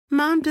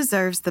Mom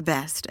deserves the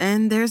best,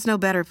 and there's no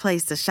better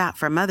place to shop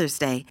for Mother's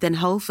Day than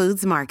Whole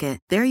Foods Market.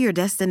 They're your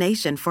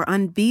destination for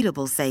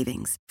unbeatable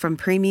savings, from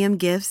premium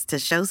gifts to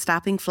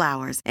show-stopping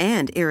flowers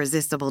and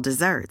irresistible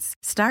desserts.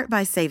 Start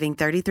by saving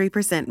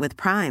 33% with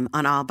Prime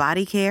on all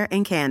body care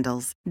and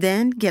candles.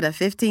 Then get a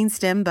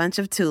 15-stem bunch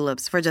of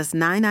tulips for just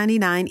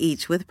 $9.99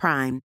 each with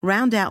Prime.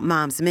 Round out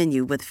Mom's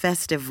menu with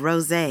festive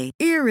rosé,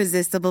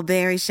 irresistible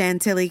berry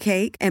chantilly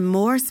cake, and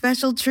more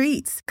special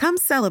treats. Come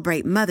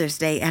celebrate Mother's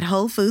Day at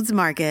Whole Foods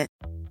Market.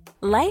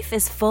 Life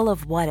is full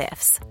of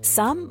what-ifs.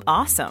 Some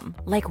awesome,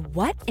 like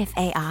what if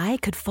AI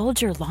could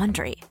fold your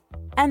laundry?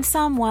 And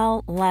some,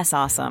 well, less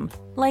awesome,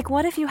 like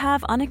what if you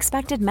have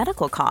unexpected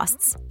medical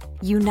costs?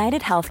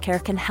 United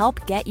Healthcare can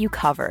help get you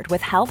covered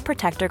with Health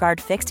Protector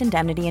Guard fixed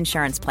indemnity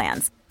insurance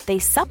plans. They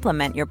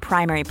supplement your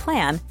primary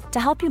plan to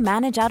help you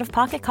manage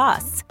out-of-pocket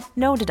costs.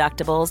 No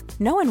deductibles,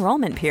 no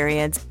enrollment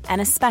periods, and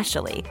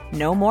especially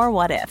no more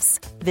what-ifs.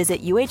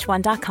 Visit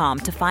uh1.com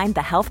to find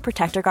the Health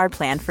Protector Guard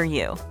plan for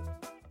you.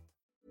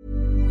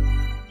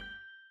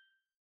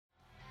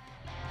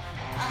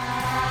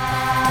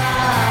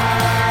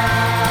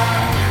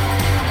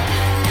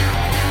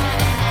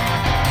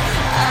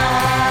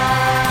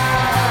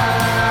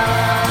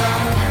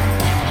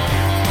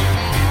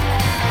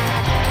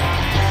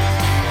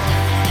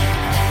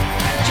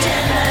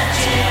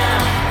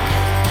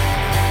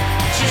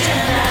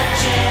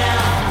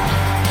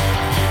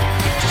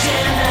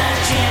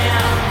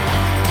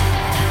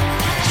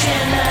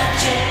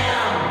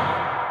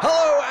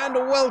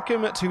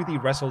 Welcome to the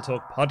Wrestle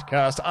Talk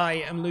podcast. I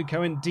am Luke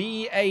Owen,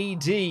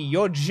 DAD,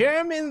 your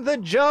gem in the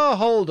jar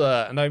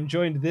holder, and I'm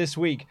joined this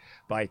week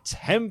by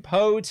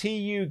Tempo T.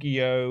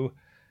 Yu-Gi-Oh,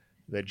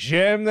 the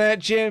gem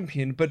that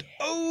champion, but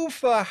oh,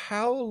 for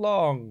how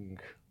long?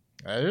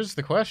 There's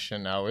the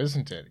question now,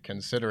 isn't it?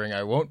 Considering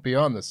I won't be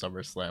on the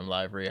SummerSlam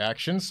live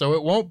reaction, so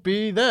it won't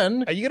be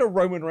then. Are you going to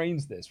Roman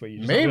Reigns this, where you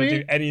just Maybe not going to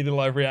do any of the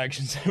live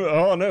reactions?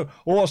 Oh, no.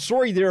 Oh,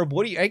 sorry there,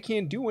 buddy. I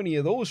can't do any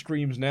of those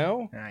streams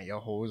now. Ah, you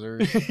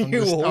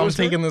hosers. I'm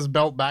taking this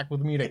belt back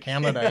with me to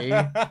Canada,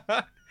 eh?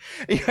 Are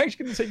you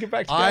actually going to take it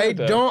back to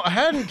Canada? I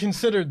hadn't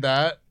considered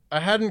that.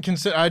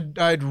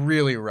 I'd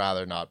really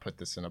rather not put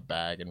this in a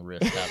bag and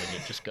risk having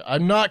it just go.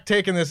 I'm not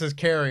taking this as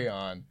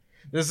carry-on.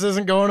 This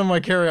isn't going in my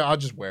carry-on. I'll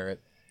just wear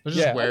it. I'll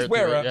just wear it.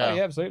 Yeah. Oh,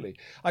 yeah, absolutely.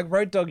 Like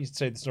Road Dogg used to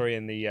say the story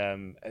in the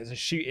as a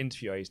shoot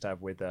interview I used to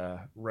have with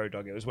Road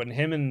Dogg. It was when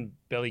him and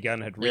Billy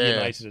Gunn had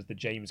reunited as the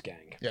James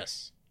Gang.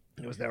 Yes.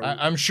 It was their.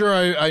 I'm sure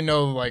I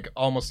know like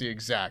almost the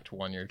exact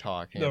one you're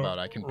talking about.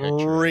 I can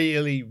picture.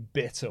 Really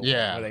bitter.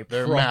 Yeah. One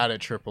they're mad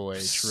at Triple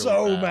H.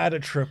 So mad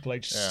at Triple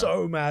H. Yeah.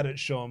 So mad at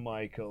Shawn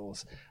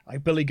Michaels.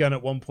 Like Billy Gunn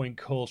at one point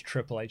calls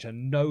Triple H a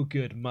no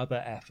good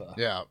mother effer.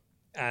 Yeah.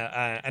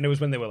 And it was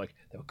when they were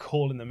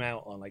calling them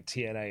out on like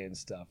TNA and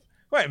stuff.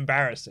 Quite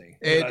embarrassing.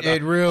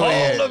 It really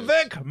is.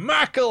 Vic,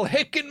 Michael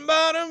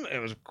Hickenbottom. It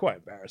was quite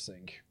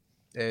embarrassing.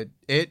 It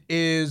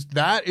is.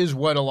 That is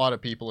what a lot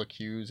of people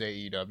accuse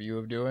AEW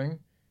of doing.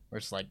 Where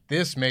it's like,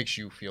 this makes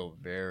you feel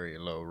very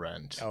low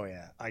rent. Oh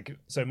yeah.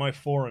 So my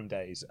forum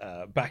days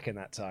back in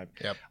that time,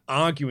 yep.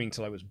 Arguing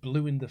till I was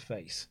blue in the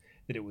face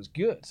that it was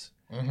good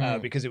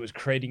because it was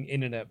creating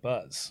internet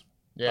buzz.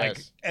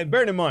 Yes. And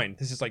bearing in mind,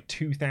 this is like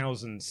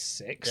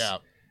 2006.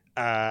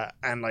 Yeah.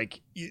 And like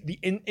the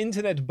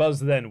internet buzz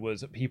then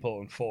was people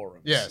on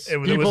forums. Yes.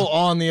 People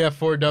on the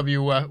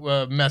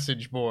F4W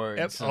message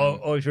boards. Yep.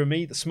 Or if you're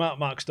me, the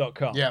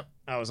smartmarks.com. Yep.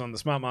 I was on the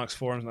SmartMarks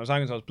forums and I was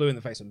arguing, so I was blue in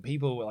the face, and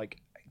people were like,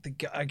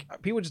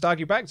 people just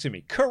argue back to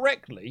me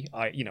correctly.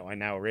 I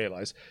now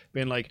realize,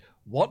 being like,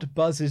 what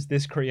buzz is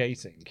this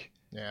creating?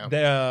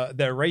 Yeah.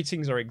 Their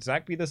ratings are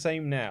exactly the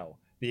same now.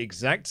 The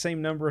exact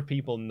same number of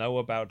people know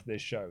about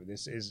this show.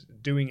 This is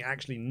doing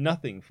actually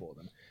nothing for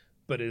them,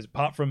 but is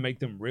apart from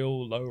make them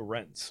real low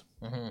rents.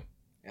 Mm-hmm.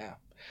 Yeah.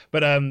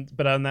 But on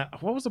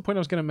that, what was the point I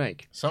was going to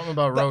make? Something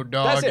about Road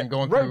Dogg and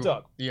going Road through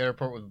Dogg. The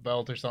airport with a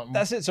belt or something.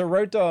 That's it. So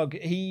Road Dogg,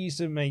 he used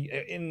to make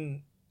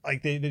in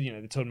like they're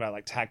talking about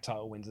like tag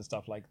title wins and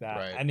stuff like that,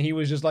 right. And he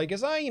was just like, it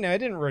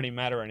didn't really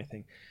matter or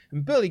anything.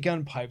 And Billy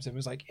Gunn pipes him,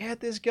 was like, yeah,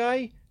 this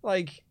guy,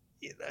 like,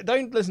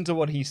 don't listen to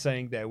what he's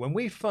saying there. When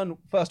we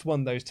first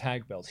won those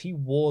tag belts, he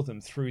wore them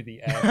through the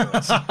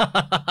airports.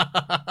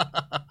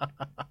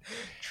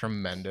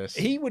 Tremendous.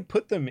 He would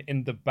put them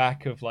in the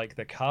back of like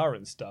the car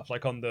and stuff,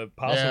 like on the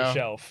parcel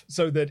shelf,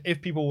 so that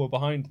if people were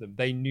behind them,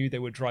 they knew they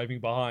were driving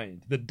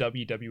behind the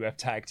WWF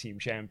Tag Team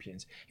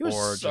Champions.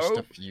 Just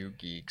a few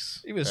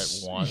geeks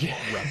that want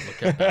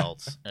replica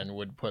belts and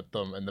would put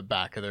them in the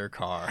back of their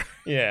car.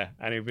 Yeah,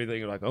 and he'd be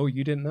thinking like, "Oh,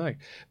 you didn't know,"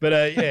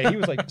 but he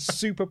was like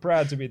super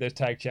proud to be those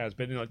tag champs.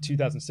 But in like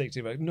 2006,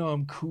 he was like, "No,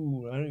 I'm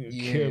cool. I don't even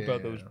care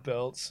about those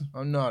belts.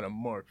 I'm not a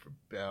mark for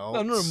belts.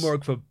 I'm not a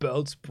mark for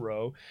belts,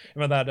 bro."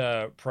 Remember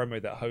that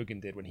promo that Hogan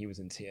did when he was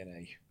in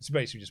TNA? It's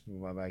basically just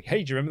like,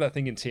 "Hey, do you remember that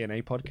thing in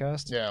TNA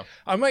podcast?" Yeah,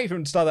 I might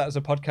even start that as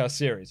a podcast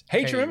series.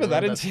 Hey, do you remember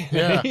that in TNA?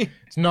 Yeah,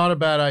 it's not a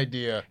bad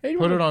idea.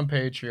 Put it on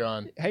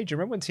Patreon. Hey, do you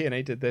remember when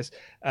TNA did this?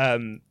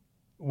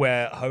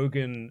 Where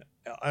Hogan,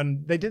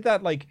 and they did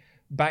that like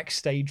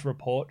backstage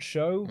report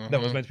show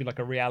that was meant to be like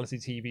a reality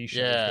TV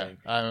show thing.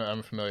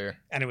 I'm familiar.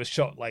 And it was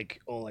shot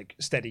like all like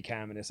steady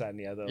cam and this, that, and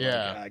the other,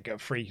 like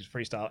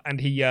freestyle. And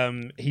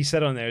he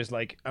said on there is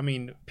like, I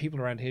mean, people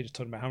around here just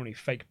talking about how many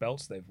fake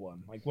belts they've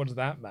won. Like, what does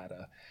that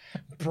matter?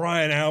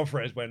 Brian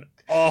Alvarez went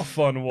off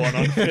on one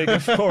on Figure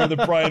 4 of the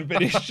Brian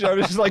Vinny show.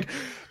 It's like,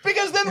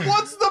 because then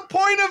what's the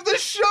point of the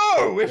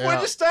show? If we're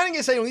just standing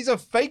here saying, well, these are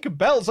fake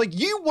belts, like,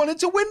 you wanted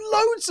to win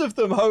loads of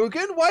them,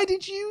 Hogan. Why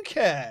did you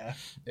care?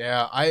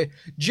 Yeah, I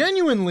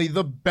genuinely,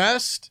 the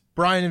best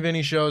Brian and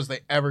Vinny shows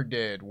they ever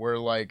did were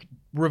like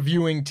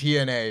reviewing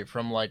TNA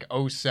from like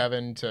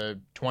 2007 to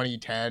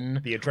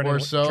 2010 the or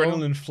so.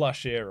 Adrenaline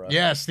Flush era.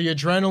 Yes, the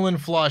Adrenaline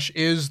Flush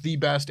is the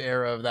best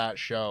era of that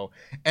show.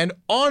 And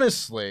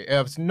honestly,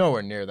 it's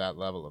nowhere near that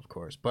level, of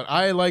course, but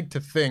I like to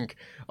think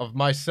of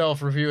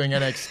myself reviewing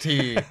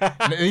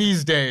NXT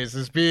these days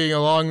as being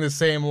along the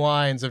same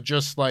lines of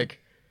just like,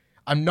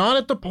 I'm not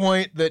at the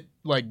point that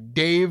like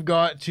Dave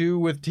got to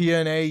with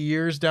TNA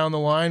years down the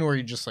line where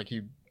you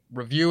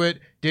review it,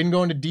 didn't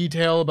go into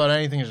detail about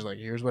anything. It's just like,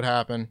 here's what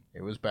happened.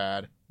 It was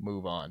bad.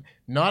 Move on.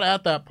 Not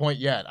at that point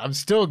yet. I'm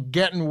still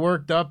getting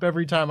worked up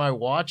every time I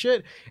watch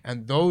it.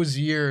 And those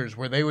years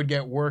where they would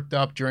get worked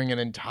up during an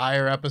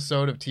entire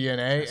episode of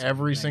TNA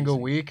every single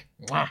week.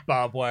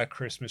 Barbed Wire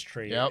Christmas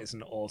Tree is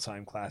an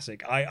all-time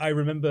classic. I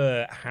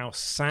remember how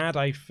sad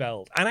I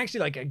felt, and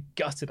actually like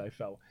gutted I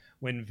felt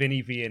when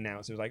Vinny V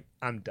announced it was like,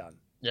 I'm done.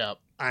 Yeah.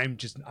 I'm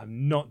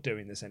not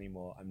doing this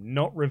anymore. I'm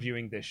not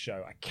reviewing this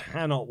show. I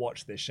cannot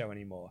watch this show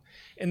anymore.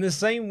 In the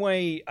same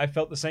way, I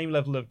felt the same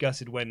level of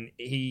gutted when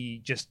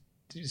it's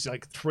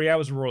like 3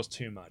 hours of Raw is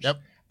too much. Yep.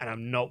 And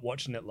I'm not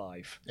watching it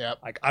live. Yep.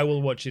 Like, I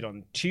will watch it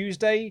on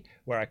Tuesday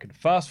where I could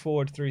fast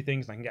forward through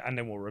things and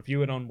then we'll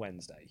review it on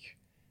Wednesday.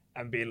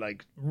 And be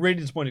like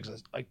really disappointed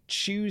because like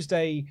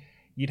Tuesday,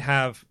 you'd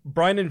have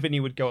Brian and Vinny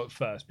would go up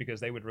first because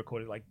they would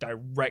record it like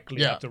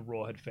directly after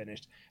Raw had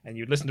finished, and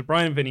you'd listen to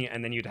Brian and Vinny,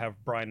 and then you'd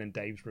have Brian and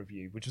Dave's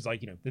review, which is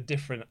like, you know, the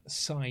different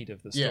side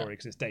of the story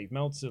because it's Dave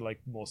Meltzer, like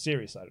more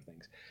serious side of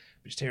things.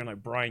 But just hearing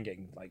like Brian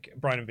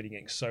and Vinny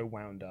getting so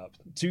wound up,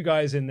 two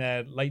guys in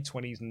their late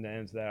 20s and then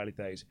into their early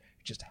 30s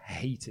who just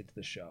hated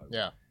the show.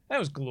 Yeah, that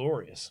was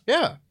glorious.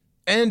 Yeah,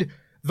 and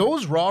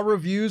those Raw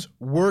reviews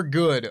were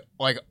good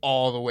like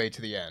all the way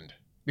to the end.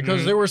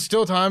 Because there were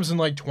still times in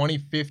like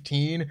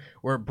 2015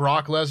 where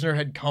Brock Lesnar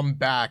had come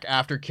back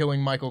after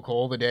killing Michael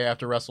Cole the day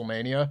after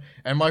WrestleMania.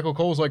 And Michael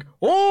Cole was like,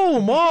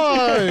 oh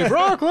my,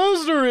 Brock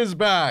Lesnar is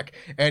back.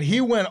 And he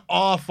went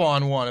off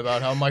on one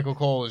about how Michael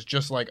Cole is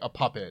just like a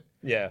puppet.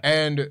 Yeah.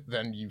 And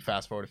then you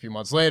fast forward a few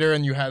months later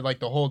and you had like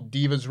the whole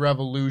Divas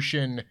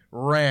Revolution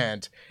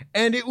rant.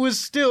 And it was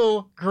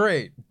still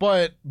great.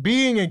 But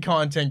being a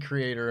content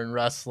creator in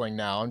wrestling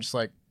now, I'm just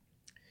like,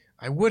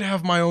 I would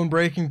have my own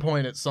breaking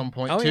point at some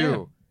point, too.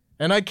 Yeah.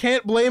 And I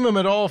can't blame him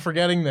at all for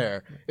getting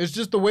there. It's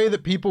just the way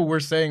that people were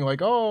saying,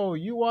 like, oh,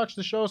 you watch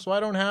the show, so I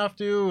don't have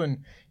to.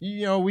 And,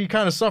 you know, we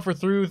kind of suffer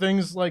through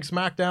things like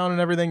SmackDown and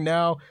everything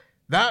now.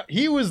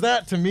 He was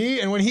that to me.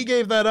 And when he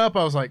gave that up,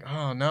 I was like,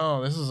 oh,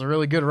 no, this is a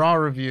really good Raw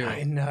review.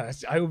 I know.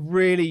 I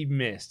really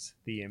missed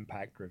the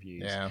Impact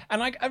reviews. Yeah.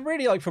 And I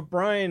really, like, for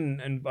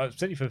Brian and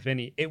certainly for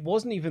Vinny, it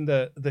wasn't even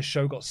the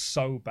show got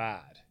so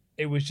bad.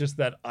 It was just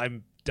that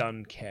I'm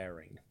done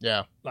caring.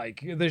 Yeah.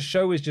 Like, the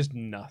show is just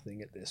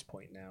nothing at this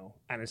point now.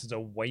 And it's just a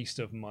waste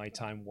of my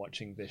time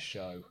watching this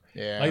show.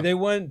 Yeah. Like, they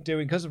weren't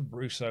doing, because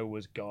Russo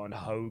was gone,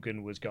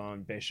 Hogan was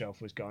gone,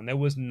 Bischoff was gone. There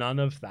was none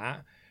of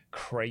that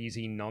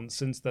crazy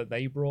nonsense that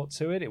they brought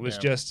to it. It was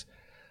just,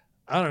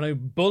 I don't know,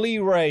 Bully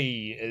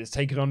Ray is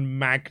taking on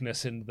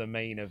Magnus in the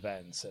main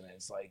events. And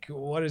it's like,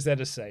 what is there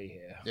to say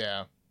here?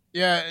 Yeah.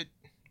 Yeah.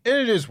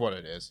 It is what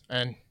it is.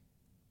 And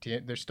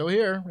they're still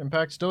here.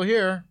 Impact's still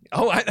here.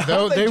 Oh,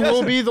 though they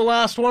will be the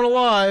last one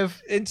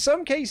alive. In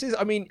some cases,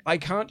 I mean, I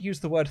can't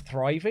use the word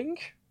thriving,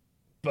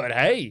 but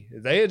hey,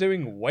 they are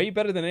doing way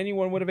better than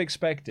anyone would have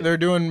expected. They're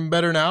doing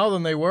better now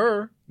than they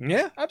were.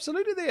 Yeah,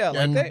 absolutely they are.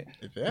 And like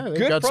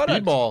they've got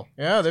product. Speedball.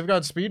 Yeah, they've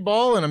got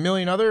Speedball and a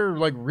million other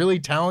like really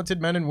talented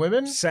men and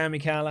women. Sami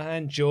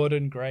Callihan,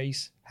 Jordan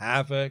Grace,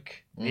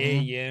 Havoc, Mia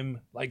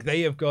Yim. Like,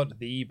 they have got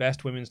the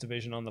best women's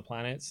division on the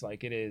planet.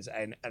 Like, it is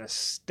an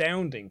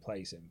astounding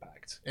place,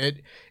 Impact.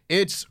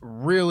 It's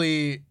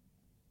really,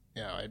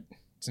 you know,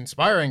 it's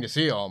inspiring to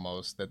see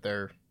almost that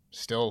they're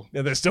still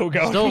going. Still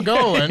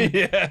going.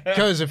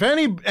 Because if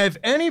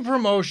any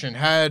promotion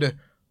had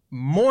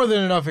more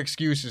than enough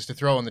excuses to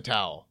throw in the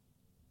towel,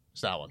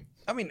 it's that one.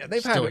 I mean,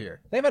 they've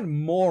had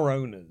more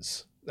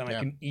owners than I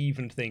can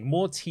even think.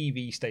 More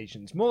TV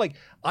stations. More like,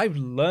 I've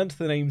learned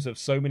the names of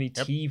so many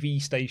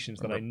TV stations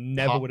that I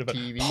never would have.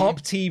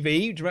 Pop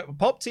TV.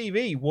 Pop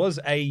TV was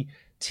a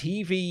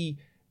TV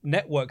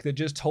network that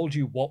just told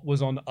you what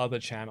was on other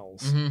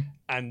channels.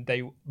 And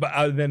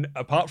then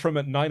apart from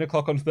at 9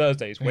 o'clock on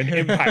Thursdays when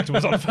Impact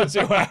was on for 2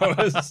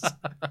 hours.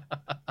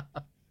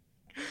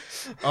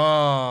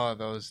 Oh,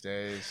 those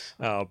days.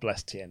 Oh,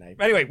 bless TNA.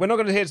 Anyway, we're not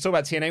going to here to talk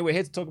about TNA. We're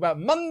here to talk about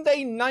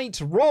Monday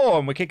Night Raw,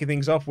 and we're kicking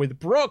things off with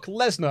Brock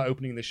Lesnar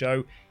opening the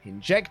show,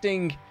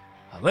 injecting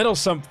a little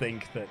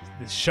something that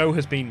this show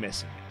has been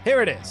missing.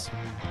 Here it is.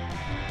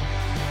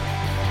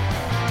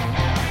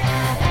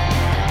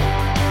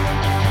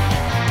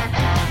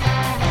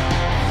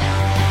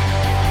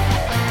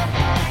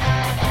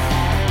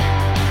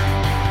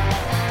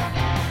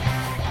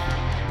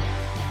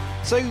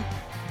 So,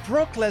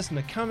 Brock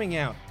Lesnar coming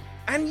out,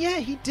 and yeah,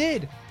 he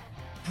did.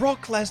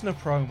 Brock Lesnar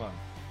promo.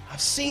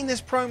 I've seen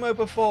this promo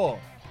before,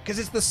 because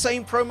it's the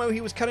same promo he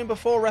was cutting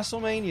before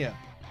WrestleMania.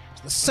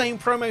 It's the same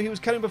promo he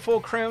was cutting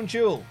before Crown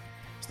Jewel.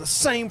 It's the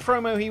same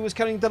promo he was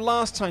cutting the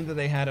last time that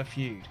they had a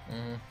feud.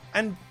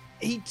 And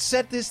he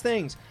said these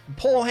things. And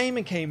Paul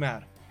Heyman came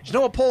out. Do you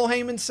know what Paul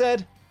Heyman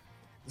said?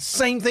 The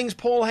same things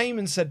Paul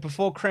Heyman said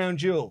before Crown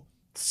Jewel.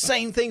 The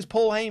same things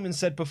Paul Heyman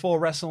said before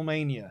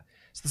WrestleMania.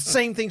 It's the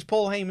same things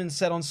Paul Heyman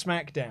said on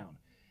SmackDown.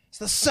 It's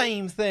the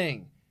same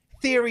thing.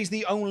 Theory's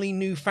the only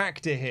new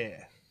factor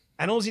here.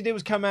 And all he did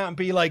was come out and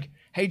be like,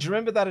 hey, do you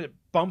remember that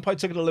bump I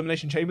took at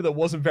Elimination Chamber that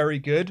wasn't very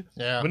good?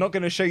 Yeah. We're not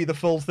going to show you the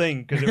full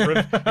thing because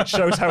it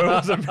shows how it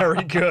wasn't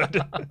very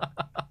good.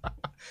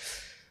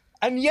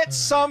 And yet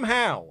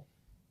somehow,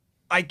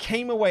 I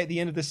came away at the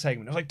end of this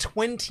segment. It was like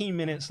 20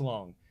 minutes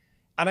long.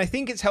 And I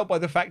think it's helped by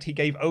the fact he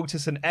gave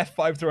Otis an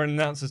F5 through an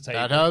announcer's table.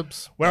 That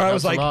helps. Where that I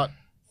was helps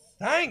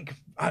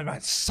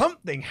like,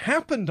 something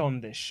happened on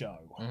this show.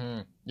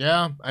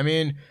 Yeah, I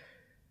mean,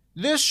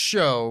 this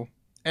show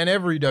and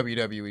every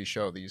WWE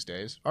show these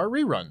days are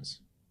reruns.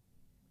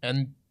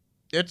 And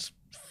it's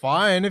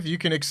fine if you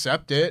can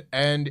accept it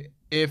and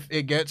if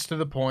it gets to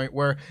the point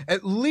where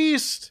at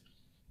least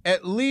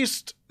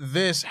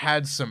this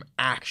had some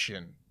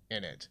action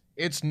in it.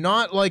 It's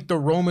not like the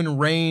Roman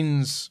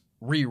Reigns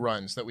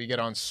reruns that we get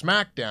on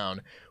SmackDown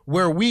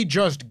where we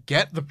just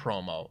get the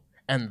promo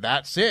and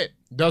that's it.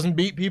 Doesn't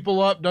beat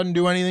people up, doesn't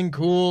do anything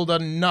cool,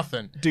 doesn't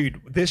nothing. Dude,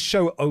 this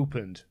show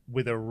opened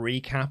with a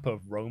recap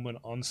of Roman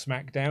on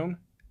SmackDown,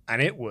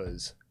 and it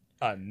was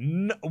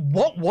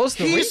what was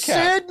the recap? He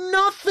said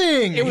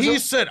nothing. He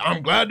said,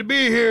 I'm glad to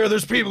be here.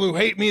 There's people who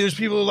hate me, there's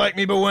people who like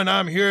me, but when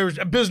I'm here,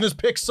 business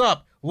picks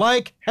up.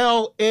 Like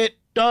hell it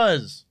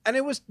does. And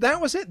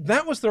that was it.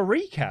 That was the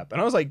recap.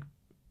 And I was like,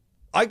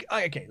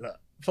 okay, look,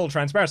 full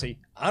transparency,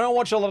 I don't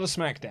watch a lot of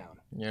SmackDown.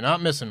 You're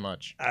not missing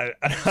much.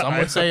 Some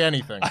would say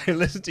anything. I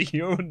listened to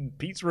you and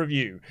Pete's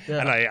review,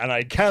 and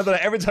I counted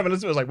that every time I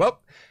listened to it, I was like, well,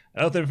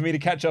 nothing for me to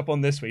catch up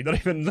on this week, not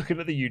even looking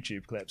at the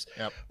YouTube clips.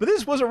 Yep. But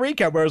this was a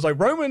recap where I was like,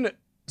 Roman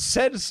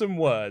said some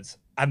words,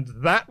 and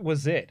that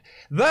was it.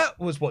 That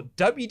was what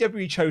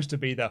WWE chose to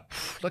be the,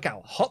 look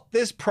how hot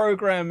this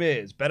program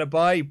is. Better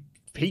buy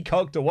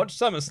Peacock to watch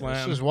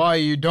SummerSlam. This is why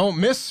you don't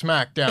miss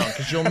SmackDown,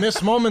 because you'll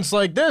miss moments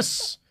like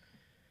this.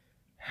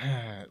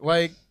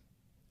 Like,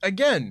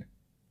 again,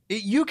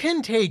 you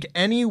can take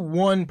any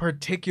one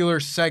particular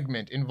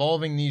segment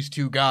involving these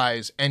two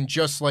guys and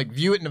just like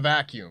view it in a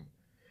vacuum.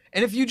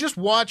 And if you just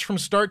watch from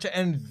start to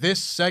end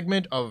this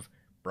segment of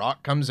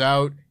Brock comes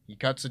out, he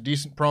cuts a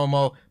decent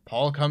promo,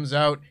 Paul comes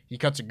out, he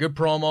cuts a good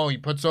promo, he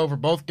puts over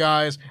both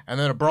guys, and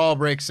then a brawl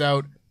breaks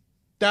out,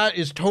 that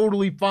is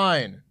totally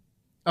fine.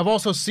 I've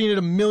also seen it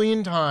a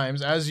million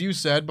times, as you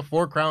said,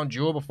 before Crown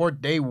Jewel, before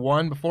Day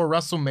One, before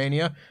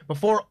WrestleMania,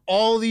 before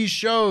all these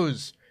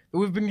shows that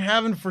we've been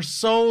having for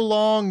so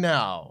long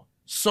now.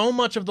 So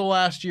much of the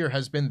last year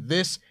has been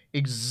this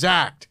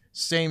exact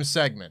same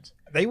segment.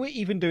 They were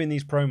even doing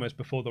these promos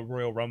before the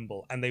Royal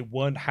Rumble, and they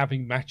weren't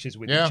having matches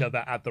with each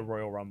other at the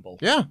Royal Rumble.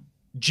 Yeah,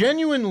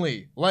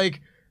 genuinely.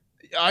 Like,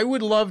 I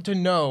would love to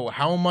know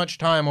how much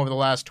time over the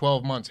last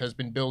 12 months has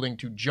been building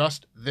to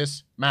just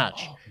this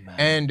match. Oh, man.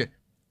 And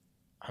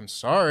I'm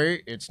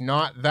sorry, it's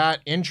not that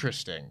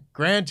interesting.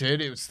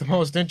 Granted, it's the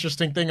most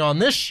interesting thing on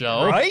this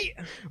show. Right?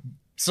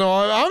 So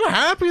I'm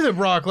happy that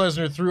Brock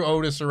Lesnar threw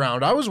Otis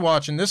around. I was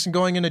watching this and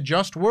going in a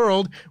just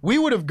world, we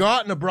would have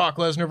gotten a Brock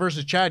Lesnar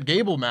versus Chad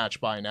Gable match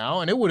by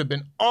now, and it would have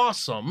been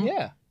awesome.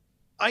 Yeah.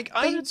 But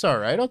it's all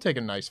right. I'll take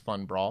a nice,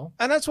 fun brawl.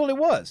 And that's all it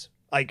was.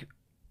 Like,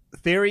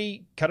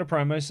 Theory cut a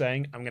promo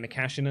saying, I'm going to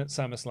cash in at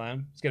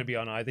SummerSlam. It's going to be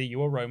on either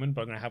you or Roman,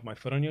 but I'm going to have my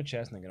foot on your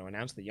chest, and I'm going to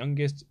announce the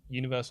youngest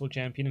Universal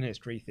Champion in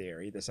history,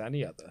 Theory, this and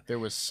the other. There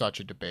was such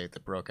a debate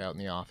that broke out in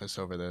the office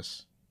over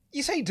this.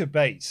 You say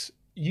debates.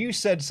 You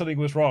said something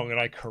was wrong, and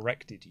I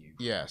corrected you.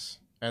 Yes.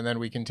 And then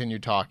we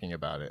continued talking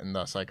about it, and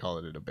thus I call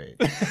it a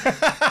debate.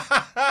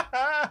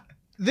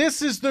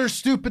 This is their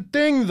stupid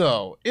thing,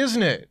 though,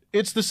 isn't it?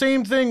 It's the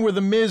same thing where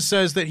The Miz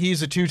says that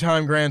he's a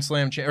two-time Grand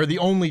Slam or the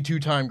only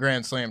two-time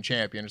Grand Slam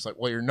champion. It's like,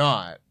 well, you're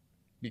not,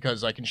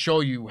 because I can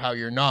show you how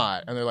you're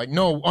not. And they're like,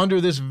 no,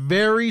 under this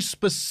very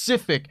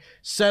specific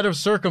set of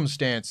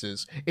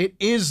circumstances, it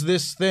is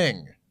this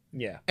thing.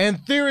 Yeah.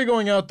 And Theory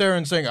going out there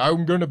and saying,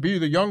 I'm going to be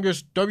the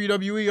youngest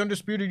WWE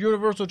Undisputed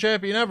Universal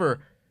Champion ever.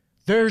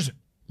 There's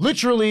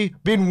literally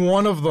been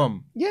one of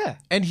them. Yeah.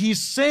 And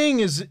he's saying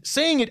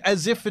it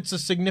as if it's a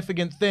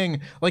significant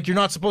thing. Like you're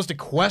not supposed to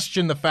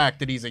question the fact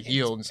that he's a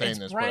heel and saying it's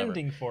this.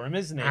 Branding whatever. for him,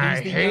 isn't it?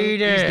 I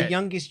hate it. He's the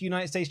youngest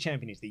United States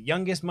champion. He's the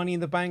youngest Money in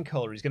the Bank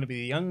holder. He's going to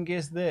be the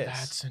youngest this.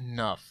 That's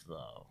enough,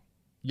 though.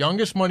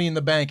 Youngest Money in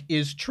the Bank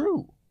is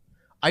true.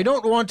 I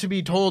don't want to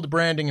be told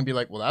branding and be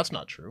like, well, that's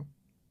not true.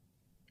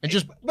 And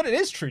just But it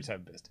is true,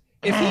 Tempest.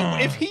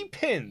 If he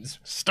pins...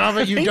 Stop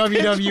it, you he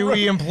pins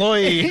WWE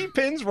employee. If he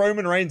pins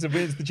Roman Reigns and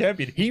wins the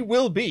champion, he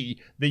will be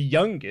the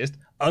youngest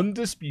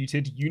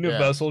undisputed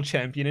Universal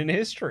Champion in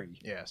history.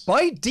 Yes.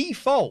 By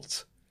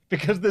default.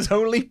 Because there's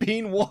only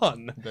been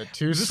one. The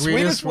two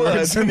sweetest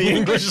words in the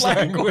English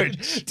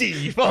language.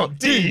 Default,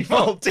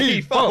 default,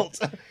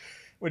 default.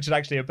 Which is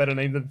actually a better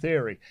name than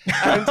Theory.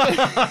 And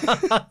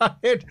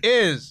It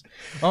is.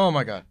 Oh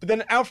my God. but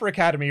then Alpha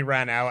Academy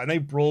ran out and they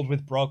brawled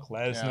with Brock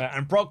Lesnar. Yeah.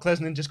 And Brock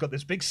Lesnar just got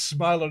this big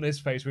smile on his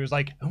face where he was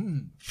like,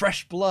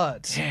 fresh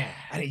blood. Yeah.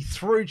 And he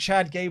threw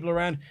Chad Gable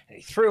around and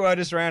he threw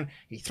Otis around.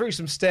 He threw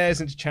some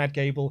stairs into Chad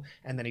Gable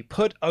and then he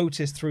put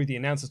Otis through the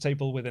announcer's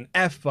table with an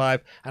F5.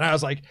 And I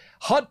was like,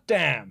 hot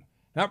damn.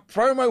 That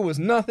promo was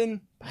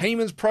nothing.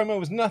 Heyman's promo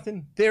was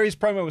nothing. Theory's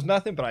promo was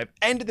nothing. But I've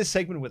ended this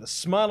segment with a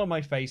smile on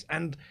my face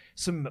and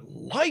some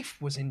life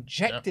was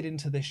injected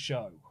into this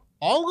show.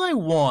 All I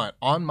want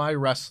on my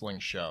wrestling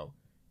show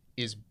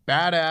is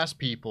badass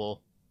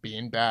people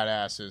being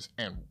badasses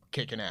and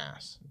kicking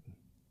ass.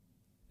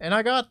 And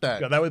I got that.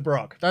 Got that with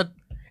Brock.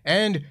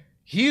 And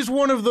he's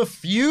one of the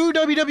few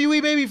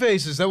WWE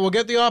babyfaces that will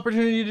get the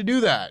opportunity to do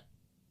that.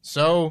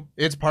 So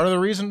it's part of the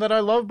reason that I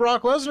love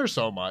Brock Lesnar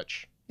so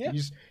much. Yeah.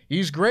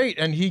 He's great,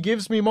 and he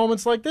gives me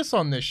moments like this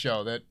on this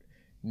show that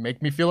make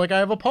me feel like I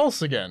have a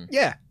pulse again.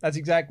 Yeah, that's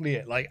exactly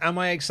it. Like, am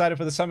I excited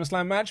for the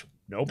SummerSlam match?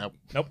 Nope.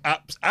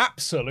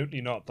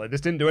 Absolutely not. Like,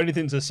 this didn't do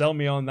anything to sell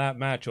me on that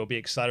match or be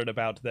excited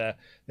about their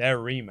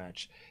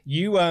rematch.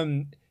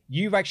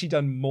 You've actually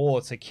done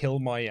more to kill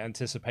my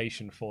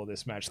anticipation for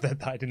this match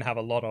that I didn't have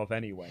a lot of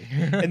anyway.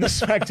 In the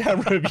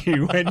SmackDown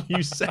review, when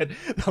you said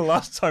the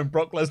last time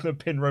Brock Lesnar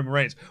pinned Roman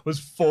Reigns was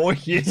 4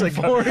 years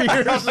ago. 4 years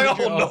I was like,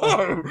 ago.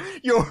 oh no,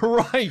 you're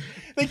right.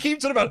 They keep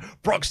talking about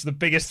Brock's the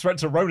biggest threat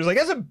to Roman. It's like,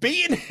 he hasn't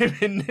beaten him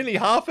in nearly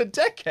half a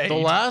decade. The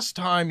last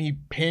time he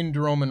pinned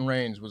Roman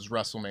Reigns was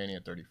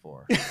WrestleMania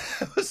 34.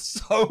 It was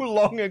so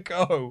long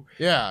ago.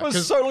 Yeah. It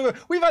was so long ago.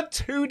 We've had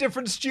 2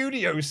 different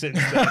studios since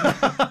then.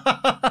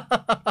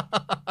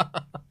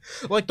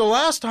 Like, the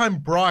last time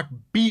Brock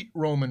beat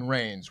Roman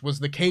Reigns was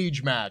the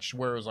cage match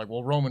where it was like,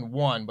 well, Roman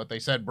won, but they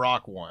said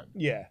Brock won.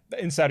 Yeah,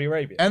 in Saudi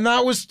Arabia. And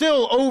that was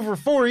still over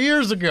 4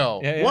 years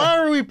ago. Yeah. Why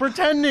are we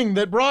pretending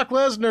that Brock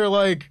Lesnar,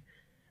 like,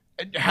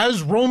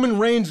 has Roman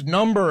Reigns'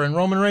 number and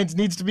Roman Reigns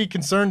needs to be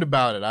concerned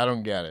about it? I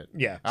don't get it.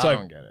 Yeah, I so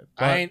don't get it.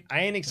 I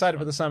ain't excited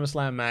for the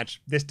SummerSlam match.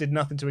 This did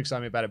nothing to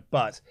excite me about it,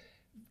 but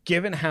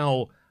given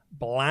how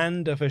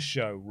bland of a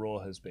show Raw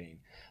has been,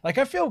 like,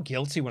 I feel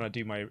guilty when I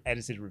do my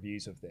edited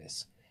reviews of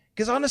this.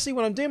 Because honestly,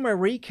 when I'm doing my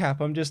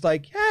recap, I'm just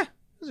like, yeah,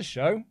 there's a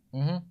show.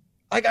 Mm-hmm.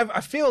 Like, I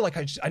feel like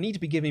I need to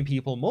be giving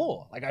people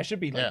more. Like, I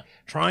should be like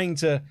trying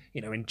to,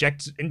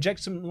 inject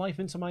some life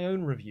into my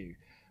own review.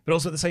 But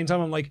also at the same time,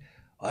 I'm like,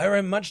 I don't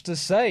have much to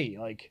say.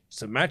 Like,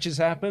 some matches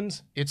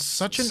happened. It's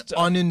such an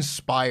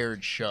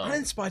uninspired show.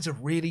 Uninspired's a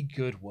really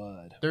good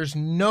word. There's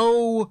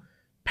no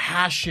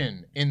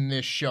passion in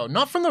this show.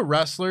 Not from the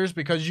wrestlers,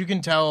 because you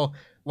can tell,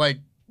 like,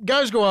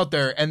 guys go out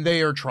there and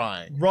they are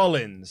trying.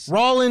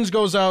 Rollins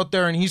goes out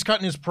there and he's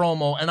cutting his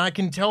promo, and I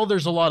can tell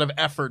there's a lot of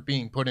effort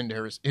being put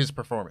into his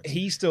performance.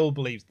 He still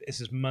believes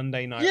this is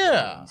Monday Night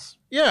Rollins.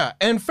 Yeah,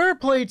 and fair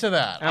play to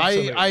that.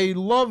 Absolutely. I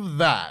love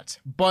that.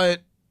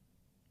 But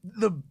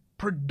the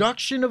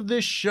production of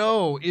this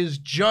show is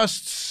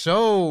just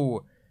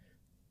so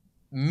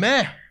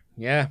meh.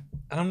 Yeah,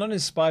 and I'm not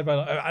inspired by,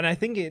 and I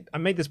think I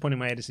made this point in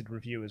my edited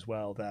review as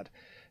well, that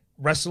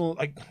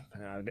that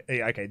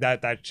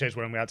shows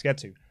where I'm about to get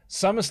to.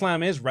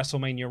 SummerSlam is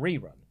WrestleMania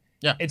rerun.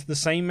 Yeah. It's the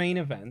same main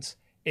event.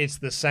 It's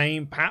the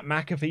same Pat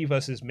McAfee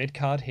versus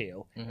mid-card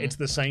heel. Mm-hmm. It's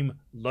the same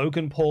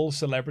Logan Paul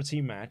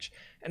celebrity match.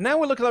 And now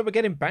we're looking like we're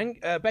getting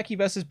Becky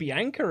versus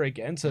Bianca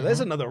again, so there's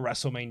another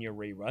WrestleMania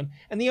rerun.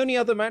 And the only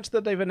other match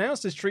that they've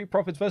announced is Street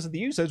Profits versus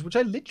the Usos, which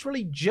I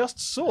literally just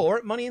saw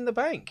at Money in the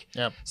Bank.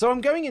 Yep. So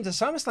I'm going into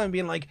SummerSlam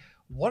being like,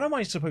 what am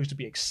I supposed to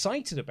be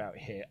excited about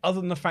here, other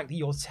than the fact that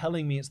you're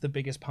telling me it's the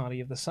biggest party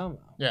of the summer?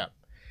 Yeah.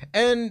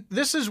 And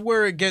this is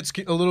where it gets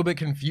a little bit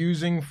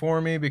confusing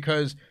for me,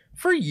 because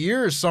for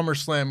years,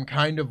 SummerSlam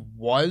kind of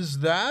was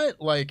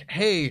that. Like,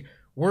 hey,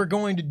 we're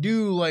going to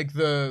do, like,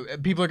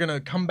 people are going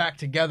to come back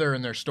together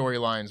in their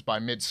storylines by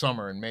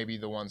midsummer, and maybe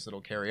the ones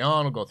that'll carry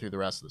on will go through the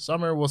rest of the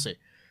summer. We'll see.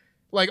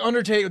 Like,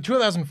 Undertaker,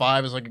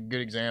 2005 is, like, a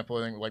good example.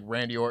 I think, like,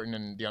 Randy Orton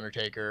and The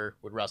Undertaker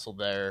would wrestle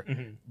there.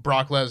 Mm-hmm.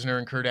 Brock Lesnar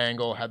and Kurt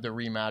Angle had the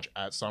rematch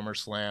at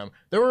SummerSlam.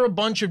 There were a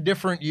bunch of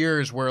different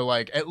years where,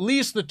 like, at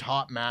least the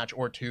top match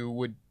or two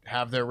would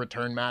have their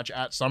return match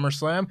at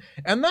SummerSlam.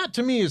 And that,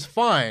 to me, is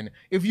fine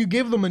if you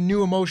give them a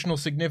new emotional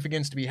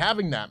significance to be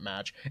having that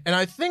match. And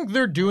I think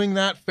they're doing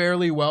that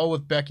fairly well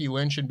with Becky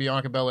Lynch and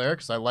Bianca Belair,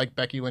 because I like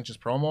Becky Lynch's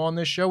promo on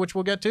this show, which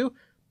we'll get to.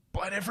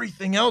 But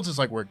everything else is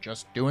like, we're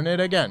just doing it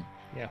again.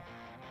 Yeah.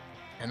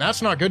 And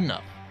that's not good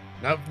enough.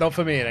 No, not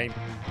for me, it ain't.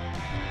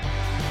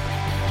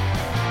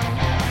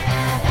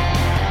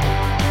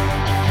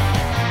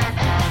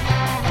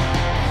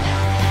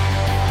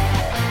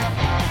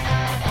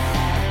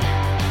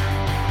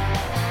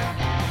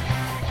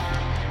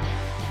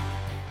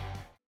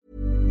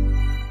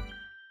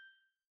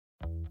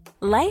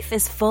 Life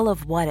is full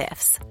of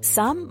what-ifs.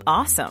 Some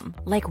awesome,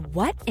 like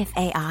what if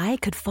AI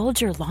could fold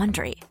your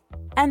laundry?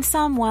 And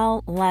some,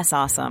 well, less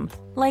awesome,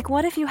 like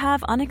what if you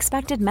have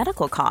unexpected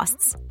medical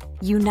costs?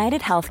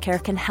 United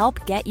Healthcare can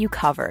help get you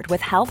covered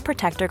with Health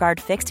Protector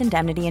Guard fixed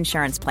indemnity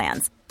insurance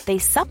plans. They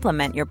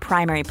supplement your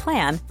primary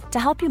plan to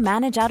help you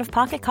manage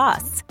out-of-pocket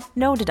costs.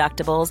 No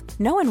deductibles,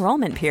 no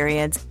enrollment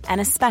periods, and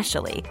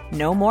especially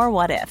no more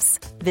what-ifs.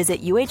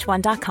 Visit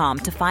uh1.com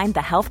to find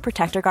the Health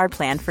Protector Guard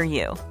plan for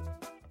you.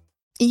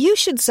 You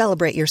should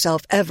celebrate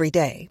yourself every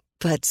day,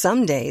 but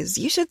some days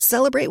you should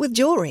celebrate with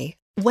jewelry.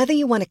 Whether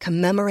you want to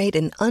commemorate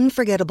an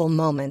unforgettable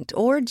moment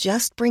or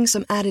just bring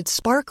some added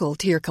sparkle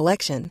to your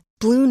collection,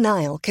 Blue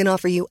Nile can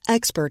offer you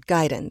expert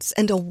guidance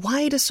and a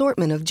wide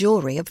assortment of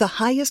jewelry of the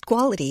highest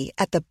quality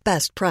at the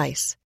best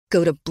price.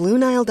 Go to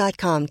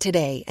BlueNile.com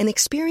today and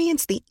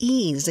experience the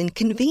ease and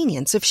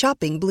convenience of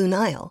shopping Blue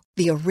Nile,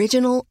 the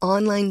original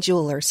online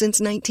jeweler since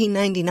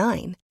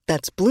 1999.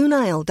 That's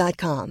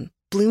BlueNile.com.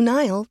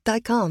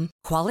 BlueNile.com.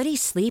 Quality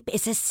sleep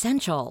is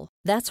essential.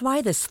 That's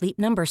why the Sleep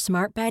Number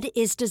Smart Bed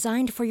is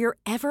designed for your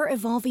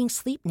ever-evolving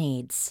sleep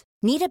needs.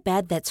 Need a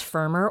bed that's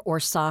firmer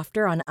or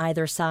softer on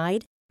either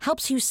side?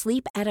 Helps you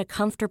sleep at a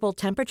comfortable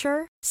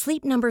temperature?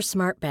 Sleep Number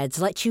Smart Beds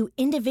let you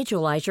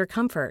individualize your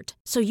comfort,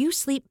 so you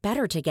sleep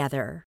better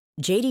together.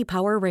 J.D.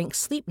 Power ranks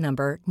Sleep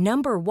Number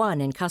number 1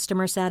 in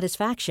customer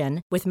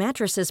satisfaction with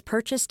mattresses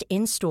purchased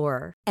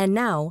in-store. And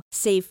now,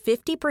 save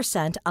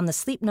 50% on the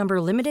Sleep Number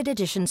Limited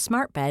Edition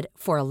Smart Bed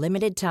for a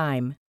limited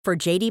time. For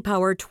J.D.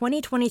 Power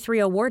 2023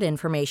 award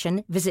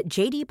information, visit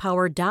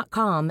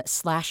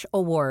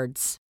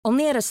jdpower.com/awards.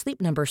 Only at a Sleep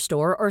Number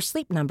store or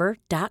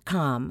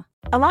sleepnumber.com.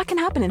 A lot can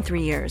happen in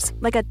 3 years,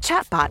 like a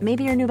chatbot may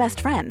be your new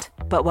best friend.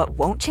 But what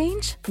won't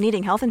change?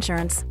 Needing health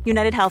insurance.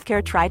 United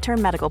Healthcare Tri-Term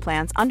Medical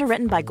Plans,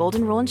 underwritten by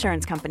Golden Rule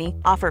Insurance Company,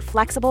 offer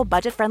flexible,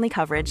 budget-friendly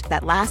coverage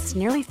that lasts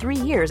nearly 3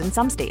 years in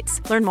some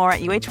states. Learn more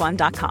at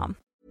uh1.com.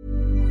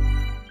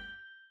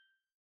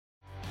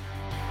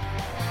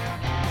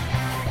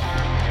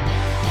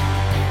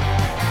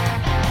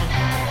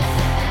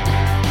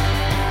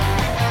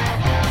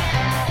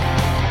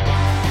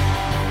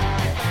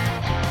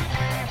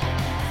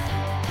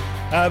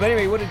 But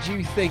anyway, what did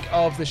you think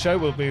of the show?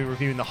 We'll be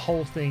reviewing the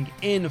whole thing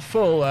in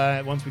full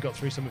once we got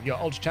through some of your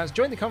Ultra chats.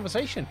 Join the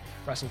conversation,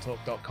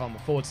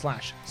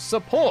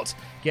 WrestleTalk.com/support.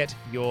 Get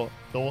your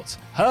thoughts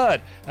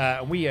heard.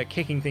 We are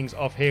kicking things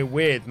off here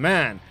with,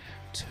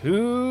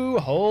 2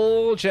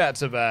 whole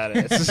chats about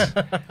it.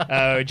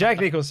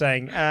 Jack Nichols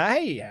saying,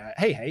 hey,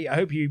 I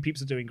hope you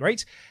peeps are doing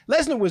great.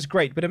 Lesnar was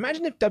great, but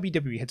imagine if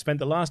WWE had spent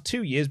the last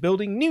 2 years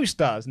building new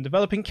stars and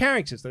developing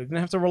characters so they didn't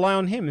have to rely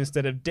on him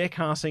instead of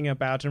dick-arsing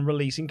about and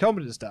releasing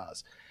competent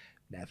stars.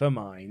 Never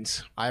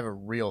mind. I have a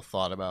real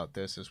thought about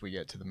this as we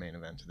get to the main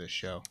event of this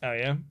show. Oh,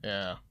 yeah?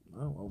 Yeah.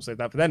 Oh, we'll save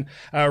that for then.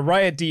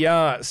 Riot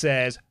DR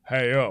says,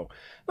 hey-yo,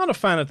 not a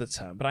fan of the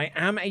term, but I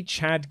am a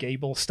Chad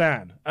Gable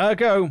stan.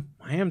 Ergo,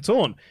 I am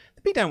torn.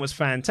 The beatdown was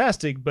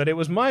fantastic, but it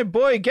was my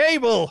boy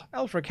Gable.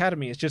 Alpha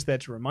Academy is just there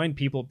to remind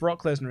people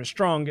Brock Lesnar is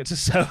strong to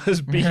sell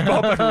as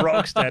Bebop and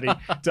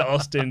Rocksteady to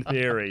Austin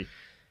Theory.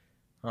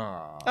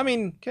 I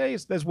mean, okay,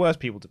 there's worse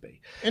people to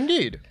be.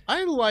 Indeed.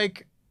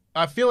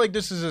 I feel like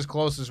this is as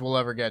close as we'll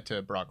ever get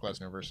to Brock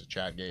Lesnar versus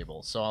Chad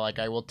Gable. So,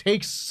 I will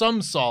take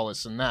some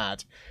solace in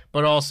that,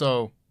 but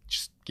also,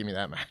 just give me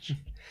that match.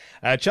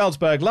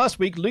 Charlesburg, last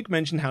week, Luke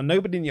mentioned how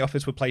nobody in the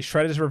office would play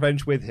Shredder's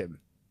Revenge with him.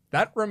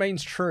 That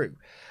remains true.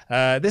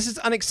 This is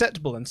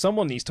unacceptable, and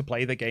someone needs to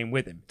play the game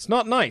with him. It's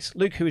not nice.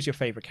 Luke, who is your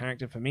favorite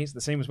character? For me, it's the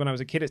same as when I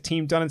was a kid. It's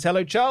Team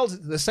Donatello. Charles,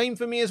 it's the same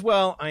for me as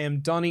well. I am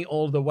Donnie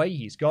all the way.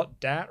 He's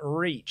got that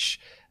reach.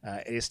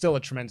 It is still a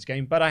tremendous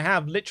game, but I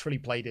have literally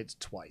played it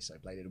twice. I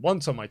played it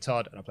once on my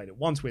Todd, and I played it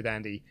once with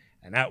Andy,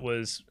 and that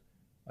was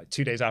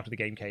 2 days after the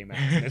game came out.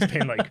 And it's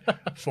been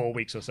 4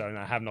 weeks or so, and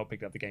I have not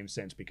picked up the game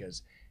since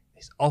because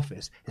this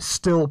office is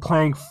still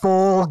playing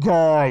Fall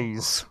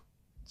Guys.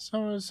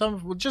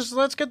 Just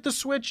let's get the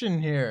Switch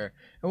in here,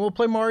 and we'll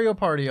play Mario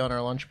Party on our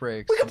lunch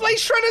breaks. We can play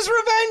Shredder's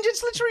Revenge.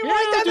 It's literally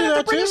right there. They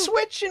have to bring a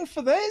Switch in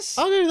for this.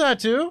 I'll do that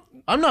too.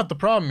 I'm not the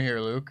problem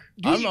here, Luke.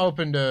 I'm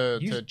open to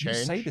change. You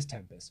say this,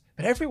 Tempest,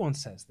 but everyone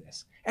says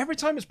this. Every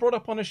time it's brought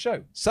up on a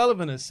show,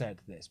 Sullivan has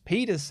said this.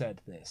 Peter's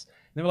said this.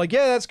 And they were like,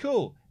 yeah, that's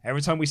cool.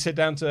 Every time we sit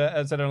down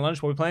to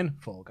lunch, what are we playing?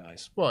 Fall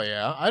Guys. Well,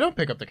 yeah, I don't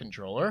pick up the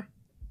controller.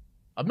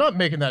 I'm not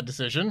making that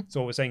decision. So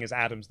what we're saying is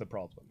Adam's the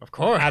problem. Of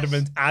course.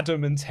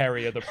 Adam and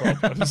Terry are the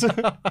problems.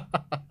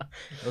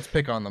 Let's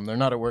pick on them. They're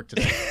not at work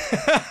today.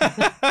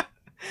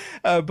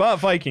 Bart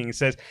Viking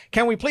says,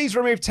 can we please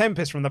remove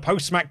Tempest from the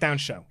post-SmackDown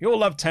show? You all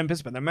love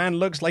Tempest, but the man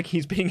looks like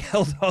he's being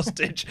held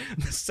hostage in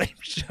the same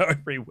show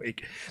every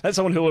week. Let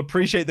someone who will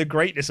appreciate the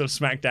greatness of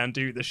SmackDown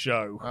do the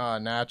show.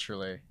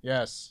 Naturally.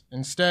 Yes.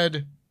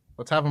 Instead,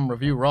 let's have him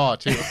review Raw,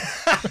 too.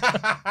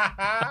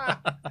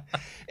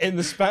 In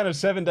the span of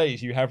 7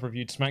 days, you have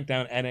reviewed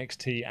SmackDown,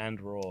 NXT,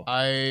 and Raw.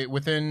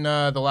 Within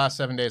the last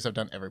 7 days, I've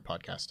done every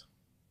podcast.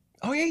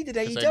 Oh yeah, he did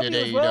Because AEW I did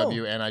as well.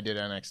 AEW and I did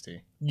NXT.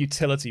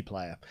 Utility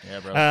player. Yeah,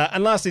 brother.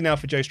 And lastly now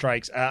for Joe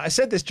Strikes. I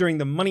said this during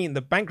the Money in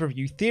the Bank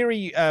review.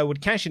 Theory would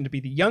cash in to be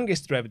the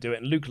youngest to ever do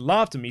it, and Luke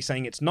laughed at me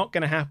saying it's not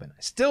going to happen.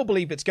 I still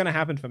believe it's going to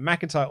happen for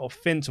McIntyre or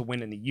Finn to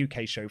win in the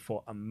UK show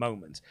for a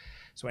moment.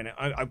 So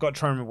I've got to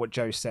try and remember what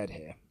Joe said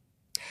here.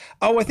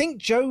 Oh, I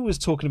think Joe was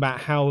talking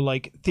about how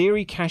like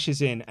Theory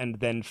cashes in and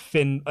then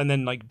Finn and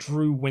then like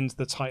Drew wins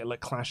the title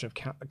at Clash of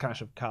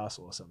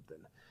Castle or something.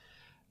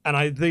 And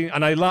I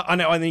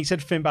know, and he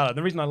said Finn Balor.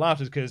 The reason I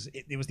laughed is because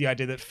it was the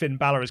idea that Finn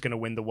Balor is going to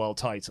win the world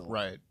title.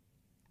 Right.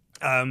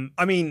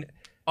 I mean,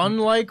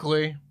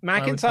 unlikely.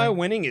 McIntyre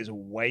winning is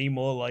way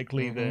more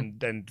likely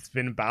than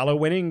Finn Balor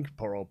winning.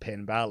 Poor old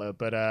Finn Balor.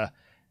 But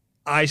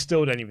I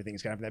still don't even think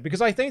it's going to happen there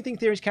because I don't think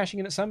Theory's cashing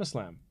in at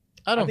SummerSlam.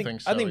 I don't think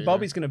so. I think either.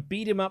 Bobby's going to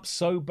beat him up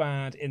so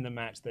bad in the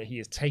match that he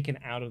is taken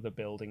out of the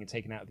building and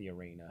taken out of the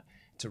arena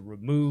to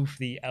remove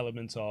the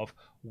element of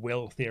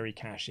will Theory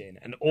cash in.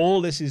 And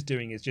all this is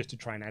doing is just to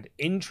try and add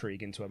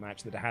intrigue into a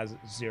match that has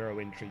zero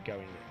intrigue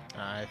going in.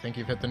 I think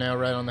you've hit the nail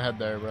right on the head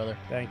there, brother.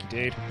 Thank you,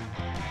 dude.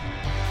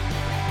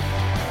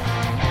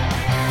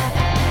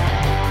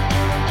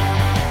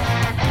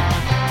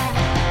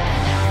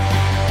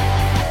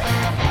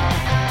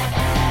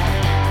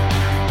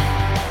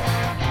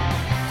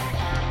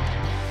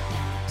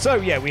 So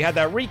yeah, we had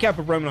that recap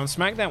of Roman on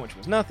SmackDown, which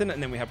was nothing,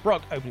 and then we had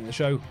Brock opening the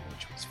show,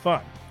 which was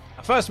fun.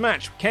 Our first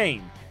match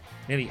came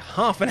nearly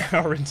half an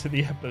hour into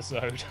the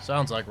episode.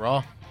 Sounds like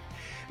Raw.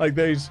 Like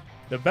the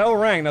bell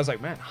rang, and I was like,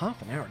 man,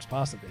 half an hour has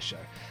passed of this show.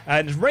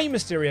 And it's Rey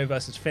Mysterio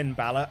versus Finn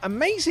Balor.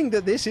 Amazing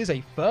that this is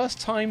a first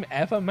time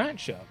ever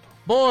matchup.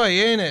 Boy,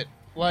 ain't it?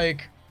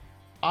 Like,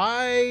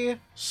 I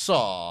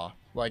saw,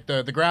 like,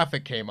 the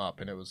graphic came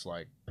up, and it was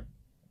like,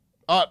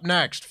 up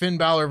next, Finn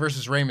Balor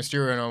versus Rey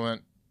Mysterio, and I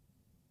went,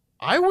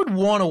 I would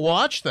want to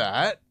watch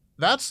that.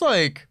 That's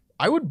like,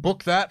 I would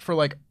book that for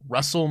like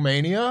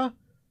WrestleMania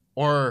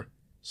or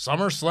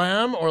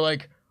SummerSlam or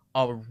like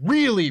a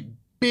really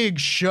big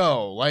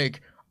show.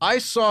 Like, I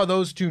saw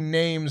those two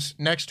names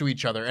next to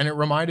each other and it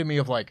reminded me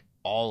of like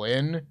All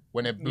In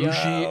when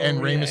Ibushi and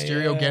Rey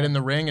Mysterio get in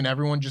the ring and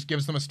everyone just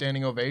gives them a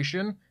standing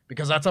ovation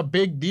because that's a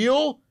big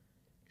deal.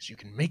 Because you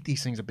can make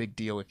these things a big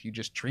deal if you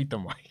just treat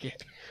them like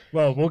it.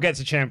 Well, we'll get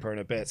to Ciampa in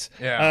a bit.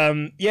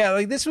 Yeah.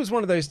 Like this was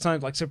one of those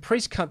times, like, so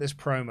Priest cut this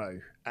promo,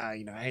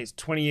 hey, it's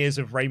 20 years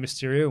of Rey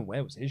Mysterio, and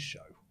where was his show?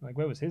 Like,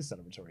 where was his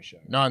celebratory show?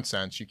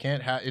 Nonsense. You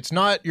can't have, it's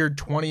not your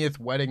 20th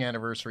wedding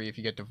anniversary if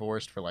you get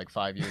divorced for like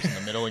 5 years in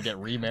the middle and get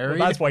remarried.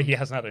 Well, that's why he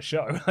hasn't had a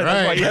show. That's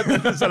Right. why he had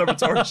the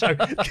celebratory show,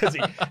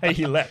 because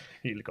he left.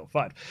 He got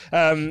fired.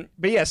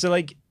 But yeah, so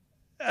like,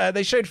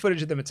 they showed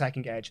footage of them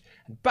attacking Edge,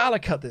 and Balor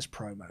cut this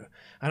promo.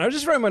 And I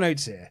just wrote my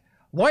notes here.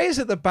 Why is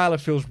it that Balor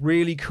feels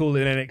really cool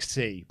in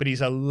NXT, but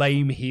he's a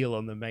lame heel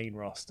on the main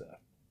roster?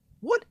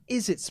 What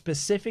is it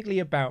specifically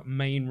about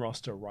main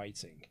roster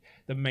writing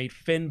that made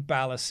Finn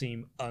Balor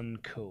seem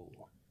uncool?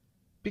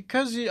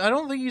 Because I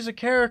don't think he's a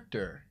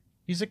character.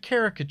 He's a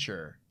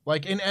caricature.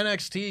 Like in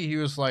NXT, he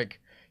was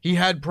like, he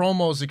had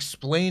promos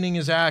explaining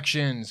his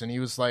actions, and he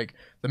was like,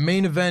 the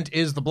main event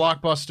is the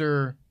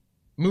blockbuster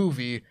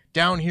movie.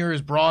 Down here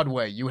is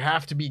Broadway. You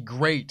have to be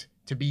great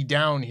to be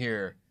down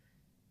here.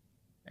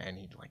 And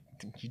he like,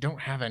 you don't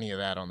have any of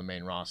that on the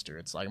main roster.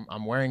 It's like,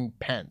 I'm wearing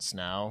pants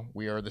now.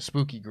 We are the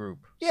spooky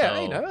group. Yeah,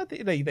 so, you know,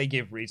 they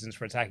give reasons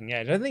for attacking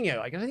Edge. I think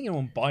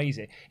anyone buys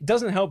it. It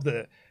doesn't help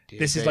that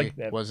this is like...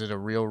 Was it a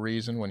real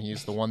reason when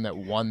he's the one that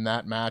won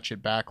that match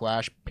at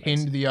Backlash,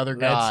 pinned the other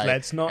guy?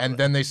 Let's not... And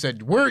then they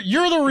said,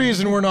 you're the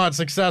reason we're not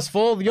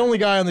successful. The only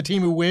guy on the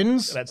team who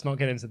wins. Let's not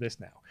get into this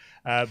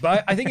now.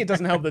 But I think it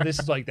doesn't help that this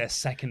is like their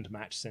second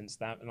match since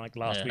that. And like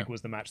last week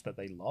was the match that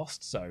they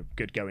lost. So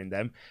good going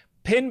them.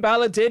 Finn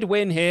Balor did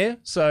win here,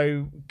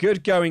 so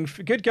good go,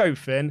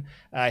 Finn.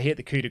 He hit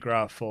the coup de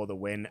grace for the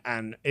win,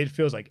 and it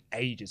feels like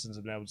ages since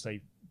I've been able to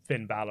say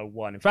Finn Balor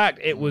won. In fact,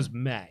 it was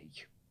May.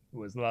 It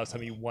was the last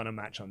time he won a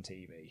match on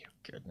TV.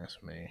 Goodness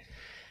me.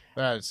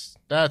 That's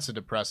a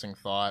depressing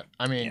thought.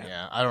 I mean,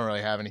 I don't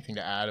really have anything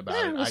to add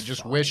about it. I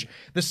just wish,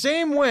 the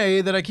same way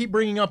that I keep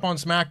bringing up on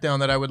SmackDown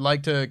that I would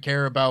like to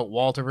care about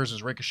Walter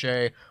versus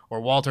Ricochet or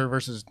Walter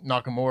versus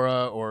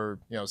Nakamura or,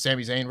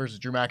 Sami Zayn versus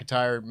Drew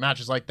McIntyre,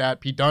 matches like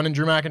that, Pete Dunne and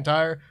Drew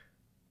McIntyre.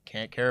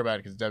 Can't care about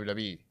it because it's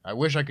WWE. I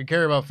wish I could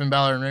care about Finn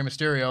Balor and Rey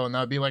Mysterio, and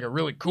that would be like a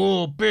really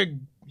cool, big,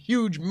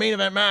 huge main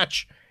event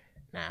match.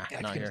 Nah,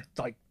 not here.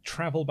 Like,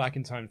 travel back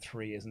in time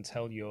 3 years and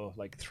tell your,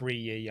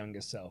 3-year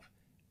younger self,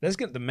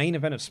 the main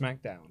event of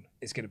SmackDown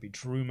is going to be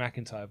Drew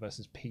McIntyre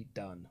versus Pete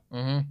Dunne.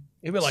 Mm-hmm.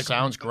 It'd be like,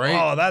 sounds great.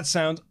 Oh, that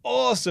sounds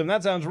awesome.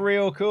 That sounds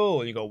real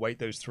cool. And you got to wait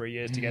those 3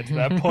 years to get to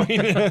that point.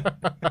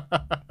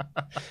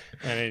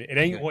 And it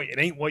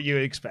ain't what you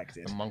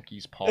expected. The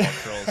monkey's paw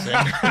curls in.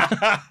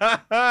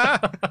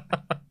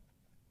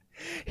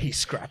 He's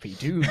Scrappy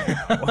Doo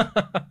now.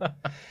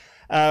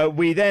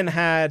 We then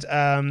had,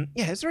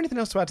 is there anything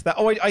else to add to that?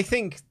 Oh, I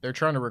think They're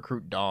trying to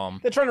recruit Dom.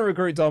 they're trying to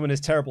recruit Dom in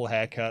his terrible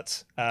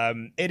haircut.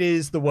 It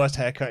is the worst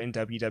haircut in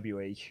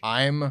WWE.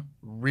 I'm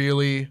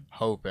really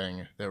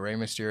hoping that Rey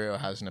Mysterio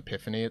has an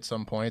epiphany at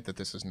some point that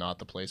this is not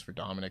the place for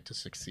Dominic to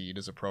succeed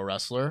as a pro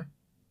wrestler.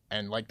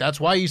 And like that's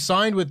why he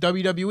signed with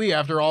WWE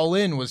after All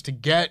In, was to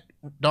get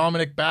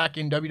Dominic back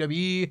in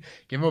WWE,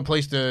 give him a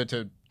place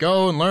to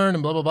go and learn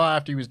and blah, blah, blah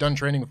after he was done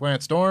training with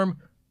Lance Storm.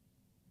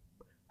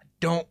 I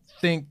don't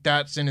think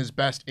that's in his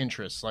best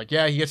interests. Like,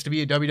 yeah, he gets to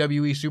be a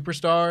WWE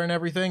superstar and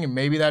everything, and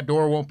maybe that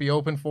door won't be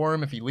open for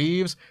him if he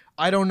leaves.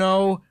 I don't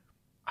know.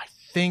 I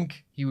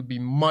think he would be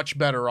much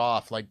better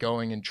off like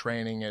going and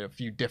training at a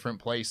few different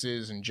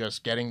places and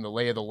just getting the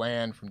lay of the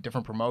land from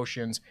different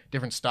promotions,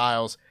 different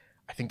styles.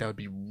 I think that would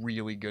be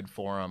really good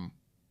for him.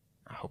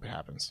 I hope it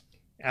happens.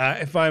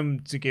 If I'm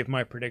to give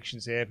my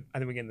predictions here, I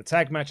think we're getting the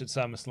tag match at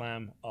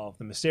SummerSlam of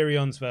the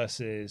Mysterions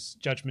versus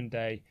Judgment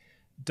Day.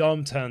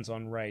 Dom turns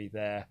on Rey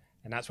there,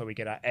 and that's where we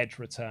get our Edge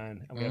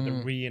return, and we have the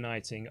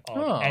reuniting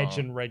of Edge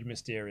and Rey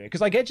Mysterio. Because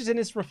like Edge is in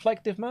his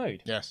reflective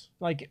mode. Yes.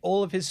 Like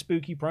all of his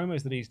spooky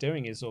promos that he's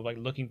doing is sort of like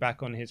looking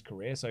back on his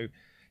career. So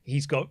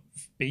he's got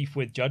beef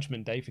with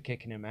Judgment Day for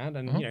kicking him out,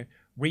 and you know,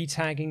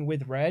 re-tagging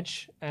with Reg,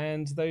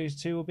 and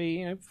those two will be,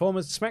 you know,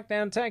 former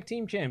SmackDown Tag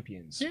Team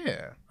Champions.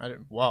 Yeah.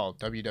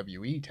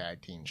 WWE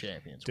Tag Team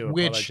Champions. Do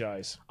which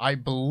apologize. I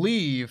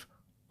believe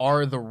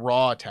are the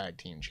Raw Tag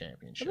Team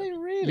Championships. Are they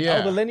really?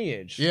 Yeah. Oh, the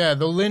lineage. Yeah,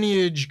 the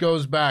lineage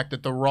goes back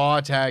that the Raw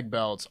Tag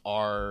belts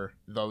are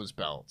those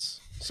belts.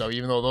 So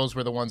even though those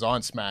were the ones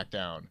on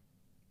SmackDown.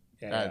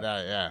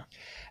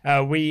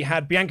 We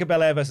had Bianca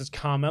Belair versus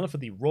Carmella for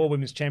the Raw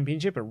Women's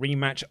Championship, a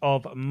rematch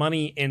of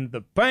Money in the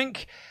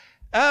Bank.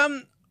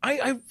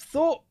 I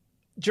thought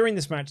during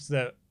this match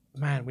that,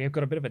 man, we have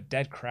got a bit of a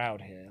dead crowd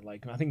here.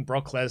 Like, I think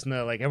Brock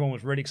Lesnar, like, everyone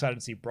was really excited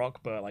to see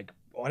Brock, but, like,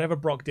 whatever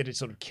Brock did, it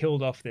sort of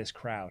killed off this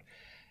crowd.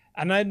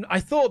 And then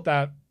I thought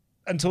that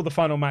until the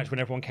final match when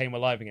everyone came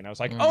alive again. I was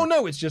like, oh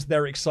no, it's just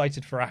they're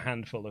excited for a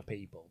handful of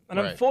people. And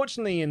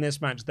unfortunately in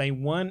this match, they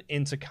weren't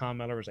into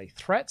Carmella as a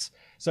threat.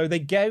 So they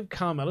gave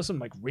Carmella some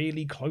like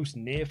really close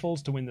near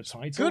falls to win the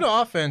title. Good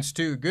offense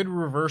too. Good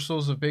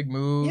reversals of big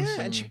moves.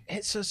 Yeah, and she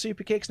hits her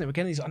super kicks. And they were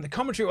getting these on the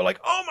commentary were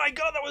like, oh my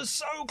God, that was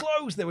so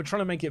close. They were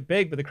trying to make it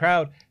big, but the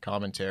crowd.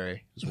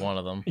 Commentary was one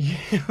of them.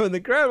 Yeah, and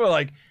the crowd were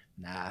like,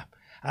 nah,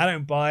 I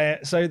don't buy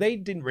it. So they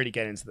didn't really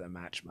get into the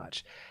match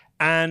much.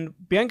 And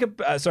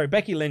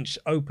Becky Lynch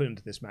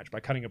opened this match by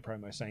cutting a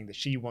promo saying that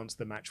she wants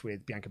the match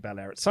with Bianca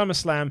Belair at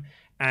SummerSlam.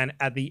 And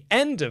at the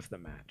end of the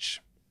match,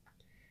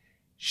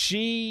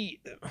 they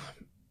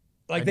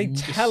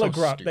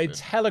telegraphed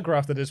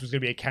that this was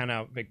going to be a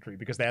count-out victory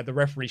because they had the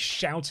referee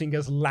shouting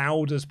as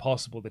loud as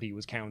possible that he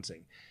was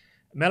counting.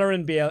 Mella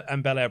and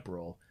Belair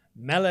brawl.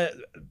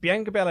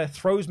 Bianca Belair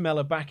throws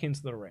Mella back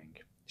into the ring.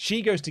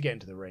 She goes to get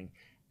into the ring,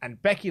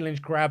 and Becky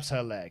Lynch grabs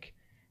her leg.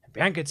 And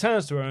Bianca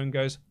turns to her and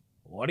goes,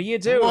 what are you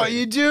doing? What are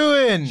you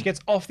doing? She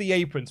gets off the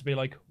apron to be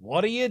like,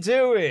 what are you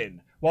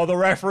doing? While the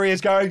referee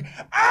is going,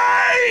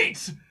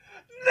 8!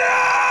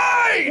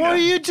 9! What are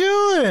you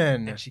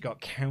doing? And she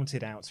got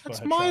counted out for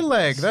That's her my troubles.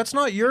 leg. That's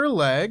not your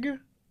leg.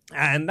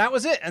 And that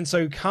was it. And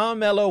so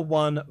Carmella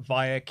won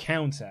via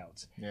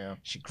countout. Yeah.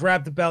 She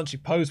grabbed the belt, she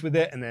posed with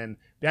it, and then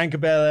Bianca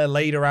Belair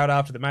laid her out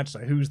after the match. So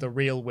who's the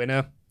real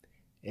winner?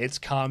 It's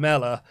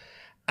Carmella.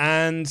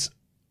 And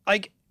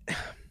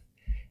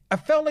I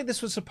felt like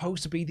this was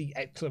supposed to be the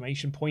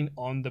exclamation point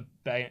on the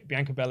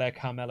Bianca Belair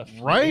Carmella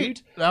feud.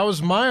 Right. That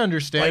was my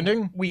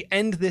understanding. Like, we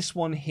end this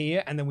one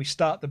here, and then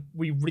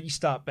we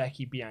restart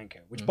Becky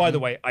Bianca, which, by the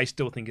way, I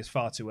still think is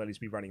far too early to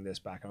be running this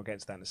back. I'll get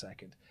to that in a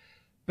second.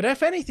 But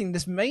if anything,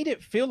 this made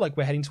it feel like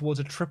we're heading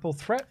towards a triple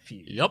threat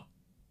feud. Yep.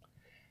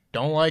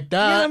 Don't like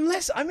that.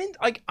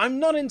 Yeah, I'm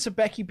not into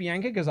Becky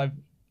Bianca because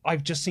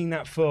I've just seen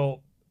that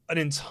for an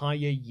entire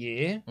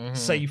year,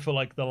 save for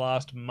like the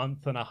last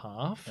month and a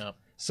half. Yep.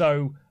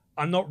 So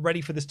I'm not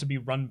ready for this to be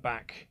run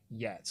back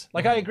yet.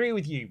 Like, I agree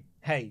with you.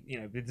 Hey, you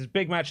know, this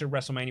big match at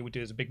WrestleMania would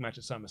do as a big match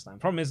at SummerSlam.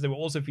 Problem is, they were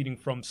also feeding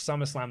from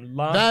SummerSlam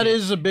last year. That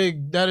is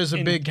a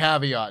big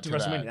caveat to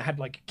WrestleMania. that. They had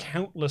like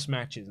countless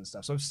matches and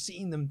stuff. So I've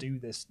seen them do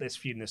this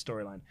feud and this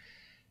storyline.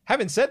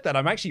 Having said that,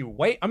 I'm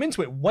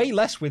into it way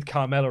less with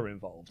Carmella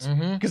involved.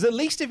 Because at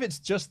least if it's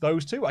just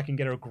those two, I can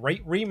get a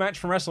great rematch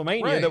from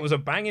WrestleMania that was a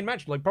banging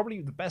match, like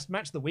probably the best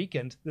match of the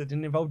weekend that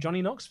didn't involve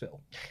Johnny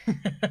Knoxville.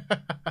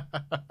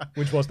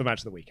 Which was the match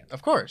of the weekend.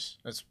 Of course.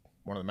 That's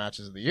one of the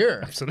matches of the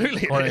year.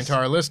 Absolutely. According to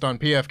our list on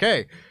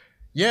PFK.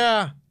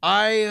 Yeah,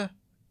 I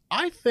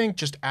think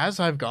just as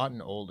I've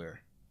gotten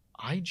older,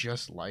 I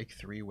just like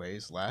three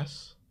ways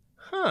less.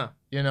 Huh.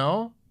 You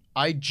know?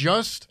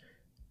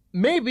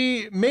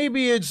 Maybe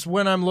it's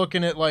when I'm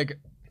looking at like...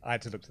 I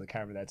had to look to the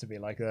camera there to be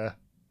like,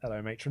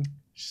 hello, matron.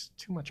 Just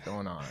too much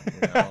going on.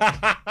 You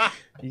know?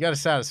 You got to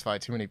satisfy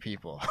too many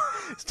people.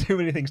 There's too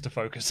many things to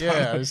focus on.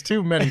 Yeah, there's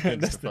too many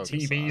things That's to the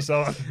focus TV's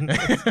on.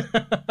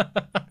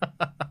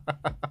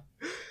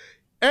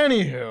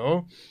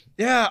 Anywho,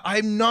 Yeah,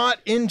 I'm not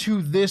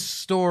into this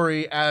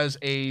story as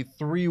a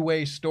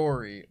three-way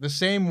story. The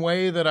same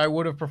way that I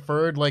would have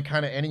preferred like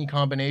kind of any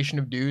combination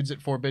of dudes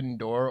at Forbidden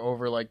Door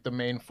over like the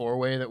main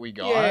four-way that we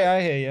got. Yeah,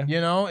 I hear you.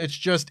 You know, it's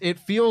just, it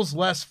feels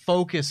less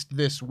focused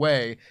this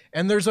way.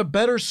 And there's a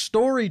better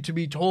story to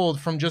be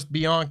told from just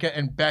Bianca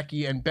and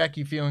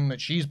Becky feeling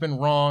that she's been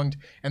wronged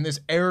and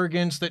this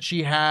arrogance that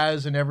she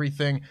has and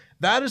everything.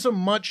 That is a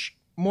much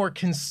more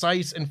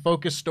concise and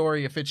focused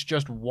story if it's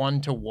just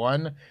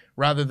one-to-one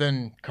rather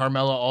than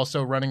Carmella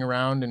also running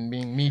around and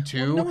being Me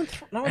Too. Well,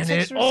 no one and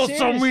takes it her also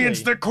seriously.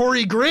 means that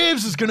Corey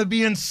Graves is going to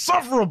be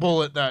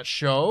insufferable at that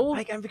show.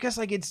 And because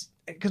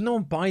no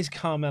one buys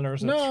Carmella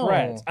as a No.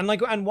 threat,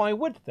 and why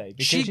would they?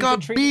 Because She she's got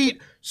been treated-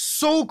 beat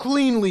so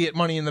cleanly at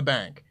Money in the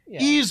Bank. Yeah.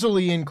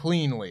 Easily and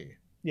cleanly.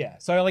 Yeah,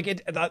 so like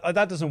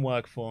that doesn't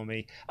work for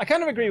me. I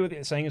kind of agree with what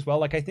you're saying as well.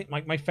 Like I think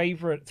my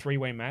favorite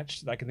three-way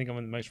match that I can think of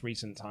in the most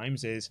recent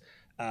times is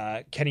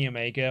Kenny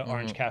Omega,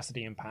 Orange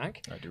Cassidy, and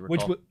Pac, I do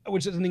recall.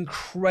 which is an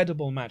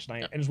incredible match,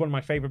 and it was one of my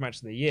favorite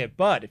matches of the year.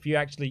 But if you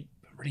actually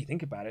really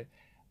think about it,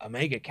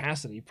 Omega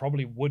Cassidy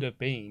probably would have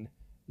been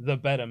the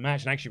better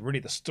match, and actually, really,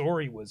 the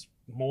story was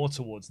more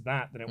towards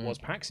that than it was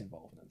Pac's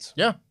involvement.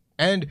 Yeah,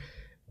 and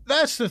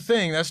that's the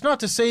thing. That's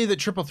not to say that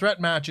triple threat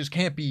matches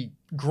can't be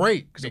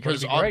great,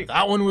 because great.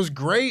 that one was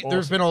great.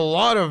 There's Awesome. been a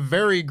lot of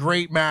very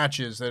great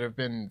matches that have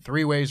been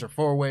three-ways or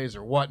four-ways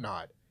or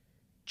whatnot.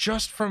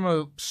 Just from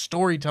a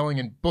storytelling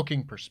and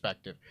booking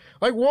perspective.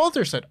 Like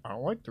Walter said, I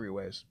don't like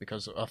three-ways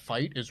because a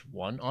fight is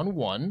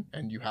one-on-one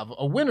and you have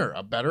a winner.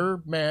 A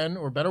better man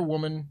or better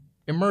woman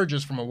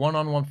emerges from a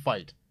one-on-one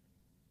fight.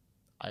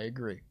 I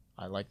agree.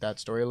 I like that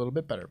story a little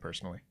bit better,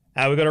 personally.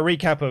 We've got a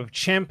recap of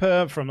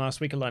Ciampa from last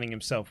week aligning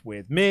himself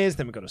with Miz.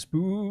 Then we've got a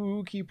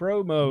spooky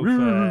promo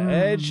for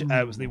Edge.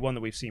 It was the one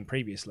that we've seen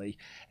previously.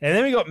 And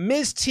then we got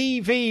Miz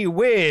TV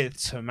with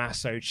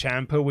Tommaso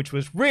Ciampa, which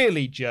was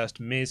really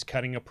just Miz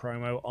cutting a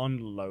promo on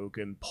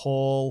Logan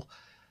Paul.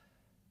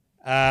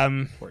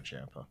 Poor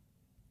Ciampa.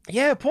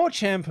 Yeah, poor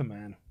Ciampa,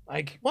 man.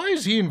 Like, Why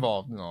is he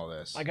involved in all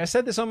this? like I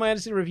said this on my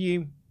edited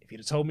review, if you'd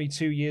have told me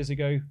 2 years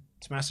ago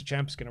Tommaso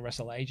Ciampa's going to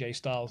wrestle AJ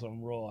Styles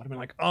on Raw, I'd have been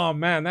like, oh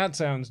man, that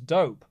sounds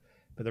dope.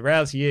 But the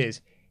reality is,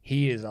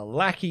 he is a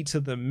lackey to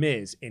The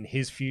Miz in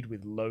his feud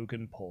with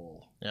Logan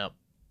Paul. Yep.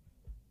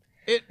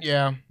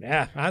 Yeah,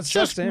 that's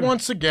Just him.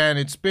 once again,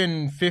 it's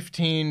been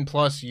 15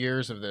 plus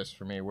years of this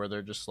for me where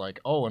they're just like,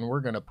 oh, and we're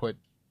going to put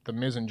The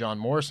Miz and John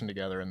Morrison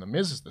together, and The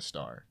Miz is the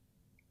star.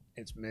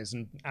 It's Miz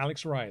and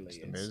Alex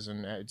Riley.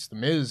 It's the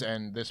Miz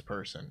and this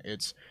person.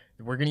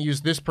 We're going to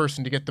use this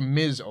person to get The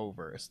Miz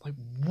over. It's like,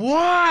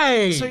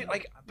 why? So,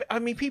 like, I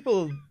mean,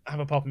 people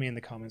have a pop at me in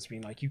the comments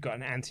being like, you've got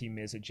an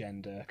anti-Miz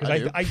agenda. I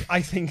Because do.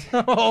 I think...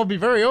 I'll be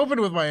very open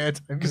with my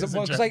anti-Miz Because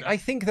agenda. I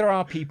think there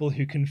are people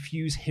who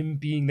confuse him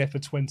being there for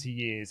 20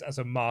 years as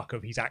a mark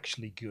of he's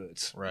actually good.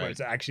 Right.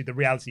 Whereas actually the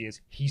reality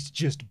is he's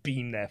just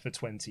been there for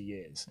 20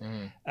 years.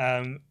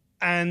 Mm.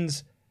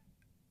 And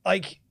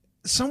like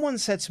someone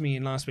said to me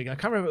last week, I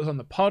can't remember if it was on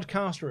the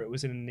podcast or it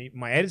was in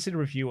my edited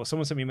review, or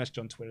someone sent me a message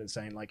on Twitter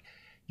saying like,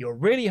 you're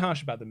really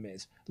harsh about The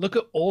Miz. Look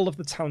at all of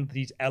the talent that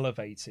he's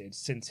elevated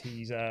since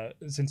he's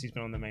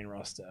been on the main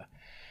roster.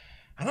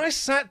 And I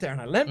sat there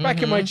and I leant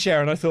back in my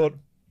chair and I thought,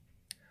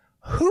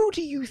 who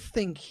do you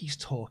think he's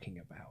talking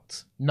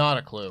about? Not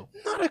a clue.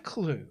 Not a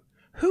clue.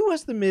 Who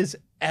has The Miz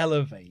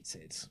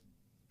elevated?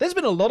 There's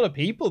been a lot of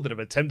people that have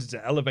attempted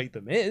to elevate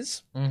The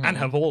Miz and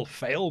have all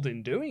failed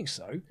in doing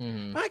so.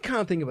 I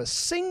can't think of a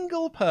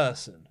single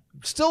person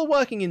still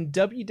working in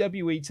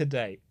WWE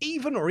today,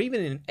 even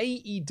in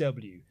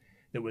AEW,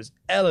 that was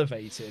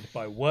elevated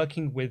by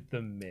working with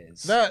The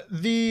Miz.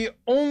 The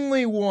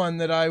only one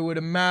that I would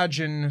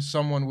imagine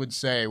someone would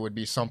say would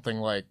be something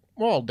like,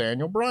 well,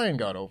 Daniel Bryan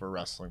got over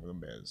wrestling with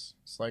The Miz.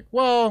 It's like,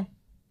 well,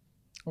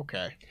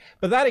 okay.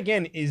 But that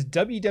again is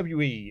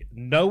WWE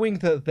knowing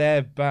that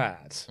they're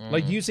bad,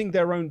 like using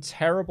their own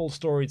terrible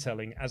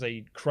storytelling as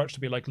a crutch to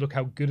be like, look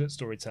how good at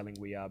storytelling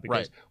we are,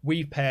 because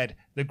we've paired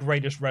the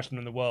greatest wrestler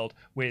in the world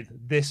with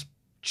this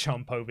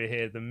chump over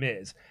here, The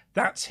Miz.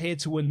 That's here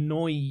to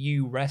annoy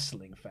you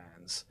wrestling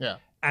fans. Yeah.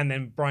 And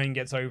then Brian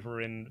gets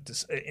over in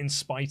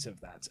spite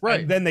of that.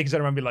 Right. And then they can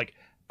turn around and be like,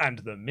 and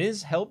The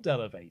Miz helped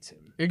elevate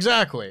him.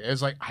 Exactly.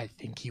 It's like, I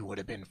think he would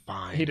have been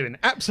fine. He'd have been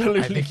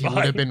absolutely I think he fine.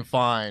 would have been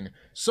fine.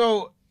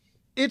 So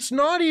it's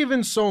not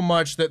even so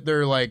much that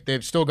they're like,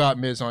 they've still got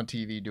Miz on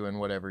TV doing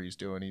whatever he's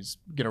doing. He's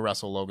going to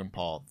wrestle Logan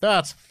Paul.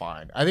 That's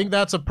fine. I think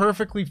that's a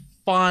perfectly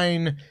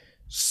fine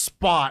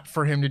spot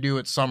for him to do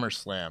at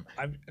SummerSlam.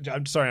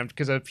 I'm sorry,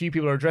 because a few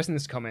people are addressing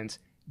this comment.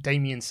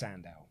 Damien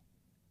Sandow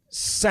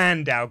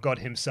got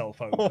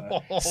himself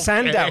over. Okay.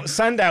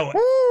 Sandow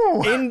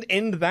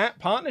in that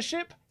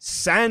partnership,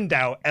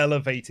 Sandow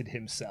elevated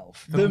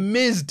himself. The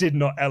Miz did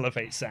not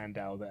elevate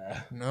Sandow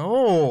there.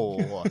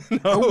 No.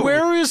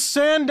 Where is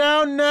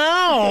Sandow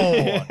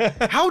now?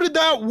 How did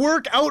that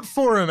work out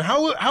for him?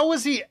 How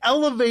was he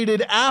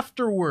elevated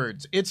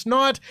afterwards? It's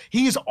not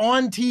he's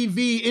on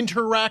TV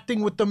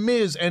interacting with The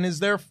Miz and is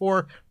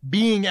therefore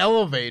being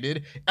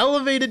elevated.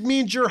 Elevated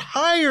means you're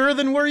higher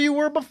than where you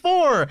were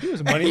before. He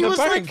was Money in the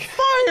Bank. Like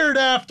fired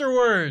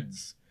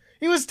afterwards.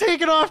 He was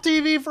taken off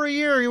TV for a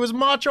year. He was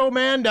Macho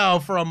Mandow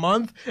for a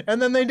month,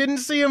 and then they didn't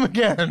see him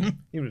again.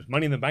 He was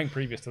Money in the Bank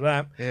previous to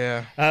that.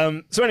 Yeah.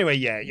 So anyway,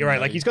 yeah, you're right.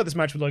 Like, he's got this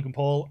match with Logan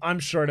Paul. I'm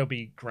sure it'll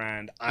be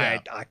grand. Yeah.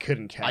 I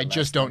couldn't care. I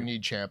just don't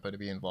need Ciampa to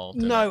be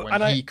involved in No, it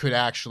and when he could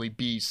actually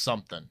be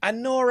something.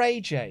 And nor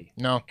AJ.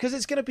 No. Because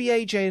it's going to be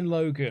AJ and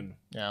Logan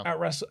Yeah.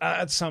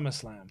 at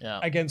SummerSlam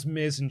against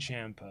Miz and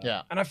Ciampa.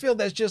 Yeah. And I feel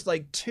there's just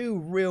like two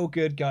real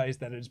good guys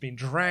that has been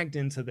dragged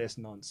into this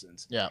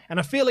nonsense. Yeah. And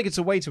I feel like it's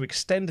a way to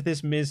extend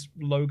this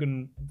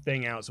Miz-Logan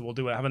thing out. So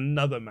we'll have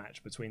another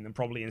match between them,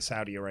 probably in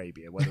Saudi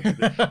Arabia, where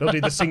they'll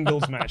do the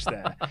singles match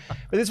there.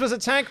 But this was a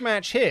tag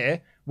match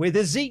here with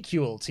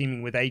Ezekiel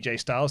teaming with AJ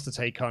Styles to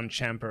take on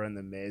Ciampa and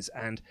The Miz.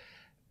 And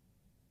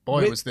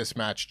boy, was this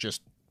match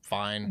just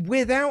fine.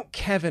 Without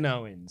Kevin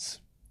Owens,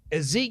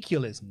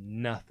 Ezekiel is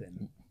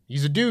nothing.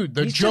 He's a dude.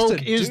 The He's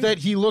joke is that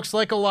he looks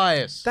like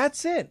Elias.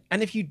 That's it.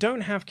 And if you don't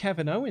have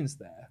Kevin Owens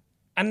there,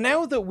 and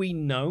now that we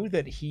know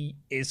that he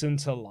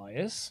isn't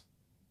Elias,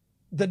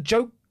 the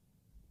joke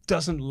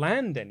doesn't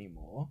land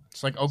anymore.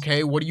 It's like,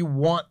 okay, what do you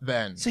want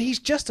then? So he's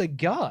just a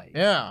guy.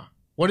 Yeah.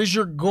 What is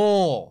your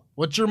goal?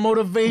 What's your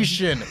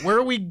motivation? Where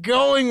are we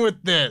going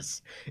with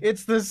this?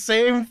 It's the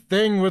same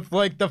thing with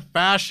like the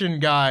fashion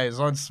guys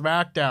on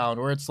SmackDown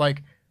where it's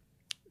like,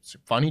 it's a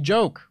funny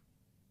joke.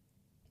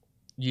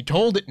 You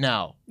told it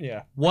now.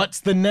 Yeah. What's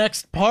the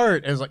next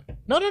part? And it's like,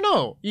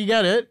 no. You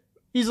get it.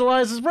 He's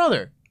Elias's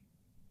brother.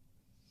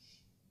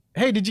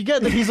 Hey, did you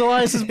get that he's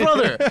Elias's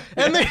brother?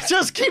 And they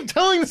just keep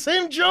telling the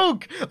same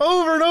joke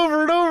over and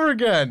over and over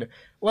again.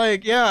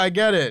 Like, yeah, I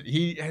get it.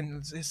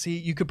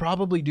 You could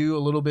probably do a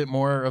little bit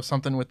more of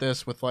something with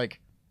this with like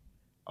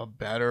a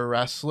better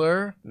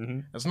wrestler.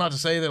 Mm-hmm. That's not to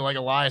say that like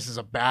Elias is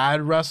a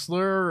bad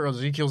wrestler or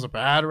Ezekiel's a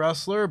bad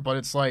wrestler, but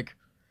it's like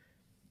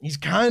he's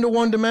kind of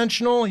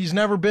one-dimensional. He's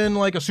never been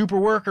like a super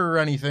worker or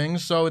anything,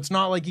 so it's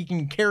not like he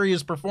can carry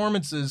his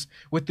performances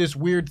with this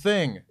weird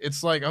thing.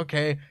 It's like,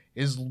 okay,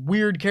 his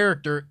weird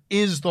character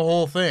is the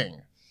whole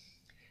thing.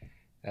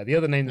 The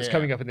other name that's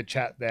coming up in the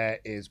chat there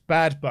is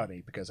Bad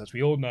Bunny, because as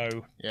we all know,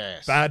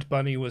 Bad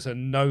Bunny was a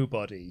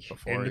nobody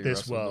in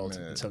this world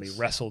until he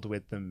wrestled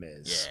with The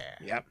Miz.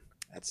 Yeah. Yep.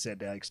 That's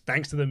it, Alex.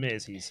 Thanks to The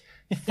Miz, he's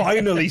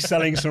finally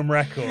selling some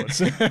records.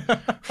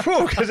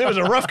 Because it was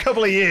a rough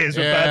couple of years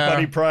with Bad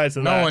Bunny prior to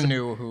that. No one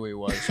knew who he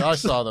was. I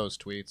saw those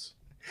tweets.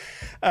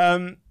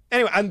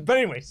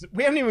 Anyway,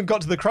 we haven't even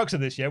got to the crux of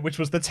this yet, which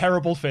was the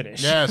terrible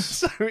finish. Yes.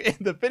 So in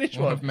the finish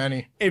one of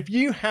many. If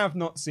you have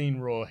not seen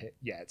Raw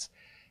yet,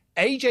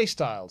 AJ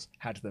Styles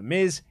had The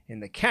Miz in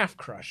the calf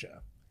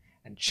crusher,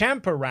 and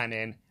Ciampa ran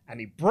in and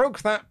he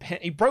broke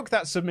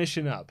that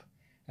submission up,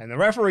 and the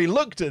referee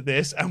looked at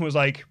this and was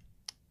like,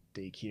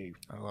 DQ.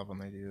 I love when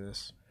they do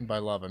this. And by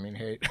love, I mean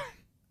hate.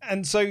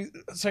 And so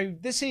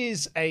this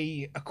is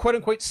a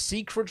quote-unquote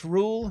secret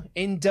rule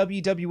in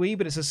WWE,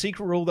 but it's a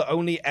secret rule that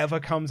only ever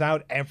comes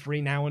out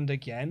every now and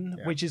again,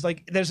 which is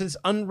like, there's this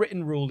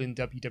unwritten rule in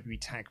WWE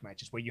tag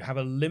matches where you have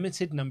a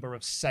limited number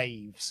of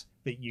saves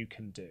that you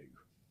can do.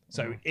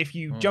 So if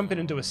you jump in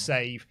and do a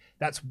save,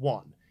 that's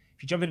 1.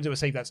 If you jump in and do a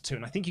save, that's 2.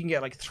 And I think you can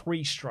get like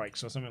 3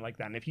 strikes or something like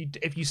that. And if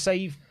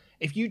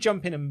you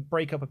jump in and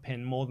break up a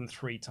pin more than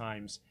 3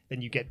 times,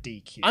 then you get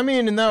DQ. I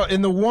mean, in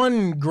the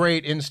one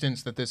great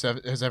instance that this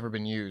has ever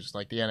been used,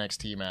 like the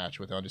NXT match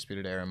with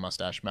Undisputed Era and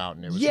Mustache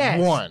Mountain, it was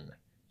 1.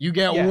 You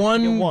get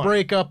one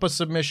break up a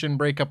submission,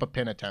 break up a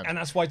pin attempt. And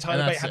that's why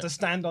Tyler Bate had to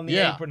stand on the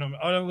apron.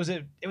 Oh, was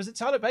it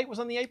Tyler Bate was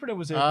on the apron, or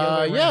was it the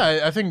other way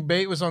around? I think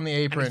Bate was on the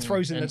apron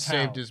and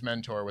saved his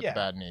mentor with the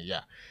bad knee.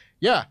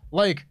 Yeah,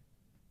 like,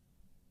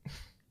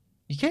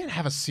 you can't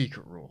have a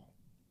secret rule.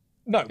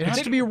 No, it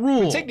has to be a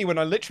rule. Particularly when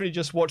I literally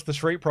just watched the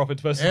Street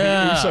Profits versus the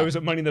Usos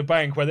at Money in the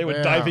Bank, where they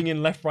were diving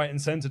in left, right,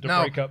 and center to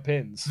break up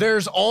pins.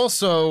 There's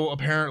also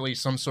apparently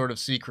some sort of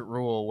secret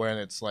rule when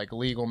it's like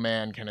legal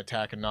man can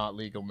attack a not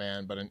legal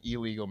man, but an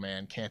illegal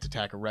man can't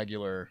attack a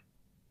regular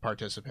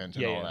participant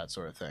and all that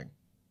sort of thing.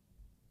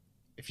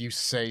 If you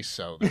say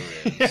so, there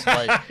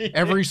is.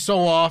 Every so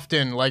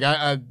often, like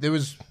I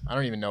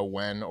don't even know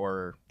when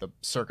or the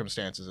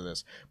circumstances of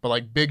this, but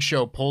like Big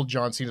Show pulled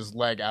John Cena's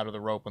leg out of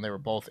the rope when they were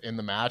both in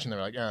the match, and they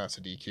were like, that's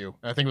a DQ.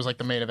 And I think it was like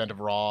the main event of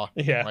Raw,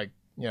 like,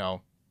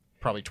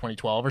 probably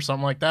 2012 or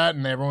something like that,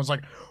 and everyone was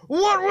like,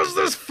 what was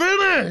this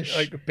finish?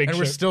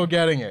 We're still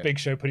getting it. Big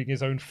Show putting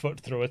his own foot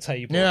through a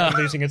table and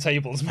losing a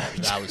tables match.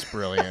 That was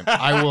brilliant.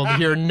 I will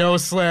hear no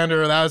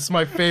slander. That was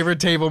my favorite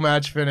table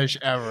match finish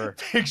ever.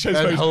 Big Show's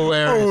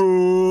hilarious.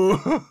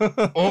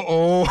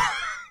 Oh.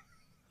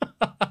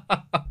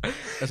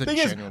 That's a Thing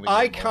is, genuinely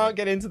I good can't moment.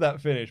 get into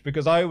that finish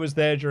because I was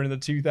there during the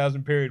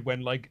 2000 period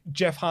when like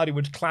Jeff Hardy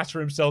would clatter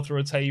himself through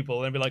a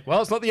table and be like,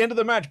 well, it's not the end of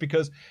the match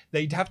because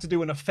they'd have to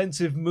do an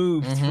offensive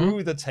move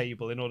through the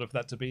table in order for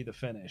that to be the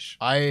finish.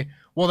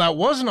 Well, that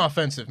was an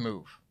offensive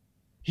move.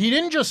 He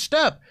didn't just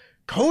step.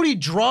 Cody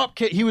drop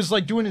kick. He was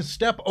like doing his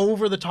step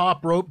over the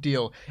top rope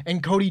deal,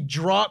 and Cody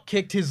drop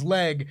kicked his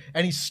leg,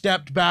 and he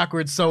stepped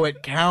backwards, so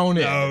it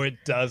counted. No, it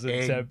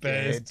doesn't,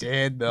 Tempest. It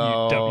did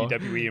though. You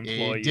WWE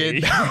employee. It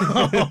did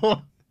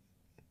though.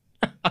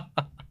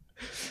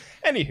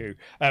 Anywho,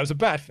 it was a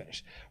bad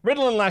finish.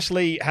 Riddle and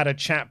Lashley had a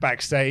chat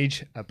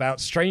backstage about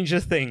Stranger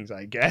Things,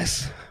 I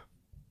guess.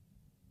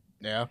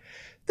 Yeah.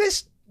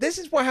 This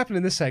is what happened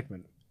in this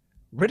segment.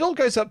 Riddle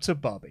goes up to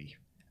Bobby,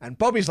 and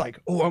Bobby's like,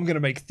 oh, I'm going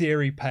to make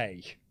Theory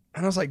pay.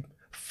 And I was like,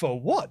 for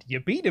what? You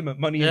beat him at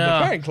Money in the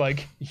Bank.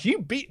 Like,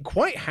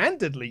 quite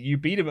handedly, you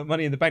beat him at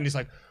Money in the Bank. He's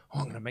like, oh,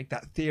 I'm going to make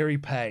that Theory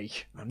pay.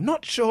 I'm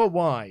not sure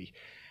why.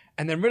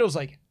 And then Riddle's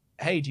like,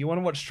 hey, do you want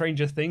to watch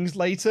Stranger Things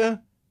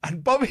later?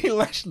 And Bobby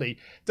Lashley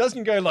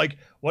doesn't go like,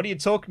 what are you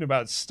talking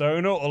about,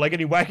 Stoner? Or like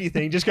any wacky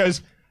thing. He just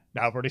goes,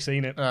 no, I've already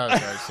seen it.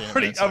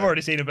 I've already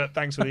seen it, but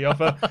thanks for the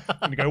offer.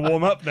 I'm going to go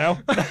warm up now.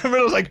 And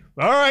Riddle's like,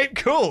 all right,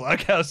 cool.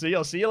 Okay, I'll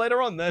see you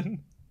later on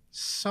then.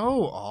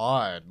 So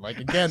odd. Like,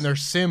 again, they're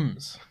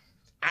Sims.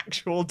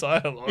 Actual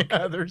dialogue.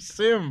 Yeah, they're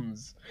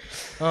Sims.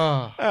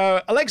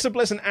 Oh. Alexa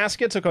Bliss and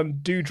Asuka took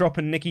on Doudrop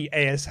and Nikki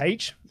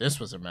ASH. This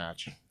was a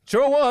match.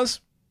 Sure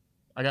was.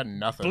 I got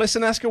nothing. Bliss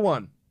and Asuka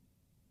won.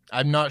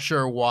 I'm not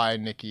sure why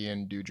Nikki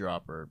and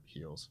Doudrop are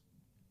heels.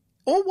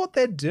 Or what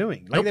they're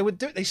doing. Like Nope.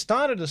 they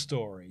started a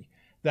story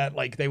that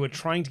like they were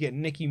trying to get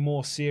Nikki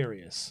more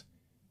serious.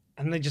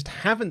 And they just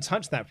haven't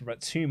touched that for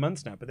about 2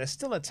 months now, but they're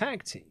still a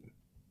tag team.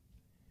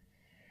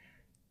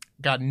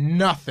 Got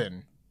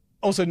nothing.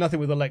 Also, nothing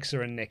with Alexa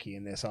and Nikki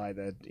in this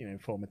either,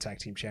 former tag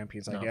team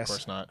champions, I No, guess.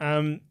 of course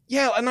not.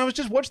 Yeah, and I was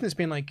just watching this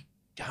being like,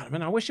 God,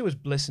 man, I wish it was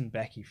Bliss and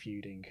Becky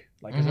feuding,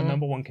 like as a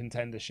number one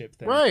contendership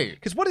thing. Right.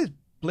 Because what is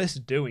Bliss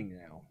doing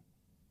now?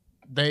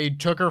 They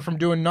took her from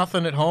doing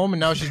nothing at home, and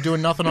now she's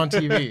doing nothing on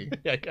TV.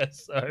 Yeah, I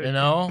guess so. You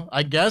know,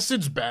 I guess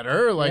it's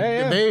better. Like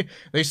Yeah.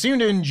 they seem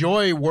to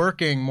enjoy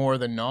working more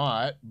than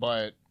not,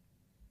 but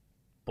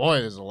boy,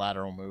 there's a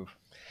lateral move.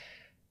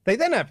 They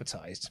then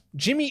advertised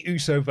Jimmy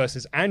Uso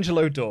versus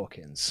Angelo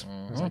Dawkins.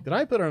 I was like, did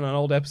I put on an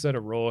old episode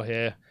of Raw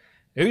here?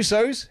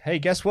 Usos, hey,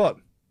 guess what?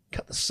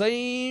 Cut the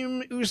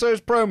same Usos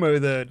promo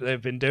that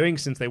they've been doing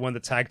since they won the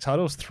tag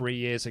titles 3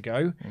 years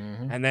ago.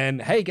 And then,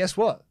 hey, guess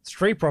what?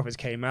 Street Profits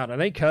came out and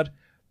they cut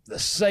the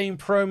same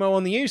promo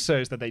on the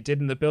Usos that they did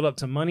in the build-up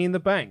to Money in the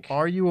Bank.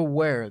 Are you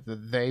aware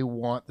that they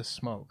want the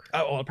smoke?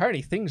 Oh, well,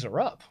 apparently things are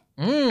up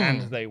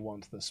and they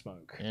want the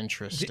smoke.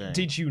 Interesting.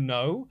 Did you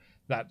know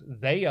that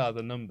they are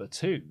the number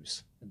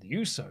twos and the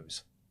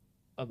Usos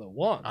are the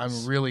ones?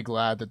 I'm really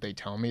glad that they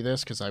tell me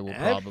this because I will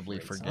probably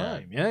Every forget.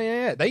 time.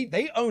 Yeah.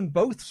 They own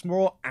both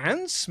Raw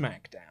and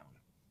SmackDown.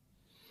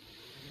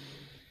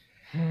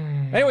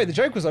 Anyway, the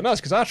joke was on us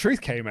because our truth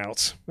came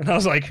out, and I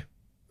was like,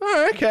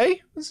 "Oh,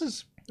 okay, this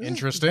is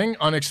Interesting,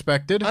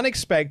 unexpected.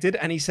 unexpected."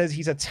 And he says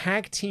he's a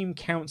tag team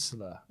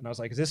counselor, and I was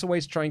like, "Is this a way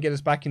to try and get us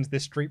back into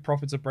this Street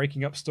Profits are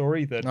breaking up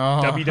story that Oh,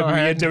 I WWE are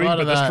hadn't doing, thought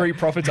but of the that. Street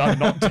Profits are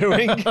not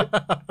doing?"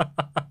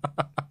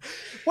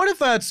 What if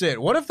that's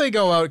it? What if they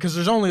go out, because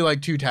there's only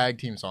like 2 tag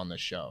teams on this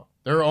show.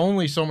 There are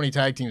only so many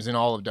tag teams in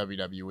all of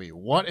WWE.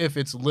 What if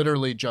it's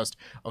literally just,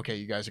 okay,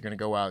 you guys are going to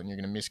go out and you're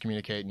going to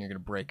miscommunicate and you're going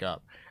to break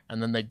up.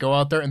 And then they go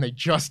out there and they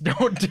just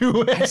don't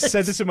do it. I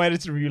said this in my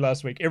edited review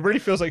last week. It really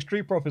feels like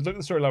Street Profits. Look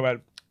at the storyline. I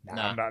went,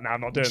 Nah.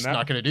 I'm not doing Just that.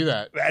 not going to do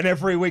that. And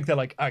every week they're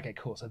like, okay,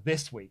 cool. So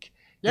this week,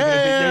 Yeah,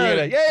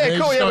 yeah, And they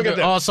cool. just Yeah, don't we're do- gonna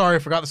do. Oh, sorry, I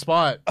forgot the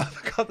spot. I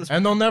forgot this.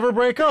 And they'll never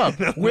break up,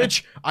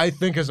 which I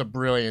think is a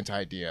brilliant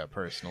idea,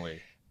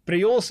 personally. But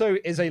he also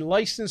is a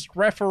licensed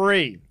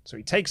referee, so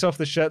he takes off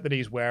the shirt that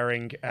he's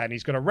wearing, and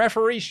he's got a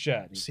referee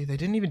shirt. See, they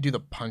didn't even do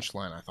the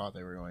punchline I thought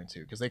they were going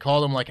to, because they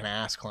called him like an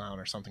ass clown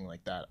or something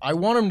like that. I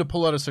want him to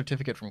pull out a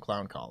certificate from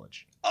Clown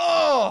College.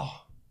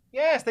 Oh,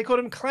 yes, they called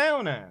him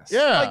Clown Ass.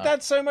 Yeah. like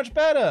that's so much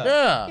better.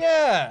 Yeah.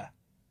 yeah.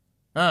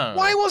 I don't know.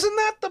 Why wasn't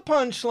that the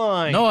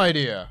punchline? No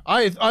idea.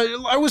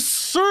 I was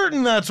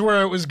certain that's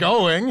where it was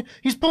going.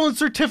 He's pulling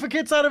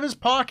certificates out of his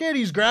pocket.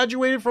 He's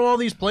graduated from all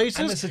these places.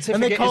 And the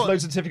certificate is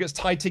loads of certificates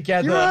tied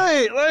together. You're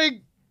right.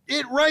 Like,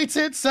 it writes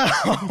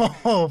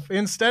itself.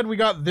 Instead, we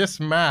got this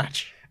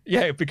match.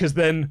 Yeah, because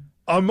then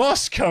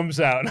Amos comes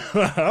out.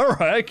 All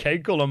right, okay,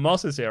 cool.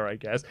 Amos is here, I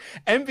guess.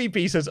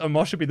 MVP says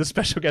Amos should be the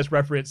special guest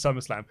referee at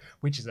SummerSlam,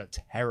 which is a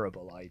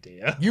terrible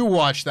idea. You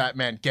watch that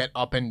man get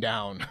up and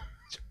down.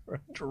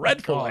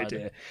 Dreadful God.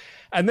 idea.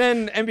 And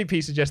then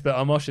MVP suggests that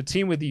Amos should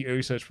team with the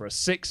Usos for a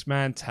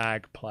 6-man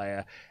tag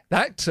player.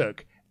 That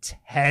took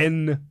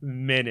 10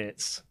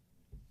 minutes.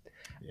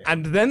 Yeah.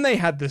 And then they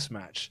had this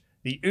match.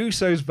 The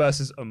Usos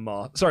versus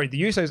Amos. Sorry,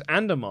 the Usos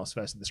and Amos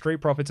versus the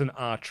Street Profits and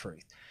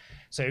R-Truth.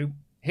 So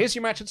here's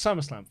your match at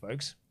SummerSlam,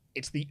 folks.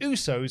 It's the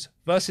Usos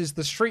versus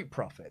the Street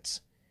Profits.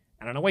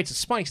 And on a way to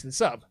spice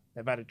this up,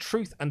 they've added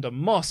Truth and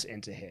Amos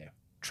into here.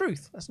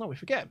 Truth, let's not we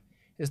forget,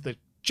 is the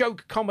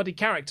joke comedy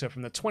character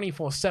from the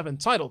 24/7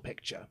 title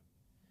picture.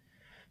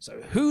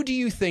 So who do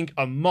you think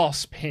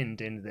Omos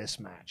pinned in this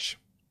match?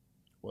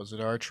 Was it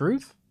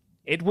R-Truth?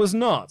 It was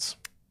not.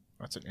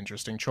 That's an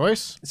interesting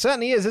choice. It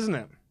certainly is, isn't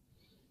it?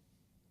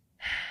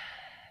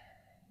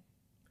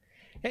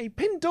 Yeah, he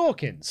pinned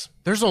Dawkins.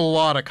 There's a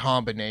lot of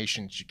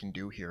combinations you can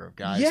do here of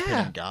guys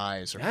pinning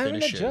guys or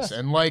finishes.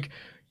 And, like,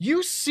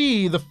 you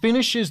see the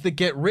finishes that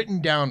get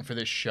written down for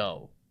this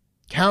show.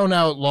 Count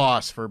out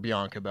loss for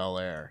Bianca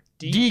Belair.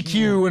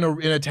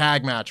 DQ in a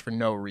tag match for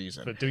no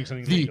reason. For doing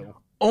something the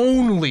legal.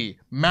 Only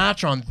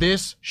match on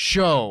this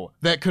show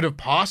that could have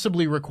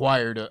possibly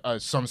required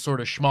some sort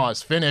of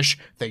schmoz finish,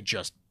 they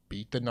just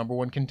beat the number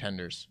one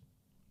contenders.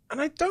 And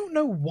I don't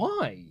know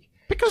why.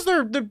 Because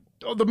the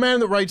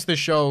man that writes this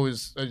show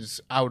is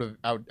out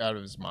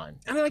of his mind.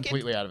 And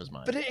completely out of his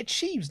mind. But it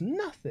achieves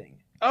nothing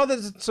other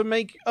than to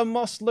make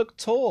Omos look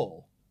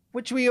tall,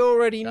 which we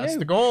already knew. That's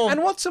the goal.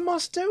 And what's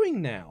Omos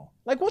doing now?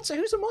 Like, who's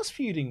Omos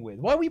feuding with?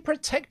 Why are we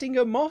protecting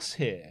Omos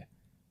here?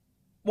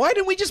 Why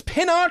didn't we just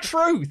pin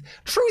R-Truth?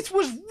 Truth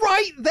was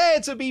right there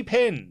to be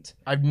pinned.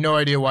 I have no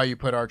idea why you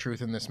put R-Truth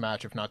in this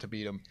match if not to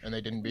beat him, and they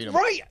didn't beat him.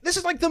 Right. This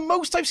is like the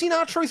most I've seen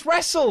R-Truth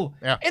wrestle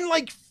in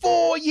like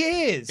 4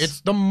 years.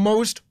 It's the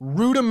most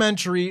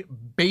rudimentary,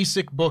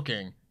 basic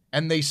booking,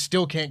 and they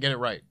still can't get it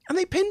right. And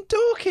they pinned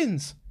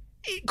Dawkins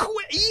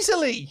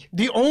easily.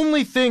 The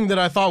only thing that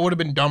I thought would have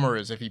been dumber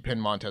is if he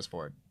pinned Montez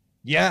Ford.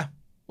 Yeah.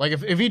 Like,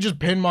 if he just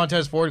pinned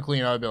Montez Ford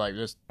clean, I'd be like,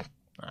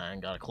 I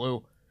ain't got a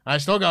clue. I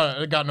still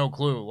got no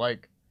clue.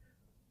 Like,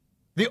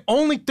 the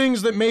only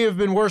things that may have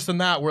been worse than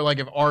that were, like,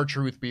 if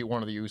R-Truth beat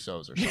one of the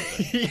Usos or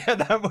something. Yeah,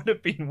 that would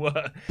have been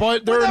worse.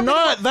 But they're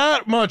not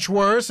that much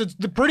worse. It's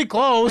pretty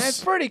close.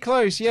 It's pretty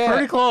close, yeah.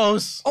 Pretty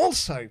close.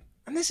 Also,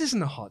 and this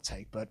isn't a hot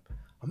take, but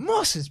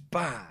Omos is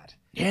bad.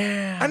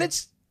 Yeah. And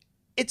it's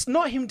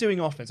not him doing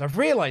offense. I've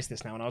realized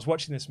this now when I was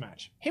watching this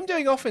match. Him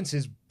doing offense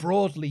is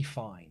broadly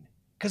fine.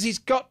 Because he's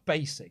got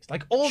basics.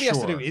 Like, all he has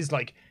to do is,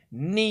 like,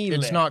 knee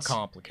lifts. It's not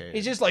complicated.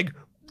 He's just like,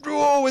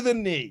 draw with a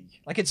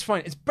knee. Like, it's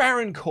fine. It's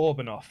Baron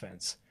Corbin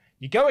offense.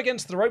 You go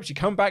against the ropes, you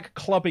come back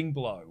clubbing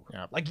blow.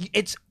 Yep. Like,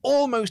 it's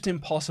almost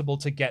impossible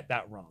to get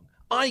that wrong.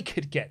 I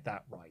could get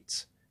that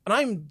right.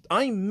 And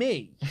I'm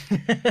me.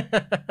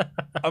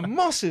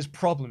 Omos's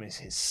problem is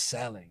his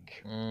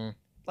selling.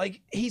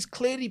 Like, he's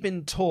clearly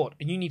been taught,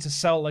 and you need to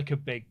sell like a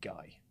big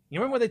guy. You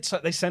remember when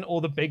they sent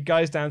all the big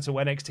guys down to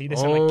NXT? They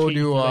sent like Keith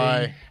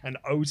Lee and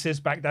Otis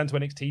back down to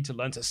NXT to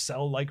learn to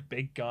sell like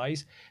big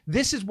guys.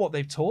 This is what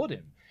they've taught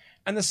him.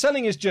 And the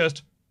selling is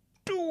just...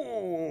 They're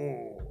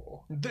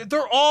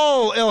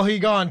all El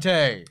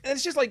Gigante. And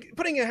it's just like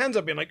putting your hands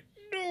up being like...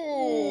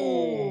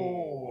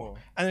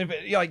 And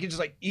if you're just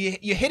like...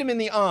 You hit him in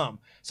the arm.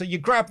 So you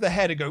grab the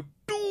head and go...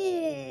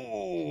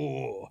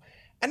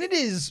 And it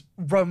is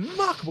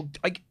remarkable.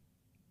 Like,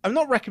 I'm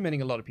not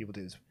recommending a lot of people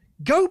do this.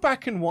 Go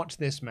back and watch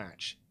this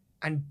match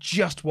and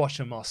just watch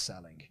Omos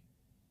selling.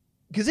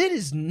 Because it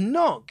is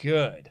not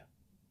good.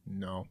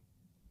 No,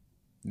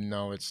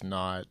 it's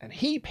not. And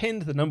he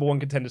pinned the number one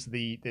contenders to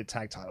the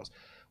tag titles,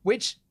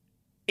 which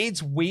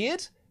it's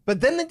weird. But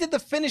then they did the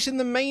finish in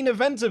the main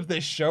event of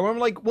this show. I'm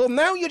like, well,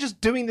 now you're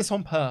just doing this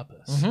on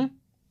purpose. Mm-hmm.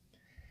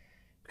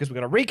 Because we're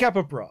going to recap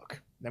of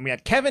Brock. Then we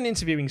had Kevin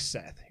interviewing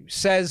Seth, who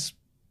says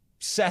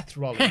Seth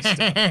Rollins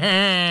stuff.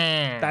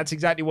 That's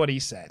exactly what he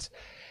said.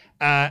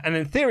 And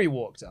then Theory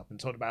walked up and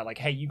talked about, like,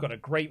 hey, you got a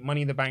great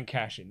Money in the Bank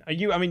cash in.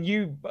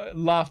 You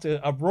laughed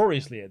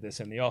uproariously at this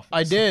in the office.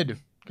 I did.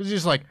 Because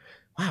he's like,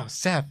 wow,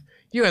 Seth,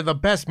 you had the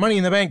best Money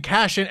in the Bank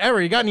cash in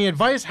ever. You got any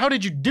advice? How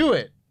did you do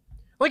it?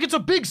 Like, it's a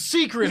big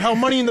secret how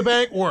Money in the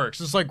Bank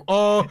works. It's like,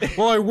 well,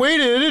 I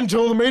waited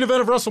until the main event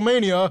of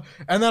WrestleMania,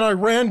 and then I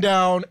ran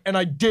down, and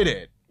I did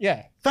it.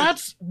 Yeah.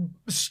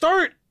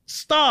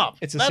 Stop.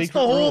 It's a That's secret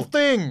the whole rule.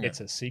 thing. It's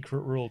a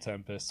secret rule,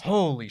 Tempest.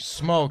 Holy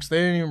smokes. They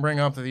didn't even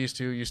bring up that these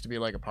two used to be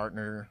like a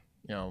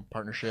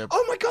partnership.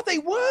 Oh my God, they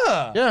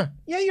were. Yeah.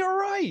 Yeah, you're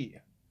right.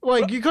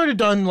 Like, you could have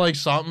done like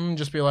something,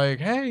 just be like,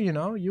 hey,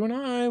 you and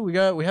I,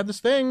 we had this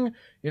thing,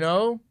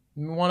 want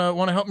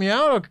to help me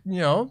out,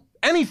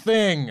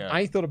 anything.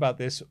 I thought about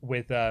this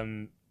with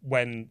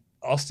when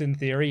Austin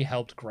Theory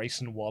helped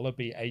Grayson Waller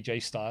beat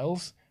AJ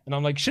Styles. And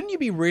I'm like, shouldn't you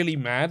be really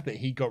mad that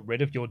he got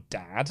rid of your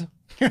dad?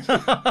 God,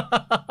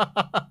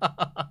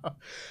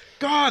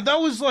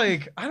 that was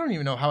like, I don't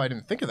even know how I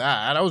didn't think of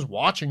that. I was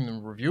watching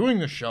and reviewing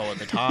the show at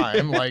the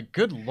time. Like,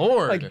 good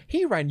Lord. Like,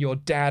 he ran your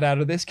dad out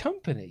of this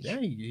company.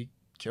 Yeah, he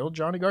killed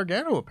Johnny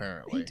Gargano,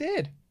 apparently. He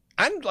did.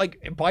 And,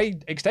 like, by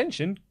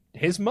extension,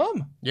 his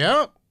mum.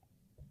 Yeah.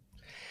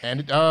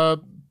 And,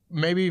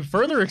 maybe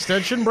further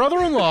extension,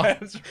 brother-in-law.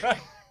 That's right.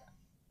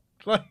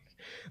 Like,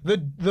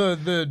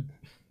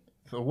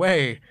 the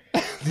way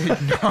did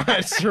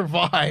not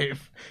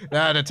survive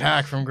that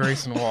attack from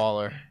Grayson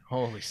Waller.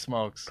 Holy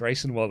smokes.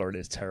 Grayson Waller in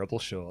his terrible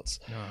shorts.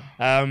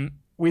 Oh.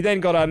 We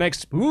then got our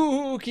next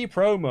spooky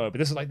promo, but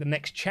this is like the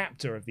next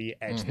chapter of the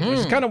Edge thing, which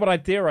is kind of what I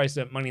theorized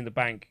at Money in the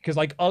Bank, because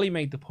like Ollie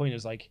made the point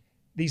is like,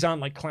 these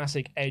aren't like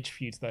classic Edge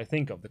feuds that I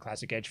think of. The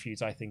classic Edge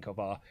feuds I think of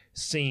are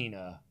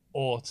Cena,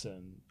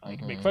 Orton,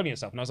 like Mick Foley and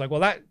stuff. And I was like,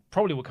 well, that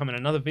probably will come in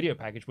another video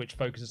package which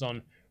focuses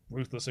on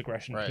Ruthless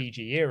Aggression,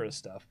 PG era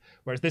stuff.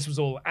 Whereas this was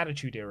all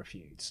Attitude Era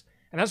feuds.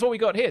 And that's what we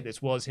got here.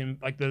 This was him,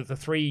 like the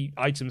three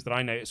items that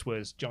I noticed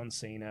was John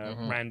Cena,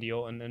 Randy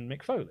Orton, and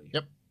Mick Foley.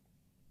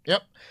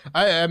 Yep.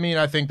 I mean,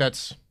 I think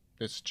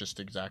it's just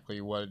exactly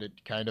what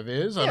it kind of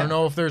is. I don't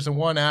know if there's a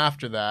one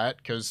after that,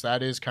 because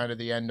that is kind of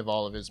the end of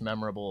all of his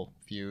memorable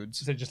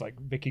feuds. Is it just like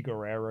Vicky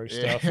Guerrero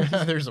stuff?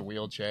 Yeah, there's a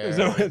wheelchair.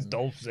 There's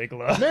Dolph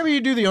Ziggler. Maybe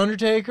you do the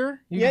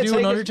Undertaker. You could do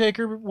an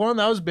Undertaker one.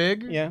 That was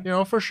big. Yeah. You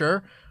know, for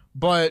sure.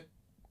 But,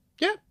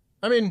 yeah.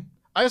 I mean,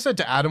 I said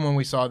to Adam when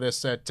we saw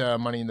this at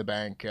Money in the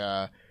Bank,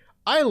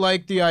 I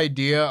like the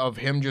idea of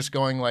him just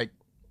going like,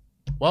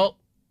 well,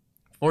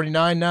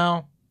 49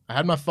 now. I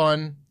had my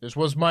fun. This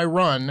was my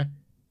run.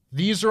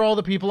 These are all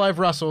the people I've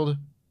wrestled,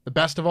 the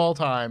best of all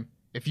time.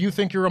 If you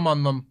think you're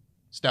among them,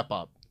 step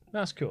up.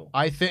 That's cool.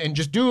 And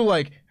just do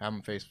like, have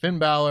him face Finn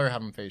Balor,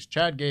 have him face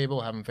Chad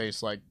Gable, have him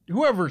face like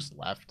whoever's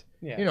left.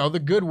 Yeah. You know, the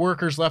good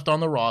workers left on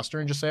the roster,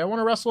 and just say, I want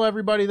to wrestle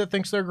everybody that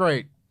thinks they're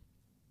great.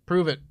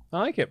 Prove it. I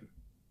like it.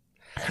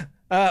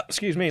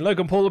 Excuse me.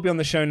 Logan Paul will be on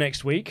the show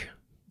next week.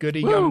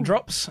 Goody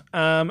gumdrops.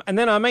 And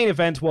then our main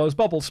event was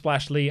Bobble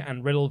Splash Lee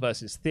and Riddle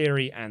versus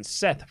Theory and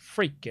Seth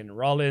freaking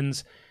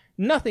Rollins.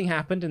 Nothing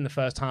happened in the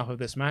first half of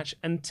this match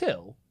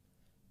until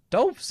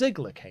Dolph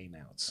Ziggler came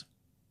out.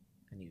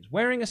 And he was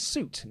wearing a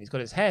suit and he's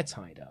got his hair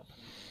tied up.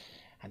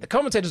 And the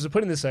commentators are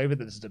putting this over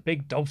that this is a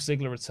big Dolph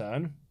Ziggler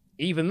return,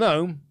 even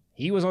though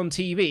he was on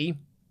TV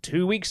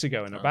 2 weeks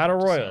ago in a Battle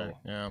Royal.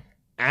 Yeah.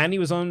 And he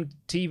was on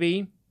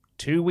TV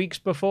 2 weeks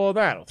before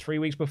that, or 3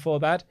 weeks before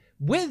that,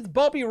 with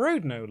Bobby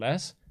Roode, no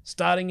less,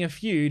 starting a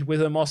feud with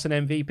Omos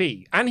and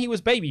MVP. And he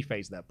was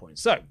babyface at that point.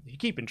 So, if you're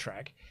keeping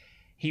track,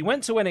 he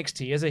went to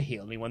NXT as a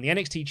heel, and he won the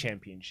NXT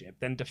Championship,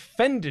 then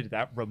defended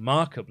that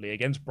remarkably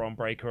against Bron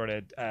Breakker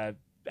at a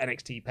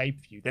NXT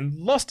pay-per-view, then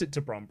lost it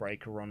to Bron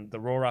Breakker on the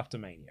Raw after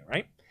Mania,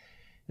 right?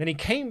 Then he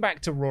came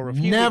back to Raw a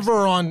few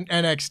Never on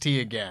NXT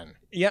again.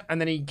 Yeah,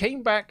 and then he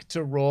came back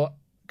to Raw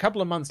a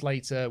couple of months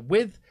later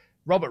with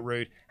Robert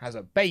Roode as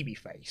a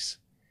babyface.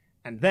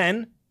 And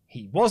then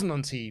he wasn't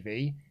on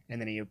TV, and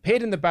then he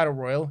appeared in the Battle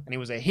Royal, and he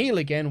was a heel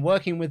again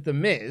working with The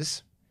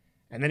Miz.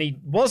 And then he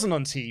wasn't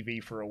on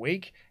TV for a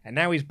week, and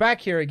now he's back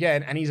here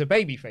again, and he's a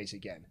babyface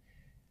again.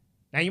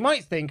 Now, you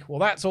might think, well,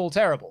 that's all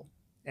terrible.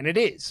 And it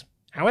is.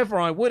 However,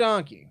 I would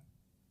argue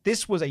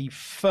this was a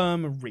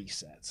firm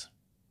reset.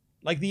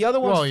 Like, the other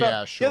ones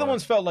the other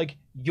ones felt like,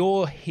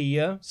 you're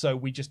here, so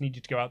we just need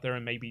you to go out there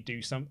and maybe do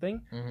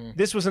something. Mm-hmm.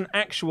 This was an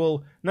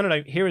actual,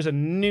 no, here is a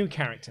new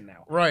character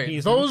now.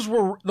 Right. Those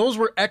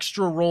were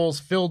extra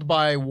roles filled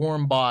by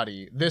Warm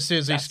Body. This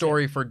is a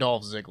story for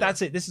Dolph Ziggler.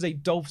 That's it. This is a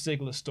Dolph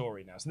Ziggler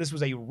story now. So this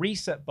was a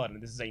reset button.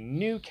 This is a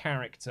new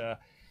character,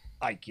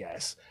 I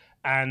guess.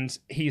 And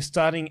he's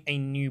starting a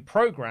new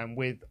program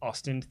with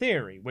Austin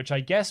Theory, which I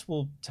guess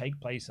will take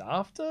place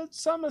after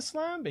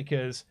SummerSlam,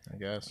 because I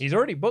guess he's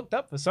already booked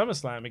up for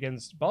SummerSlam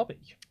against Bobby.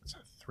 It's a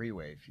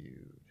three-way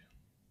feud.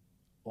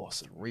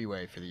 Awesome.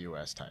 Three-way for the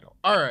U.S. title.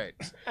 All right.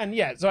 And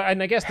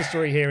I guess the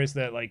story here is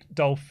that, like,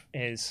 Dolph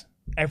is...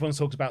 Everyone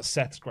talks about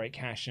Seth's great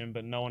cash-in,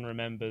 but no one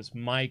remembers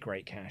my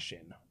great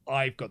cash-in.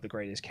 I've got the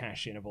greatest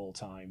cash-in of all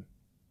time.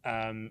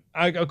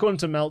 According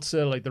to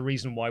Meltzer, like, the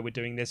reason why we're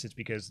doing this is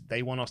because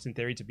they want Austin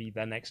Theory to be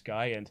their next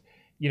guy, and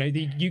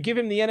you give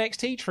him the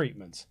NXT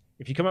treatment.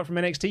 If you come up from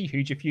NXT,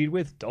 who'd you feud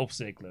with? Dolph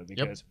Ziggler,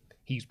 because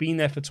he's been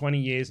there for 20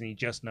 years and he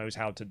just knows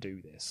how to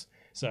do this.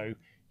 So you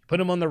put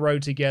him on the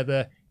road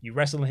together, you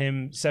wrestle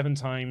him 7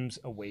 times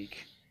a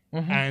week,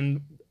 and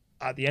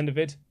at the end of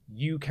it,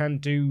 you can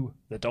do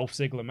the Dolph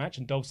Ziggler match.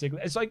 And Dolph Ziggler,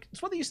 it's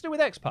what they used to do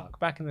with X-Pac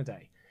back in the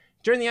day.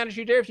 During the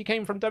Attitude Era, if you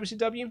came from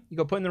WCW, you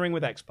got put in the ring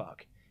with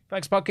X-Pac. If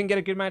X-Pac can get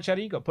a good match out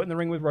of you, got put in the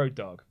ring with Road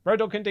Dogg. Road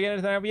Dogg couldn't get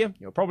anything out of you,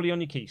 you're probably on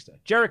your keister.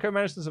 Jericho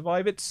managed to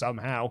survive it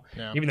somehow,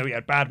 even though he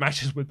had bad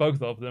matches with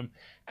both of them.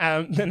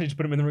 Then they just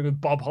put him in the ring with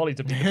Bob Holly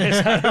to beat the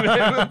piss out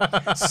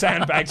of him.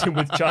 Sandbagged him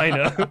with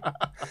China.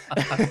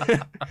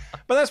 But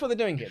that's what they're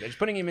doing here. They're just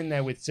putting him in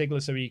there with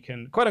Ziggler so he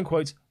can,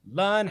 quote-unquote,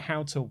 learn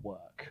how to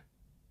work.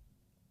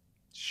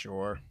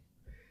 Sure.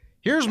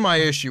 Here's my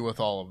issue with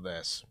all of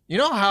this. You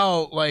know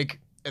how, like,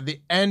 at the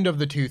end of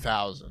the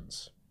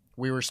 2000s,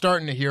 we were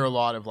starting to hear a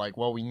lot of like,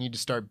 well, we need to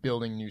start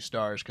building new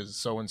stars because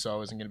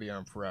so-and-so isn't going to be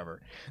on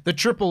forever. The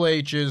Triple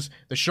H's,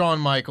 the Shawn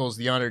Michaels,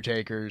 the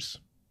Undertakers,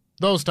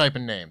 those type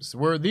of names,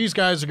 where these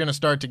guys are going to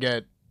start to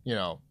get,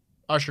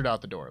 ushered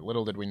out the door.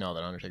 Little did we know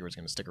that Undertaker was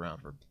going to stick around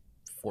for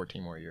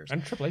 14 more years.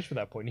 And Triple H for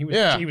that point. He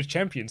was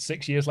champion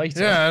 6 years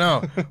later. Yeah, I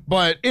know.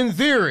 But in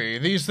theory,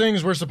 these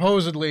things were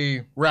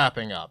supposedly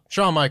wrapping up.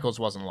 Shawn Michaels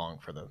wasn't long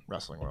for the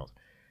wrestling world.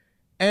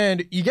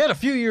 And you get a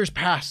few years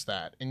past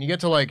that, and you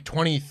get to like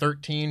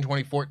 2013,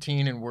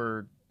 2014, and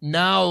we're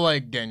now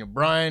like Daniel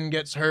Bryan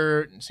gets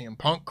hurt, and CM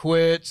Punk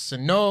quits,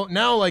 and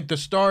now like the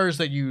stars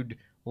that you'd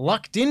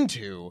lucked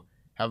into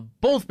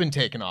have both been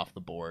taken off the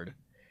board.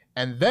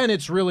 And then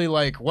it's really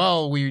like,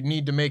 well, we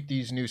need to make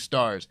these new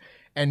stars.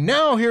 And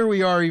now here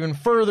we are even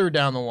further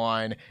down the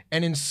line,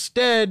 and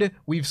instead,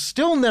 we've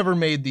still never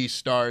made these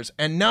stars,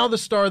 and now the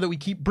star that we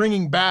keep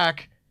bringing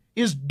back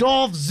is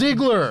Dolph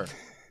Ziggler.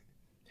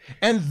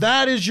 And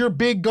that is your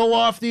big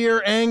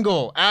go-off-the-air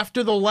angle.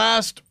 After the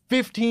last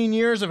 15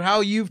 years of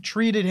how you've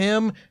treated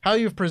him, how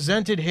you've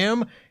presented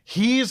him,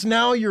 he's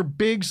now your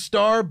big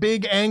star,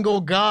 big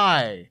angle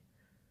guy.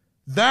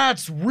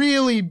 That's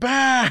really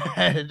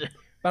bad.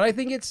 But I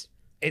think it's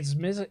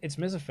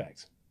Miz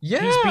Effect.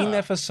 Yeah. He's been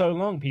there for so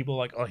long. People are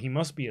like, oh, he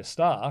must be a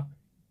star.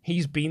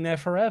 He's been there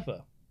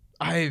forever.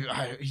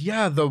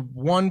 Yeah, the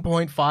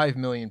 1.5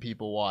 million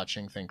people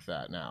watching think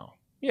that now.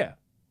 Yeah.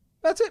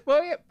 That's it.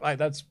 Well, yeah,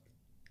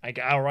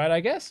 all right,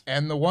 I guess.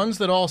 And the ones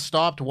that all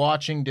stopped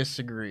watching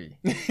disagree.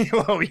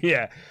 Well,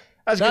 yeah.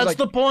 That's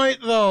the point,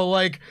 though.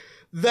 Like,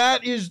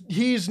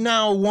 he's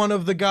now one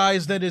of the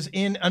guys that is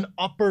in an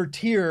upper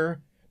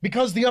tier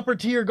because the upper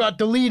tier got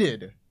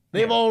deleted.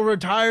 They've all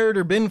retired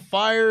or been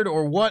fired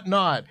or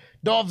whatnot.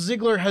 Dolph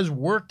Ziggler has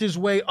worked his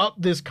way up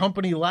this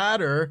company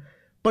ladder,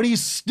 but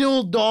he's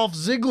still Dolph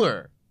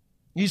Ziggler.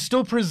 He's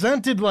still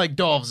presented like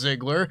Dolph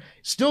Ziggler.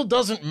 Still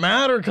doesn't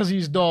matter because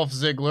he's Dolph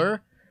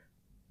Ziggler.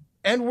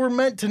 And we're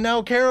meant to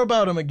now care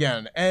about him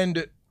again.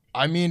 And,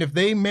 I mean, if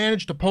they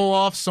manage to pull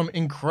off some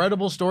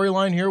incredible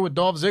storyline here with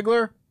Dolph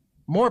Ziggler,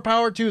 more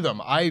power to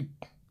them. I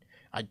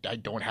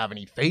don't have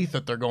any faith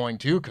that they're going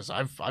to because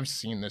I've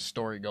seen this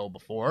story go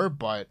before,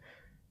 but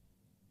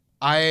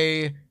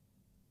I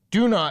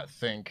do not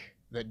think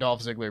that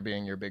Dolph Ziggler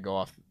being your big go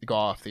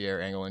off the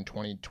air angle in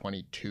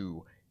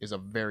 2022 is a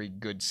very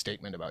good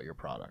statement about your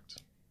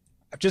product.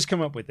 I've just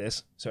come up with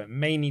this, so it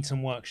may need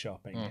some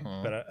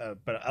workshopping,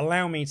 but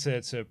allow me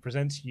to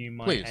present to you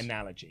my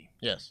analogy.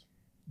 Yes.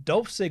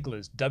 Dolph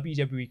Ziggler's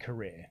WWE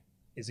career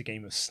is a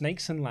game of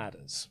snakes and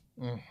ladders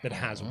that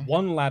has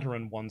one ladder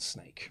and one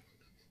snake,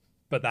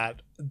 but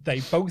that they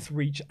both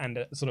reach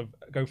and sort of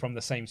go from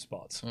the same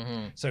spot.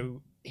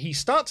 So he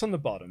starts on the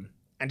bottom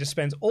and just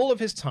spends all of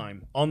his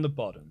time on the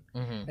bottom.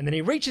 And then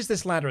he reaches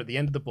this ladder at the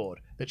end of the board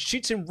that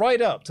shoots him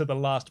right up to the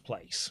last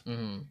place.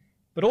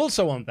 But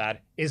also on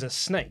that is a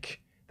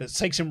snake that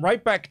takes him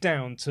right back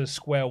down to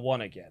square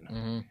one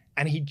again.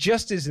 And he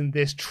just is in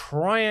this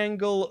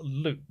triangle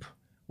loop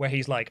where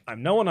he's like,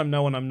 I'm no one, I'm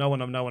no one, I'm no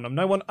one, I'm no one, I'm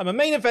no one. I'm a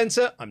main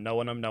eventer. I'm no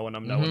one, I'm no one,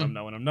 I'm no one, I'm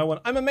no one, I'm no one.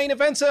 I'm a main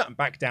eventer. I'm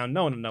back down.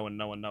 No one, I'm no one,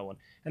 no one, no one.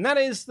 And that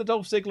is the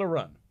Dolph Ziggler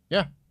run.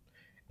 Yeah.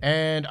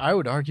 And I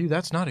would argue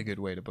that's not a good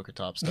way to book a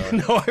top star.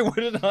 No, I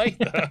wouldn't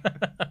either.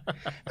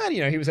 And,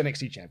 he was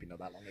NXT champion not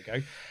that long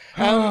ago.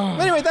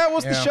 Anyway, that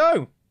was the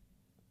show.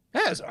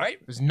 Yeah, it was all right.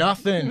 It was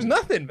nothing. It was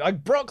nothing.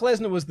 Brock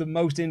Lesnar was the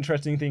most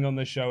interesting thing on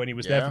the show, and he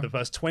was there for the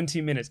first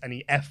 20 minutes, and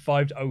he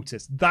F5'd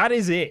Otis. That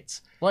is it.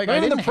 Like,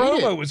 Not even the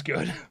promo was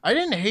good. I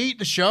didn't hate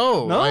the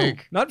show. No,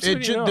 it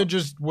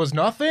just was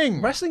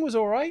nothing. Wrestling was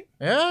all right.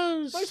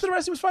 Yeah. Most of the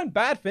wrestling was fine.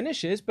 Bad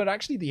finishes, but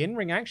actually the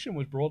in-ring action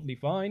was broadly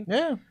fine.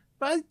 Yeah.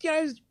 But,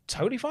 it was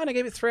totally fine. I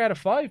gave it 3 out of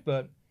 5,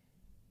 but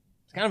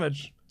it's kind of a...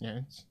 Yeah,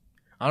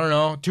 I don't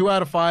know. 2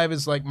 out of 5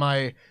 is like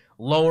my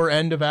lower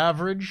end of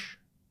average.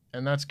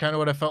 And that's kind of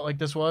what I felt like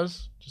this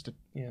was. Just a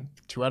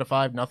 2 out of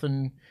 5,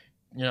 nothing,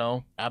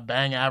 a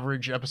bang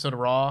average episode of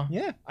Raw.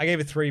 Yeah, I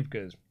gave it 3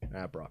 because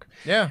Brock.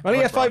 Yeah. Well,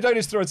 he had 5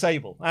 donuts through a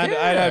table. I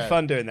had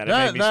fun doing that.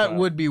 That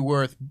would be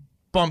worth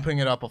bumping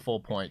it up a full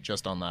point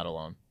just on that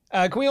alone.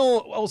 Can we all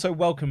also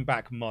welcome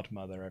back Mod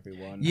Mother,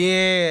 everyone?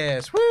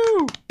 Yes.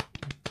 Woo!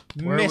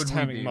 Missed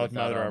having Mod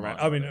Mother around.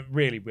 I mean,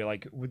 really, we're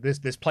like,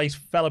 this place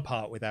fell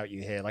apart without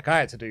you here. Like, I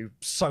had to do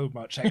so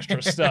much extra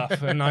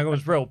stuff, and I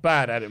was real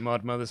bad at it,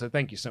 Mod Mother, so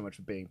thank you so much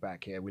for being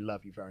back here. We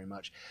love you very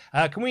much.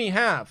 Can we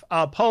have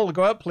our poll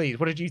go up, please?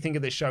 What did you think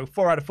of this show?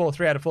 4 out of 4,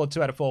 3 out of 4,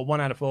 2 out of 4, 1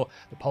 out of 4.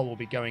 The poll will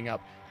be going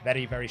up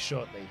very, very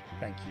shortly.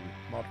 Thank you,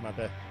 Mod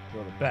Mother.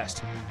 You're the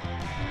best.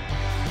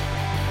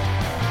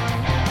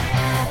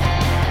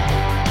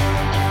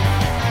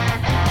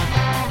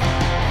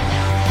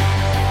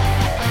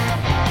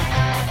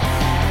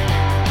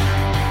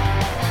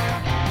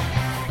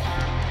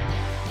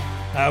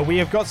 We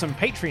have got some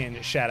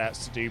Patreon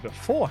shout-outs to do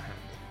beforehand,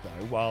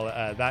 though, while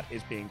that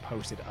is being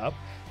posted up.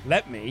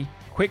 Let me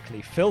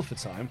quickly fill for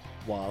time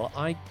while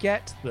I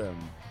get them.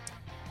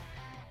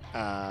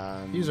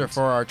 These are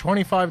for our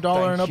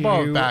 $25 and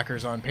above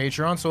backers on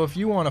Patreon, so if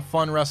you want a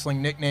fun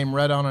wrestling nickname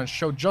read on a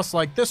show just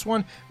like this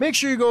one, make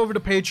sure you go over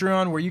to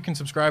Patreon where you can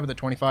subscribe at the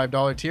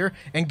 $25 tier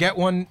and get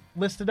one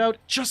listed out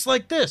just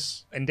like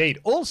this. Indeed.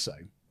 Also,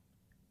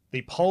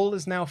 the poll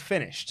is now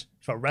finished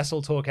for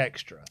Wrestle Talk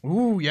Extra.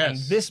 Ooh, yes. And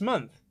this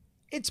month,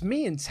 it's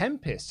me and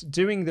Tempest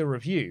doing the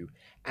review,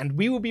 and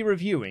we will be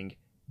reviewing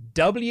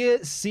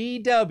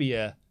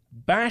WCW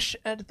Bash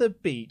at the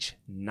Beach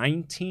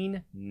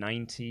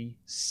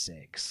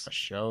 1996. A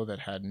show that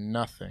had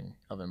nothing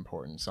of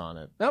importance on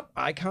it. Nope,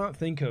 I can't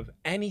think of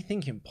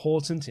anything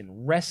important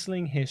in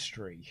wrestling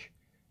history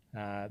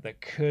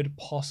that could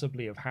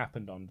possibly have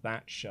happened on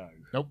that show.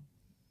 Nope.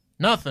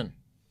 Nothing.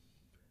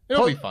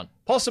 It'll be fun.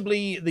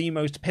 Possibly the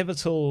most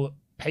pivotal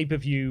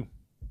pay-per-view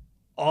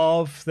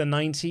of the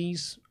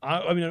 90s.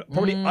 I mean,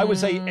 probably, I would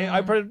say,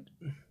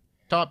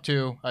 top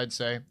two, I'd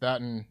say. That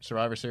and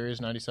Survivor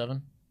Series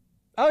 97.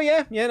 Oh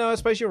yeah, no, I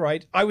suppose you're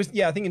right. I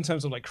think in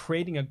terms of like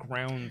creating a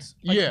ground,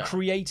 like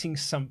creating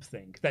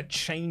something that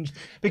changed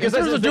because in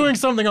terms of doing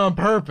something on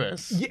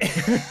purpose. Yeah.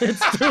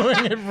 It's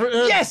doing it.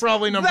 Yes,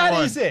 probably number one.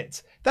 That is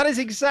it. That is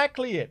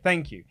exactly it.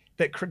 Thank you.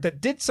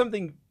 That did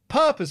something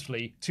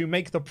purposefully to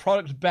make the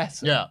product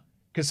better. Yeah.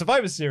 Because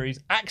Survivor Series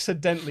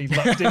accidentally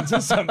lucked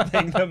into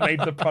something that made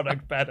the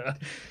product better.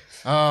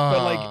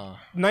 But like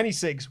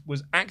 96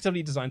 was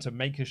actively designed to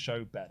make a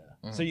show better.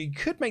 So you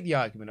could make the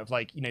argument of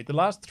like, the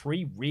last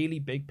three really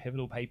big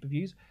pivotal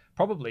pay-per-views,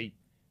 probably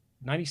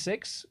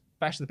 96,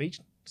 Bash at the Beach,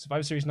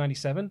 Survivor Series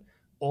 97,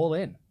 all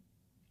in.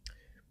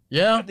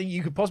 Yeah. I think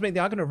you could possibly make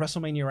the argument of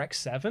WrestleMania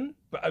X7,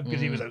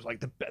 because it was like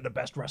the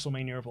best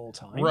WrestleMania of all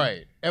time.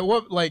 Right. And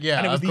what, like, yeah,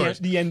 and it was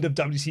of the end of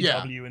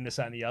WCW and this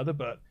and the other,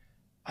 but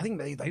I think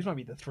those might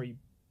be the three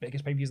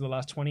biggest pay-per-views of the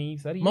last 20,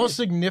 30 years. Most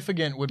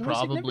significant would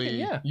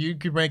probably, you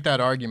could make that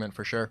argument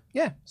for sure.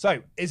 Yeah. So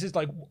this is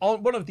like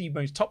one of the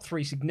most top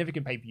three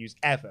significant pay-per-views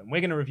ever. And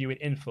we're going to review it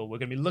in full. We're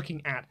going to be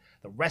looking at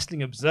the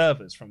Wrestling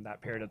Observers from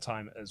that period of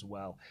time as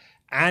well.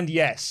 And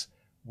yes,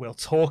 we'll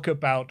talk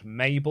about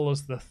Mabel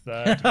as the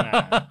third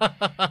man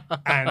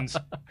and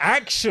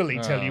actually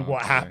tell you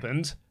what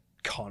happened.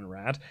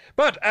 Conrad.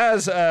 But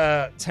as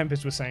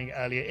Tempest was saying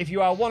earlier, if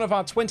you are one of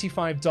our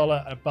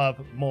 $25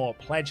 above more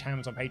pledge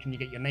hammers on Patreon, you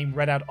get your name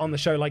read out on the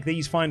show like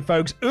these fine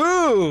folks.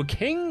 Ooh,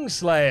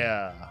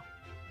 Kingslayer.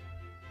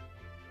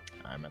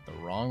 I'm at the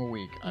wrong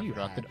week. I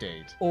forgot the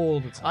date.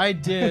 All the time. I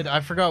did. I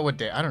forgot what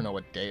day. I don't know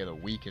what day of the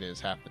week it is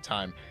half the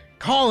time.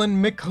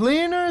 Colin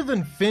McLeaner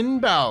than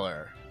Finn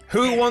Balor.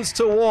 Who Wants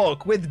to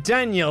Walk with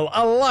Daniel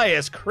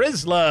Elias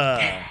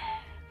Chrysler.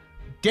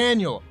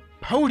 Daniel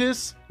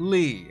POTUS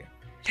Lee.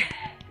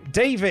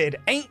 David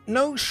Ain't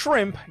No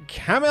Shrimp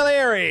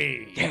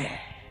Camilleri.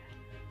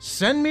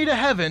 Send Me to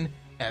Heaven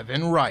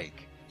Evan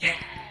Reich.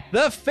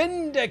 The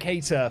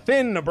Findicator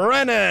Finn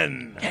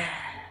Brennan.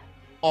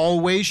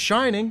 Always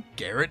Shining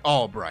Garrett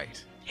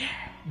Albright.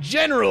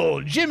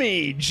 General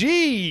Jimmy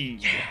G.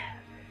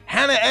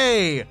 Hannah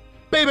A.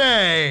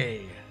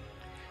 Baby.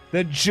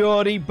 The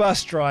Geordie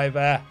Bus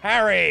Driver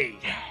Harry.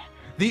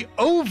 The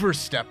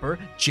Overstepper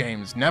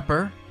James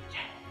Nepper.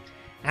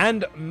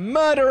 And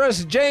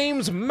Murderous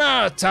James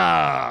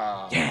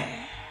Murta.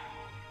 Yeah.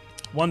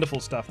 Wonderful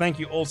stuff. Thank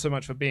you all so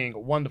much for being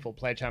wonderful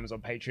pledge hammers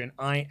on Patreon.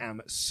 I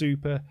am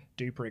super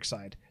duper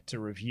excited to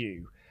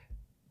review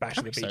Bash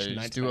at the Beach.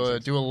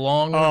 Do a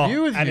long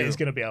review with you. And it's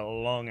going to be a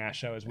long ass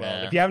show as well.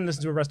 Yeah. If you haven't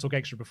listened to a Wrestle Talk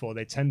Extra before,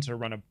 they tend to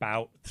run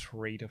about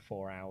 3 to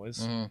 4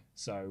 hours.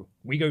 So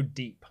we go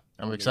deep.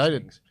 I'm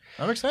excited.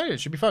 It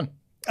should be fun.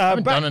 I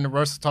haven't done a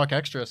Wrestle Talk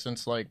Extra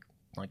since like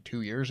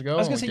 2 years ago. I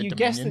was going to say, you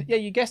guessed it. Yeah,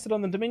 you guessed it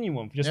on the Dominion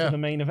one for the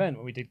main event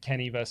when we did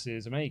Kenny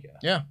versus Omega.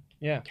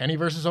 Yeah. Kenny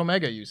versus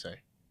Omega, you say?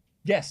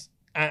 Yes.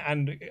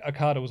 And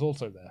Okada was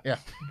also there. Yeah.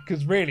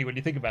 Because really, when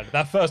you think about it,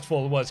 that first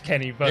fall was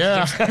Kenny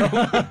versus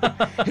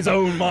himself. His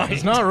own mind.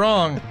 He's not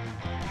wrong.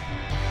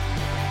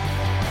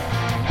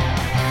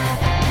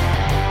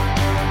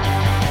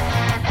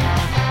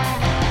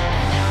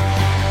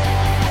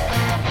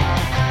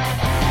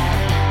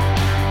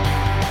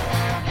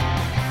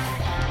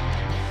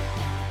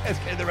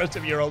 Let's get the rest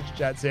of your Ultra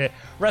Chats here.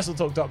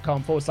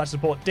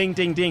 WrestleTalk.com/support. Ding,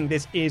 ding, ding.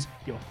 This is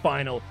your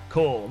final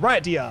call.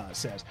 Riot DR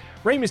says,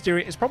 Rey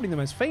Mysterio is probably the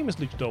most famous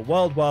luchador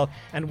worldwide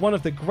and one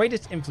of the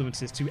greatest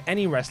influences to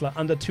any wrestler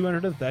under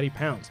 230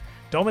 pounds.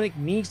 Dominic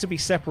needs to be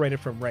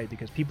separated from Rey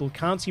because people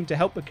can't seem to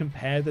help but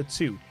compare the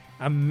two.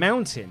 A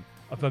mountain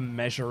of a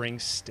measuring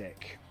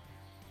stick.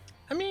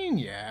 I mean,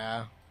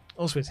 yeah.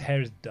 Also, his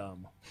hair is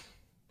dumb.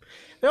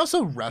 They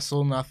also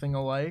wrestle nothing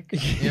alike,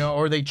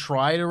 or they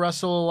try to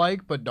wrestle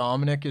alike, but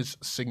Dominic is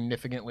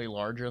significantly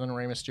larger than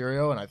Rey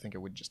Mysterio, and I think it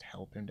would just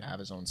help him to have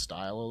his own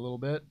style a little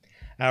bit.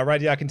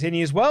 Right, yeah,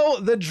 continues. Well,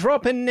 the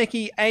Droppin'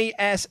 Nikki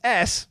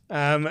ASS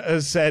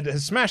has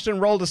smashed and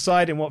rolled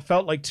aside in what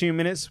felt like 2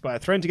 minutes by a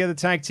thrown-together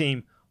tag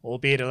team,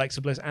 albeit Alexa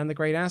Bliss and the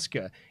Great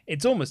Asuka.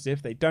 It's almost as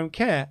if they don't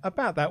care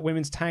about that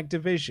women's tag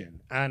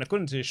division. And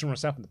according to Sean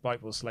Ross Sapp in the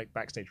Fightful Select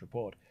backstage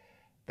report,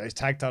 those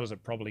tag titles are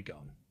probably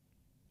gone.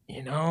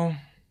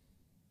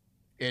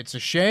 It's a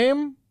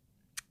shame,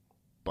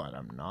 but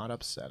I'm not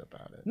upset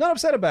about it. Not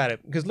upset about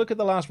it, because look at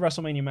the last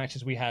WrestleMania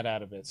matches we had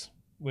out of it.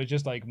 We're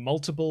just like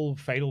multiple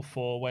fatal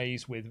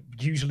four-ways with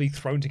usually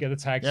thrown-together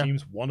tag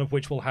teams, one of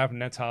which will have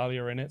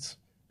Natalya in it.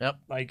 Yep.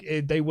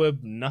 They were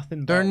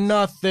nothing. They're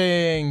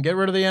nothing. Get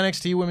rid of the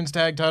NXT women's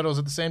tag titles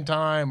at the same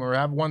time, or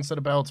have one set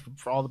of belts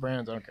for all the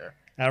brands. I don't care.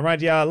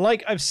 Right, yeah,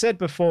 like I've said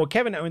before,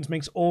 Kevin Owens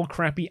makes all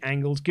crappy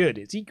angles good.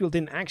 Ezekiel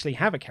didn't actually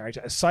have a character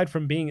aside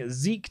from being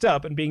zeked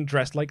up and being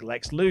dressed like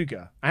Lex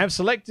Luger. I have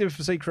selective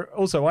secret.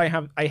 Also, I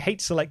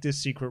hate selective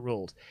secret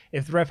rules.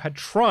 If the ref had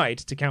tried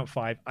to count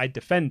 5, I'd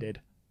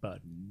defended, but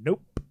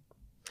nope.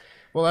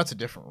 Well, that's a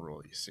different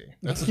rule, you see.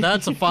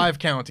 That's a 5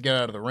 count to get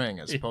out of the ring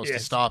as opposed to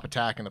stop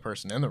attacking the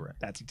person in the ring.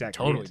 That's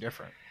exactly totally it.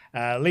 different.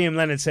 Liam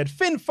Leonard said,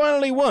 Finn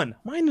finally won.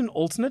 Mine an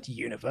alternate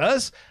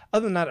universe.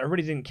 Other than that, I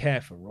really didn't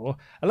care for Raw.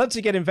 I love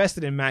to get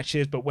invested in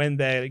matches, but when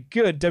they're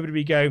good,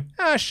 WWE go,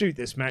 shoot,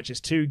 this match is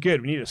too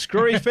good. We need a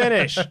screwy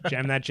finish.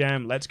 Jam that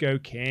jam. Let's go,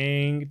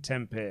 King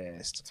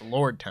Tempest. It's a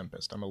Lord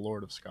Tempest. I'm a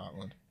Lord of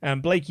Scotland.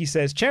 And Blakey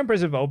says, Ciampa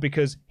is involved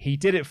because he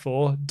did it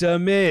for The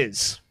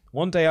Miz.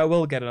 One day I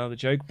will get another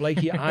joke.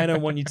 Blakey, I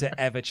don't want you to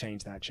ever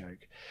change that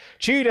joke.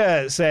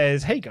 Tudor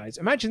says, hey guys,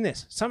 imagine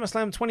this.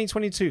 SummerSlam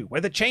 2022,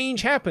 where the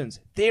change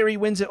happens. Theory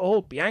wins it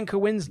all. Bianca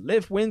wins.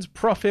 Liv wins.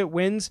 Profit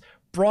wins.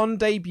 Braun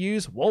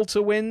debuts.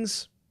 Walter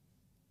wins.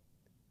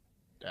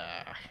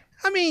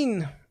 I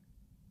mean,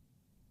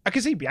 I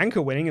could see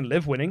Bianca winning and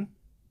Liv winning.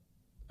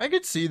 I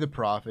could see the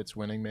Profits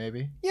winning,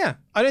 maybe. Yeah,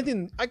 I don't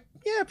think...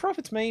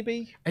 Profits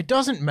maybe. It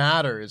doesn't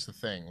matter is the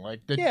thing.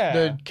 Like,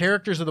 the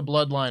characters of the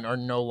Bloodline are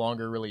no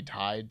longer really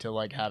tied to,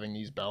 like, having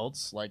these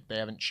belts. Like, they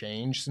haven't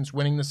changed since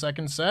winning the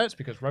second set. It's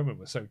because Roman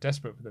was so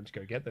desperate for them to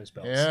go get those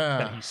belts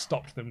that he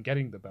stopped them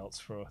getting the belts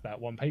for that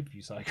one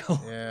pay-per-view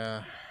cycle.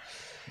 Yeah,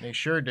 they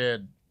sure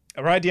did.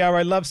 Alright, yeah,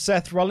 I love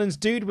Seth Rollins.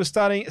 Dude was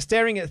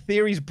staring at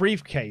Theory's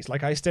briefcase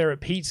like I stare at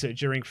pizza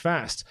during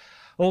fast.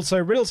 Also,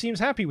 Riddle seems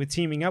happy with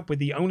teaming up with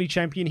the only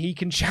champion he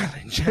can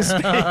challenge.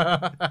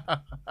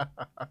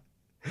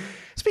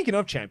 Speaking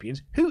of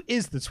champions, who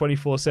is the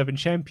 24/7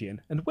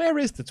 champion, and where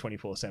is the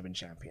 24/7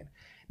 champion?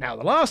 Now,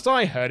 the last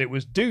I heard, it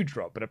was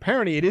Doudrop, but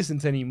apparently it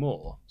isn't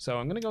anymore. So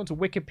I'm going to go into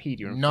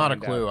Wikipedia and Not a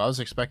find clue. out. I was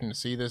expecting to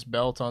see this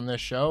belt on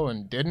this show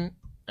and didn't,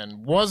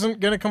 and wasn't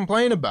going to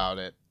complain about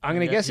it. I'm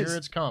going to guess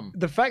it's come.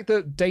 The fact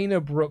that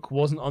Dana Brooke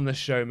wasn't on the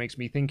show makes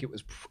me think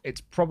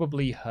it's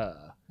probably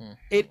her.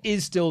 It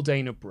is still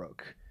Dana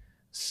Brooke.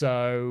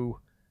 So,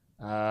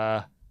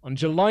 on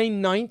July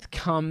 9th,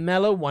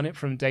 Carmella won it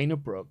from Dana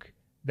Brooke.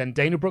 Then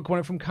Dana Brooke won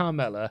it from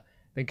Carmella.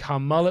 Then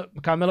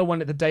Carmella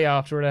won it the day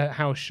after at a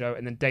house show.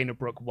 And then Dana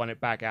Brooke won it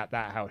back at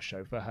that house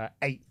show for her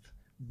 8th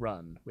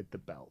run with the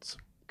belt.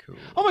 Cool.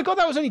 Oh my god,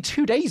 that was only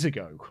 2 days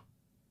ago.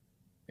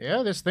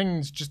 Yeah, this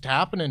thing's just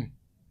happening.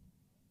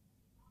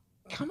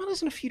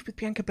 Carmella's in a feud with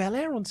Bianca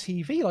Belair on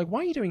TV. Like,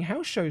 why are you doing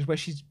house shows where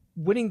she's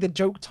winning the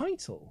joke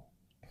title?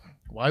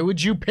 Why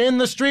would you pin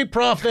the Street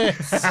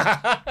Profits?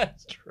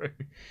 That's true.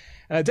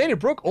 Dana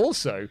Brooke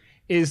also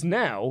is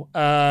now...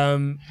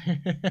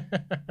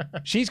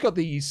 she's got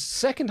the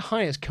second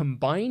highest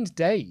combined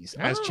days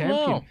as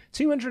champion. Wow.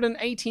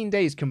 218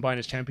 days combined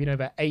as champion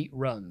over 8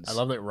 runs. I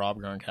love that Rob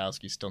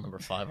Gronkowski's still number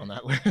 5 on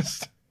that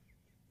list.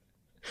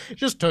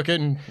 Just took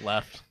it and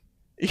left.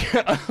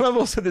 Yeah, I love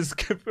also this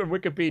from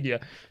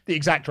Wikipedia. The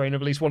exact reign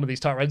of at least one of these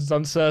title reigns is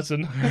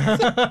uncertain.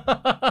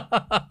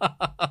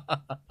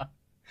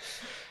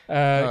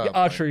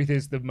 R-Truth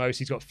is the most.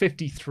 He's got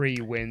 53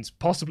 wins,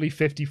 possibly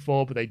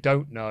 54, but they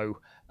don't know,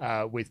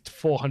 with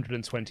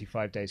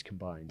 425 days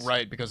combined.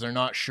 Right, because they're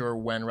not sure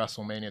when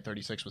WrestleMania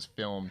 36 was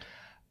filmed.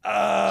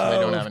 Oh, so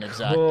they don't have an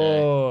exact of day.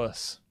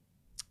 course.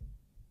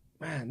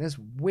 Man, there's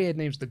weird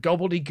names. The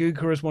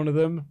Gobbledygooker is one of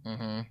them.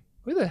 Mm-hmm.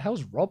 Who the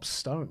hell's Rob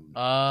Stone?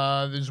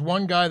 There's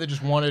one guy that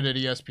just wanted at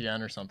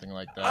ESPN or something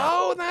like that.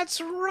 Oh,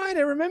 that's right.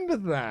 I remember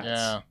that.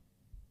 Yeah.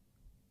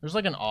 There's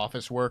like an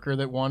office worker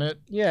that won it.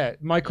 Yeah,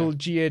 Michael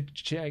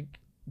Giacchino.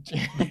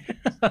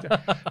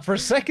 For a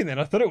second then,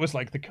 I thought it was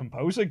like the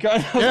composer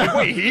guy. I was like,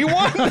 wait, he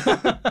won?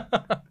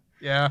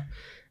 Yeah.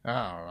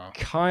 I don't know.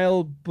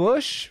 Kyle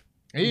Busch?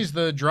 He's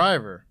the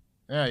driver.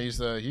 Yeah,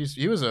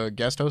 he was a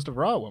guest host of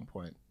Raw at one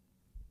point.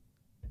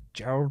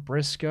 Gerald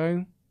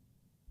Briscoe?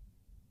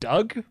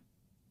 Doug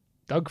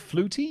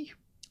Flutie?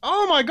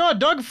 Oh my god,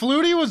 Doug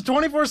Flutie was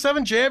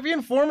 24/7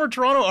 champion, former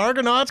Toronto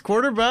Argonauts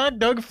quarterback,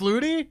 Doug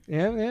Flutie.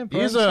 Yeah.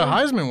 He's a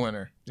Heisman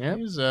winner. Yeah.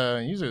 He's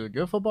a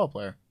good football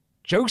player.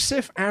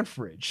 Joseph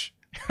Average.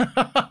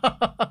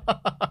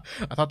 I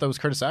thought that was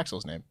Curtis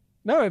Axel's name.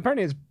 No,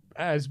 apparently it's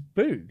as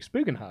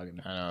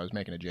Bugenhagen. I know, I was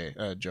making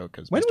a joke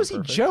because When was he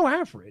Joe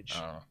Average?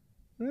 I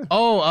don't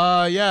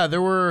know. Yeah,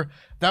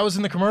 that was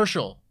in the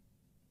commercial.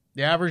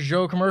 The Average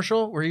Joe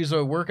commercial where he's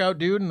a workout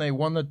dude and they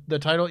won the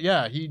title.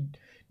 Yeah, he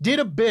did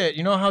a bit.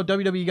 You know how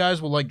WWE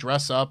guys will like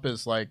dress up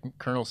as like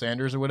Colonel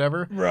Sanders or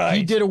whatever? Right.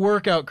 He did a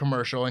workout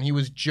commercial and he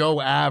was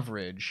Joe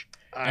Average.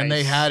 And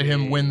they had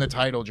him win the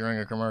title during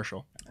a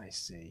commercial. I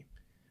see.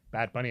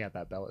 Bad Bunny had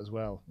that belt as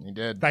well. He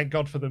did. Thank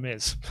God for The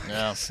Miz.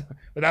 Yeah.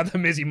 Without The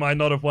Miz, he might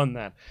not have won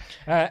that.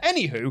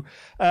 Anywho,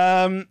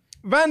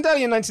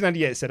 Vandalia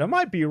 1998 said, I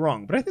might be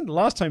wrong, but I think the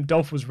last time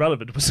Dolph was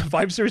relevant was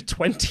Survivor Series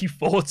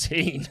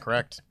 2014.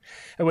 Correct.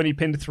 When he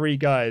pinned 3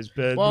 guys,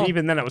 but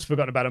even then it was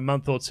forgotten about a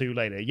month or 2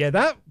 later. Yeah,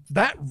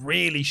 that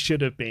really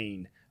should have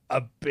been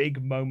a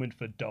big moment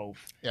for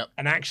Dolph. Yep.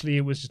 And actually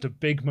it was just a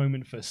big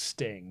moment for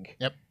Sting.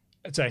 Yep.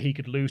 So he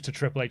could lose to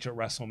Triple H at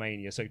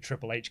WrestleMania, so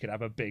Triple H could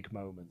have a big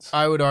moment.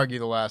 I would argue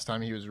the last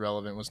time he was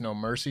relevant was No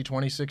Mercy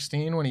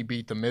 2016 when he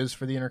beat The Miz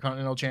for the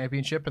Intercontinental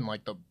Championship and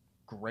like the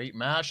great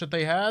match that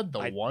they had,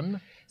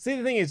 one. See,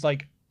 the thing is,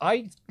 like,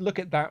 I look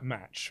at that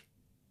match.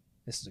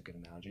 This is a good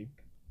analogy.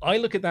 I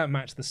look at that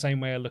match the same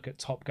way I look at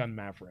Top Gun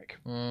Maverick.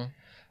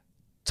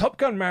 Top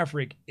Gun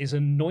Maverick is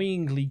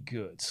annoyingly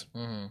good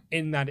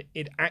in that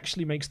it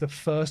actually makes the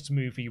first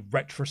movie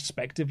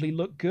retrospectively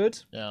look good.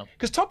 Yeah.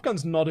 Because Top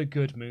Gun's not a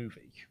good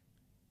movie.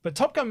 But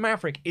Top Gun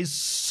Maverick is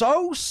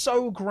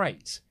so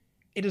great.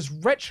 It has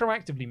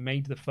retroactively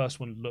made the first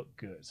one look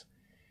good.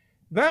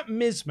 That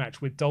Miz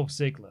match with Dolph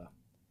Ziggler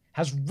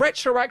has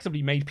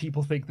retroactively made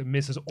people think that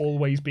Miz has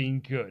always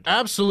been good.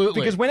 Absolutely.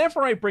 Because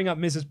whenever I bring up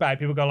Miz as bad,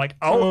 people go like,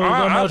 that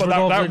match but with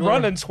Dolph that Ziggler.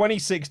 run in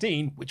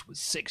 2016, which was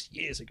 6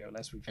 years ago,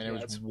 lest we forget. And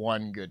it was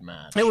one good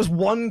match. It was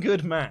one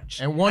good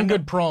match. And one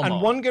good promo.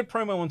 And one good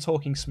promo on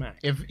Talking Smack.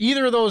 If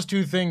either of those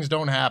two things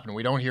don't happen,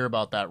 we don't hear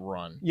about that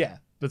run. Yeah.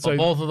 But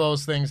both of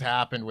those things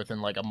happened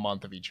within like a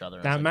month of each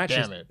other. That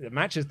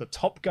match is the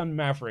Top Gun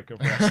Maverick of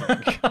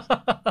wrestling.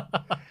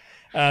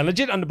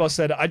 Legit Underboss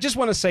said, I just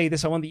want to say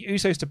this. I want the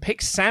Usos to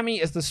pick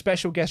Sammy as the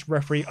special guest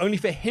referee, only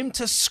for him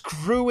to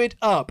screw it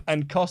up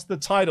and cost the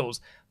titles.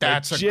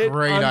 That's Legit a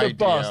great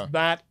Underboss, idea.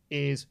 That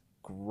is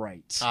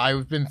great.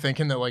 I've been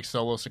thinking that like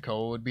Solo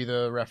Sikoa would be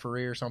the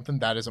referee or something.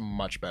 That is a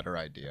much better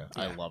idea.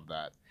 Yeah. I love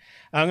that.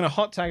 I'm going to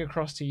hot tag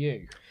across to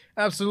you.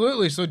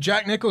 Absolutely. So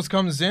Jack Nichols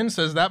comes in,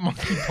 says that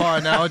monkey paw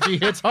analogy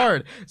hits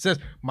hard. Says,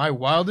 my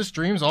wildest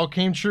dreams all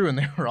came true and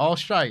they were all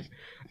shite.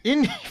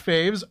 Indie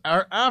faves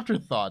are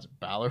afterthoughts.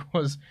 Balor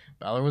was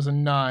a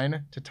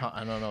 9 to Tom.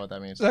 I don't know what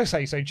that means.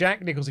 So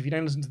Jack Nichols, if you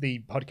don't listen to the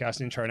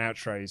podcast intro and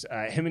outros,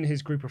 him and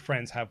his group of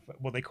friends have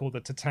what they call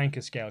the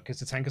Tatanka scale,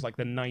 because Tatanka's like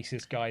the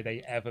nicest guy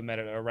they ever met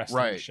at a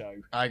wrestling show.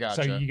 I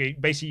gotcha. So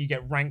you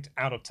get ranked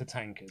out of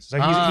Tatankas.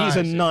 So he's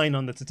a 9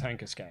 on the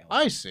Tatanka scale.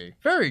 I see.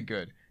 Very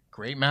good.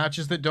 Great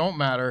matches that don't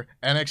matter.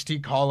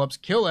 NXT call-ups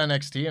kill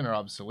NXT and are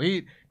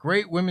obsolete.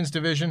 Great women's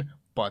division,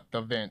 but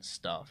the Vince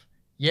stuff.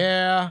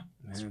 Yeah,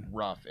 it's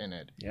rough in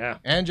it. Yeah.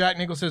 And Jack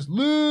Nichols says,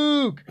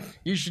 Luke,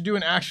 you should do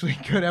an actually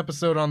good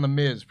episode on The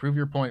Miz. Prove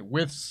your point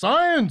with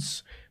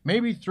science.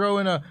 Maybe throw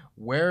in a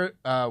where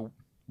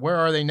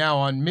are they now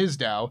on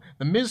Mizdow,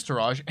 the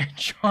Miztourage, and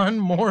John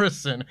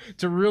Morrison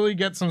to really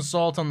get some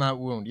salt on that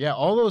wound. Yeah,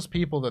 all those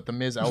people that The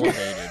Miz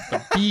elevated.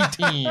 The B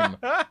team,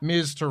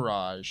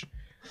 Miztourage.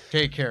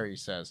 Take care, he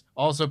says.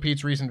 Also,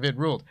 Pete's recent vid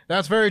ruled.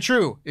 That's very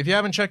true. If you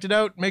haven't checked it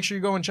out, make sure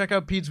you go and check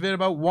out Pete's vid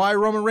about why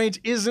Roman Reigns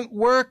isn't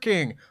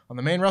working on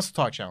the main Wrestle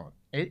Talk channel.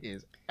 It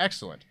is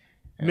excellent.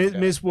 And,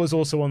 Miz was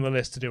also on the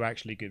list to do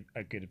actually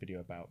a good video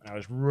about. And I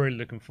was really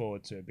looking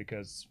forward to it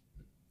because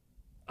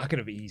I could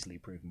have easily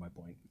proven my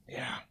point.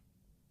 Yeah.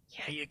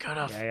 Yeah, you could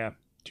have. Yeah.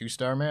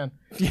 2-star man.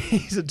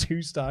 He's a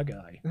 2-star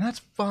guy. And that's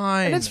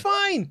fine. And it's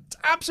fine. It's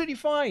absolutely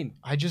fine.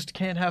 I just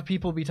can't have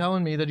people be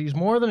telling me that he's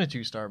more than a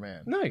 2-star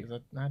man. No.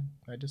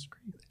 I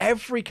disagree.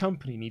 Every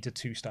company needs a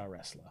 2-star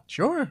wrestler.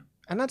 Sure.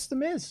 And that's The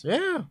Miz.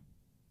 Yeah.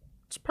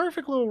 It's a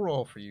perfect little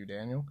role for you,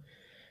 Daniel.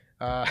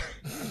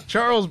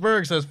 Charles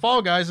Berg says,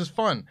 Fall Guys is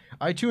fun.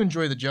 I too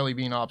enjoy the Jelly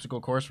Bean obstacle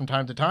course from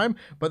time to time,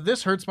 but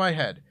this hurts my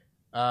head.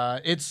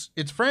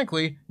 It's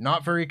frankly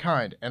not very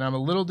kind, and I'm a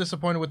little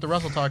disappointed with the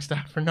Wrestle Talk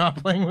staff for not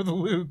playing with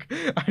Luke.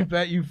 I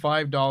bet you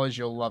 $5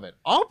 you'll love it.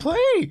 I'll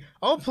play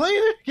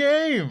the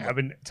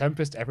game.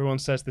 Tempest, everyone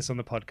says this on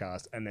the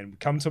podcast, and then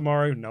come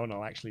tomorrow, no one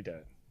will actually do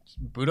it. Just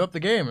boot up the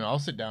game, and I'll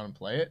sit down and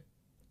play it.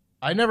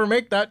 I never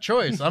make that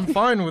choice. I'm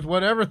fine with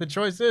whatever the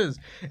choice is.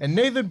 And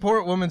Nathan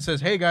Portwoman says,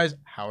 hey guys,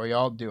 how are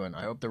y'all doing?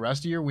 I hope the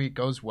rest of your week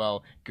goes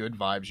well. Good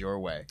vibes your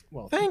way.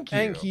 Well, thank you.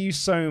 Thank you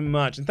so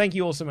much. And thank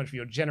you all so much for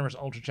your generous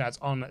Ultra Chats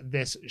on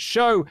this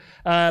show.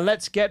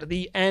 Let's get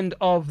the end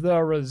of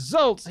the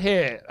results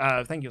here.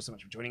 Thank you all so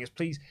much for joining us.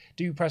 Please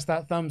do press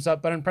that thumbs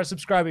up button. Press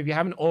subscribe if you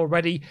haven't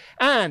already.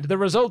 And the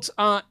results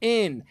are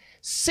in.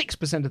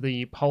 6% of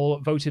the poll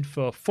voted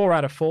for 4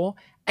 out of 4.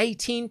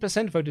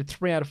 18% voted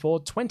 3 out of 4,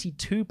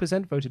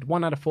 22% voted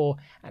 1 out of 4,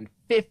 and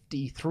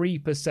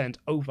 53%,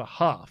 over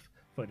half,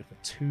 voted for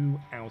 2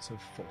 out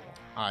of 4.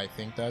 I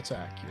think that's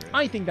accurate.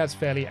 I think that's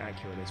fairly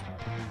accurate as well.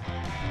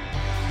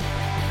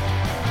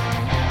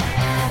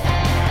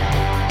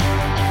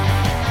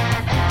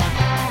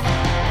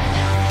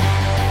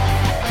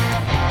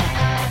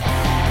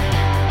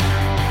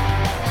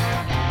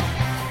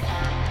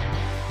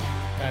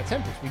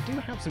 Tempest, we do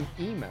have some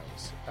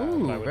emails.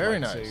 Ooh, that I would very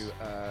like nice.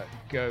 To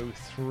go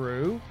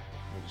through. Let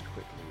me just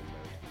quickly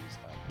load these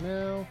up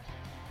now.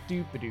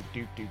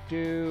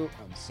 Doop-a-doop-doop-doop-doo.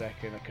 1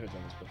 second. I could have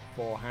done this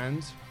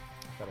beforehand.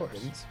 But I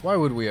didn't. Why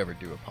would we ever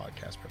do a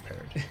podcast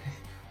prepared?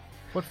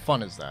 What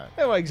fun is that?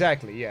 Oh,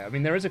 exactly, yeah. I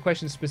mean, there is a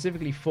question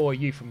specifically for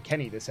you from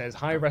Kenny that says,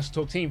 Hi,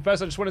 Wrestle Talk team.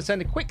 First, I just want to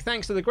send a quick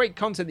thanks to the great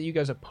content that you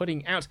guys are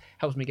putting out.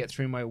 Helps me get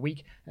through my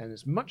week, and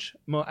it's much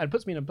more, and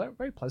puts me in a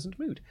very pleasant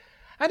mood.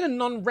 I had a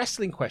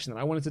non-wrestling question that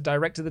I wanted to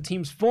direct to the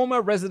team's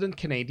former resident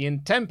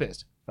Canadian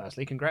Tempest.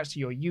 Firstly, congrats to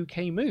your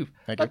UK move.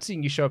 Loved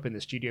seeing you show up in the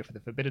studio for the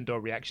Forbidden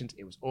Door reactions.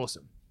 It was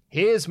awesome.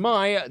 Here's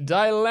my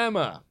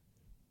dilemma.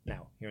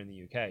 Now, here in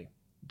the UK,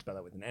 spell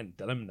that with an N,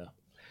 dilemma.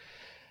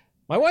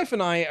 My wife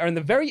and I are in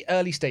the very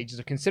early stages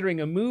of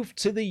considering a move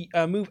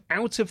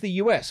out of the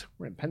US.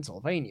 We're in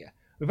Pennsylvania.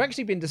 We've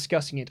actually been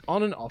discussing it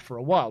on and off for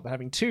a while, but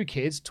having 2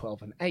 kids,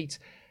 12 and 8,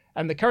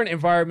 And the current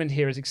environment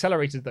here has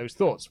accelerated those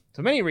thoughts.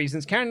 For many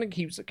reasons, Canada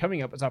keeps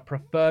coming up as our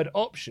preferred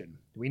option.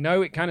 We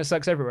know it kind of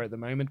sucks everywhere at the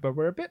moment, but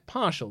we're a bit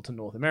partial to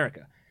North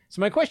America. So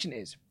my question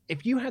is,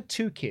 if you had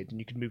 2 kids and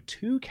you could move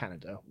to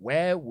Canada,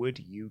 where would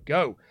you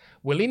go?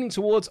 We're leaning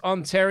towards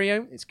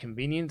Ontario. It's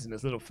convenient and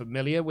it's a little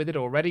familiar with it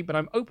already, but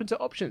I'm open to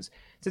options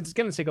since it's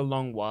going to take a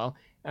long while.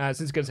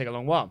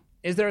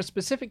 Is there a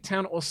specific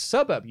town or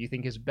suburb you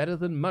think is better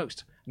than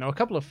most? Now, a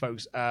couple of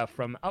folks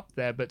from up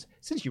there, but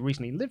since you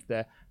recently lived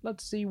there, I'd love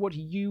to see what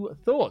you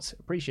thought.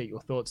 Appreciate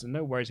your thoughts, and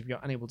no worries if you're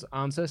unable to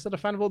answer. Still a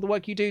fan of all the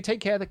work you do.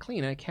 Take care, the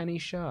cleaner, Kenny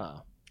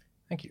Shaw.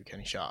 Thank you,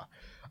 Kenny Shaw.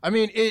 I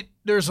mean,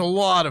 there's a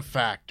lot of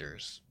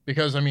factors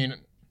because, I mean,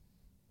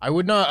 I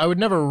would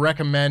never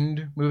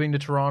recommend moving to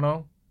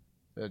Toronto.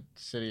 The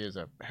city is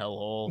a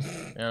hellhole,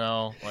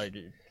 like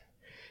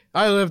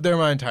I lived there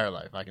my entire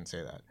life. I can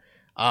say that.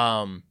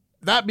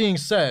 That being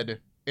said,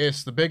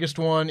 it's the biggest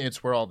one.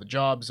 It's where all the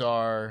jobs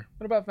are.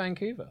 What about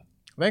Vancouver?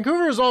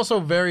 Vancouver is also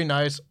very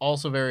nice,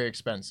 also very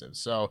expensive.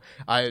 So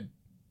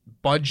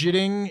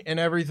budgeting and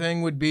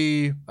everything would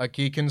be a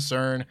key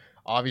concern.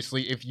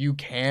 Obviously, if you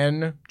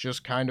can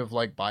just kind of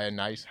like buy a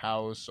nice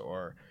house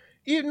or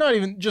not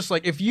even just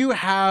like if you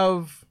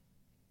have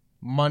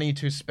money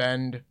to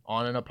spend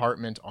on an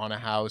apartment, on a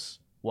house,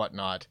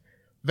 whatnot,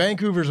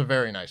 Vancouver's a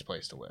very nice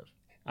place to live.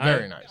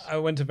 Very nice. I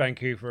went to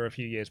Vancouver a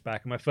few years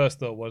back, and my first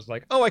thought was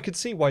like, oh, I could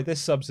see why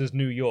this subs as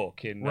New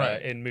York in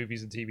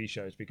movies and TV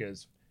shows,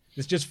 because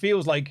this just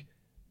feels like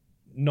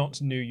not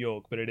New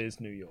York, but it is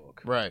New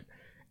York. Right.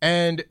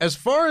 And as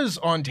far as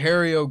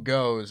Ontario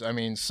goes, I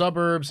mean,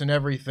 suburbs and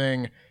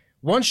everything,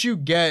 once you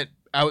get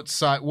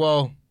outside,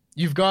 well,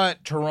 you've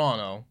got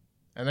Toronto,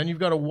 and then you've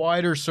got a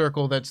wider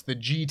circle that's the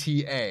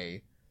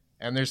GTA,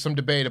 and there's some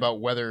debate about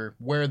where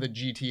the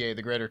GTA,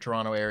 the Greater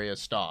Toronto Area,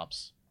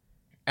 stops.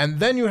 And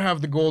then you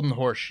have the Golden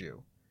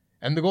Horseshoe.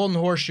 And the Golden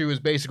Horseshoe is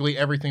basically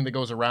everything that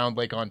goes around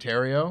Lake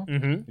Ontario.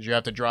 Mm-hmm. You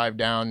have to drive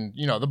down,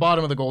 the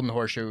bottom of the Golden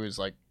Horseshoe is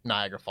like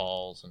Niagara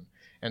Falls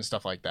and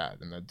stuff like that.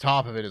 And the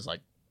top of it is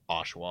like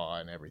Oshawa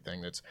and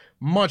everything that's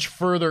much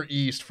further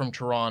east from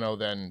Toronto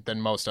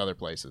than most other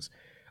places.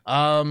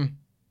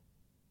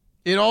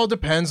 It all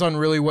depends on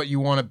really what you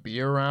want to be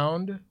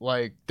around.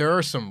 Like, there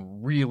are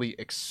some really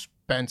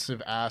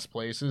expensive ass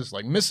places.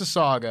 Like,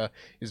 Mississauga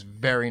is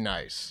very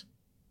nice.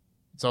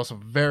 It's also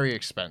very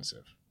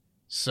expensive.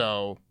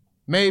 So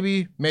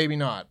maybe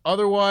not.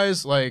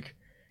 Otherwise, like,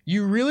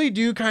 you really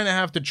do kind of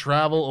have to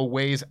travel a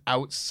ways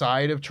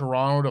outside of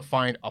Toronto to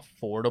find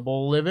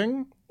affordable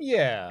living.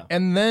 Yeah.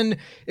 And then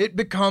it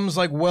becomes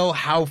like, well,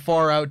 how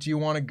far out do you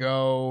want to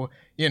go?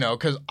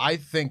 Because I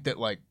think that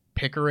like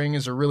Pickering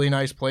is a really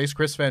nice place.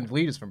 Chris Van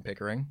Vliet is from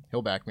Pickering.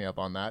 He'll back me up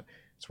on that.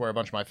 It's where a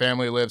bunch of my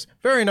family lives.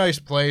 Very nice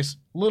place,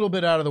 a little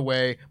bit out of the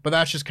way, but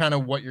that's just kind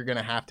of what you're going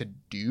to have to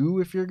do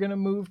if you're going to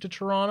move to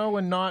Toronto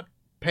and not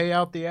pay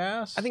out the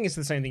ass. I think it's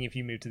the same thing if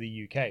you move to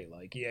the UK.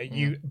 Like,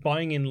 you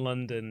buying in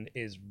London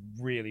is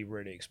really,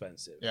 really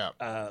expensive. Yeah.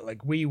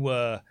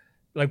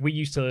 We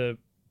used to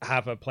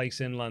have a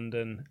place in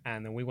London,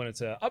 and then we wanted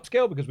to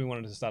upscale because we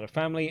wanted to start a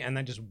family, and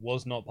that just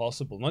was not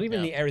possible. Not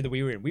even the area that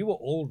we were in.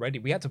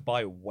 We had to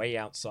buy way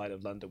outside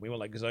of London. We were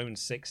like zone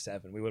 6,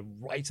 7. We were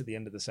right at the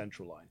end of the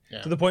central line.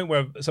 Yeah. To the point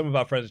where some of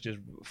our friends just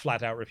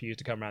flat out refused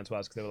to come around to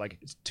us because they were like,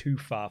 it's too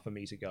far for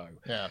me to go.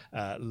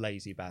 Yeah.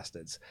 Lazy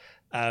bastards.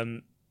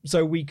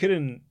 So we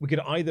could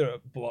either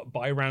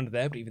buy around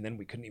there, but even then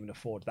we couldn't even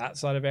afford that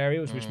side of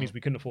areas, which means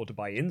we couldn't afford to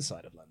buy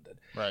inside of London.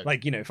 Right.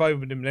 Like, if I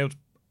would have been able to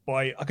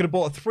I could have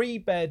bought a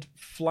 3-bed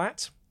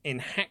flat in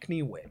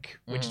Hackney Wick,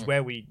 which is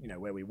where we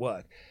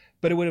work,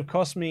 but it would have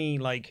cost me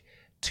like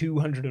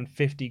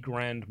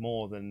 $250,000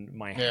 more than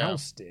my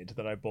house did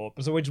that I bought.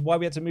 So which is why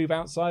we had to move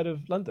outside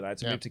of London. I had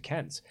to move to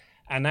Kent,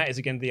 and that is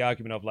again the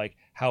argument of like,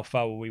 how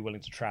far were we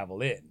willing to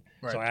travel in?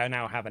 Right. So I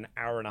now have an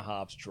hour and a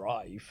half's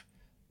drive,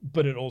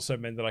 but it also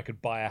meant that I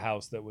could buy a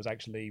house that was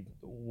actually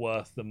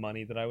worth the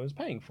money that I was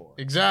paying for.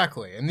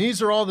 Exactly. And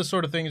these are all the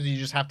sort of things that you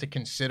just have to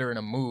consider in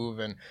a move.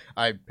 And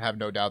I have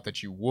no doubt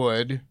that you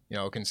would,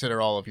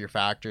 consider all of your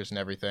factors and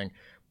everything.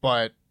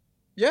 But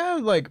yeah,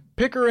 like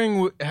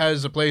Pickering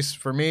has a place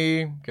for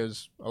me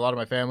because a lot of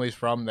my family's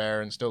from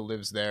there and still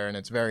lives there, and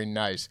it's very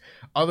nice.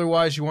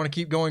 Otherwise, you want to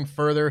keep going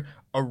further.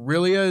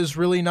 Orillia is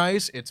really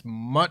nice. It's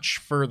much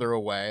further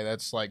away.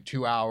 That's like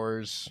 2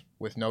 hours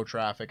with no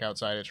traffic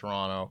outside of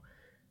Toronto.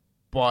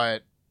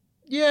 But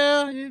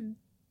yeah,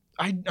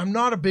 I'm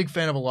not a big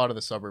fan of a lot of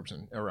the suburbs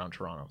around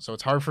Toronto, so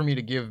it's hard for me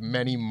to give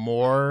many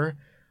more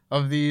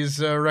of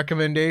these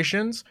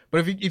recommendations.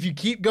 But if you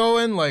keep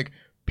going, like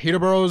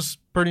Peterborough's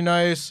pretty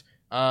nice,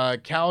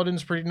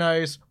 Caledon's pretty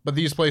nice, but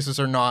these places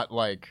are not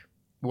like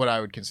what I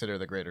would consider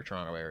the Greater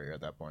Toronto Area at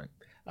that point.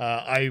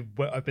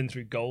 I've been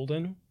through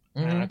Golden.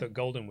 And I thought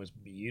Golden was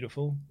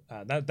beautiful.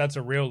 That's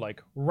a real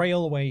like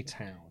railway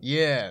town.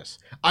 Yes,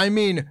 I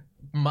mean.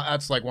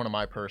 That's like one of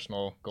my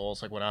personal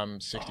goals. Like when I'm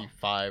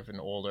 65 and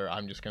older,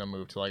 I'm just going to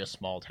move to like a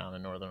small town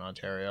in Northern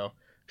Ontario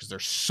because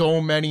there's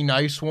so many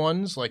nice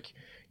ones. Like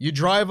You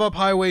drive up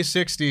Highway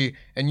 60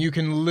 and you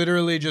can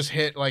literally just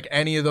hit like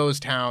any of those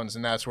towns,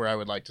 and that's where I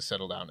would like to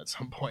settle down at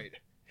some point.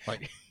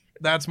 Like,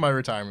 that's my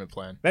retirement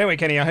plan. Anyway,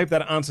 Kenny, I hope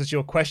that answers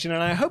your question,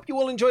 and I hope you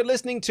all enjoyed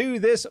listening to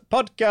this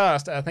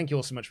podcast. Thank you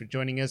all so much for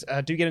joining us.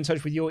 Do get in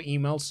touch with your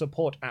email,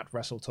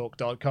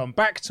 support@wrestletalk.com.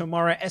 Back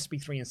tomorrow,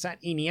 SB3 and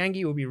Sat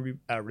Iniangi will be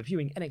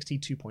reviewing NXT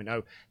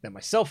 2.0. Then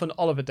myself and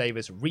Oliver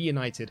Davis,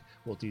 reunited,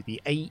 will do the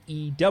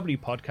AEW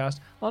podcast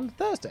on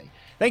Thursday.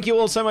 Thank you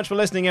all so much for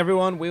listening,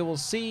 everyone. We will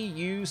see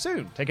you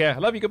soon. Take care. I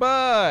love you.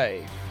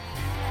 Goodbye.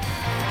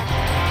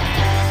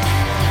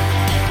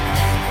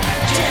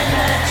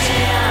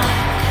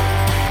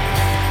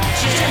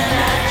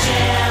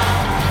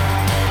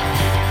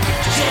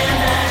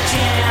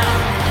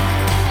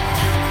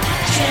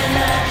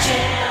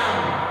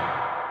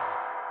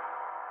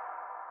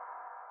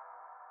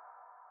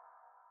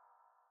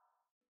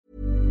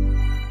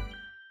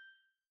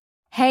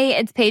 Hey,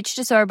 it's Paige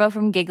DeSorbo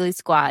from Giggly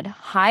Squad.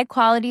 High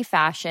quality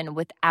fashion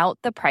without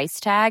the price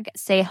tag.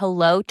 Say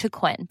hello to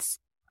Quince.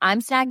 I'm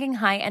snagging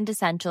high-end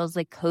essentials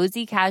like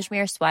cozy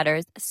cashmere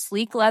sweaters,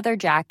 sleek leather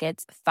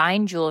jackets,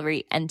 fine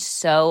jewelry, and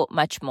so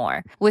much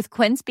more. With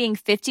Quince being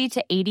 50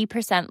 to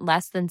 80%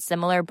 less than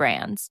similar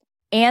brands.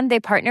 And they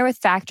partner with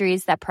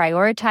factories that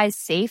prioritize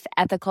safe,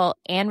 ethical,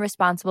 and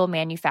responsible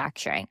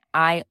manufacturing.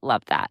 I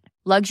love that.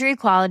 Luxury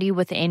quality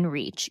within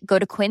reach. Go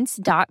to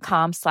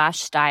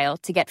quince.com/style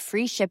to get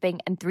free shipping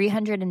and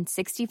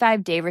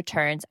 365-day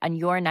returns on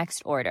your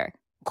next order.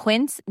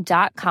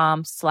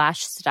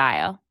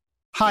 Quince.com/style.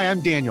 Hi,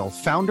 I'm Daniel,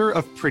 founder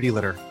of Pretty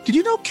Litter. Did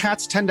you know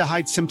cats tend to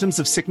hide symptoms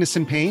of sickness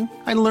and pain?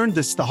 I learned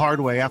this the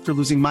hard way after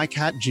losing my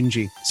cat,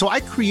 Gingy. So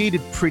I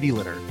created Pretty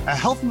Litter, a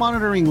health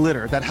monitoring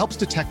litter that helps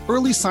detect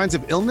early signs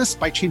of illness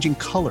by changing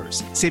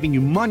colors, saving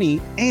you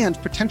money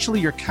and potentially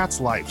your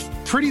cat's life.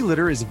 Pretty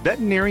Litter is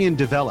veterinarian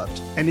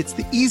developed, and it's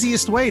the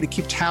easiest way to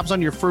keep tabs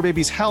on your fur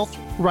baby's health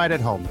right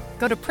at home.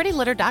 Go to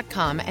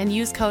prettylitter.com and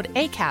use code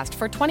ACAST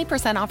for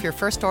 20% off your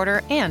first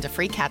order and a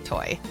free cat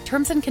toy.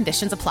 Terms and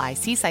conditions apply.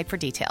 See site for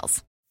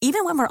details.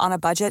 Even when we're on a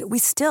budget, we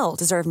still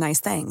deserve nice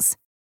things.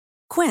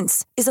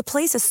 Quince is a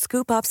place to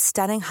scoop up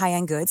stunning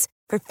high-end goods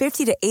for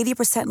 50 to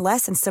 80%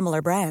 less than similar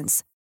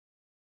brands.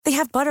 They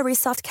have buttery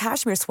soft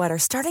cashmere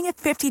sweaters starting at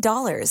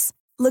 $50,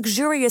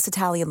 luxurious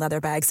Italian leather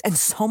bags, and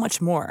so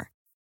much more.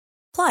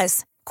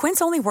 Plus,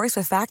 Quince only works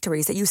with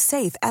factories that use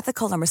safe,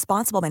 ethical, and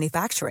responsible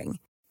manufacturing.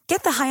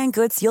 Get the high-end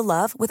goods you'll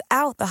love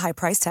without the high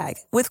price tag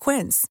with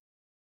Quince.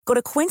 Go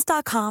to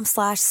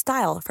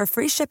quince.com/style for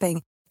free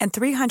shipping and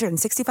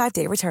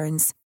 365-day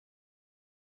returns.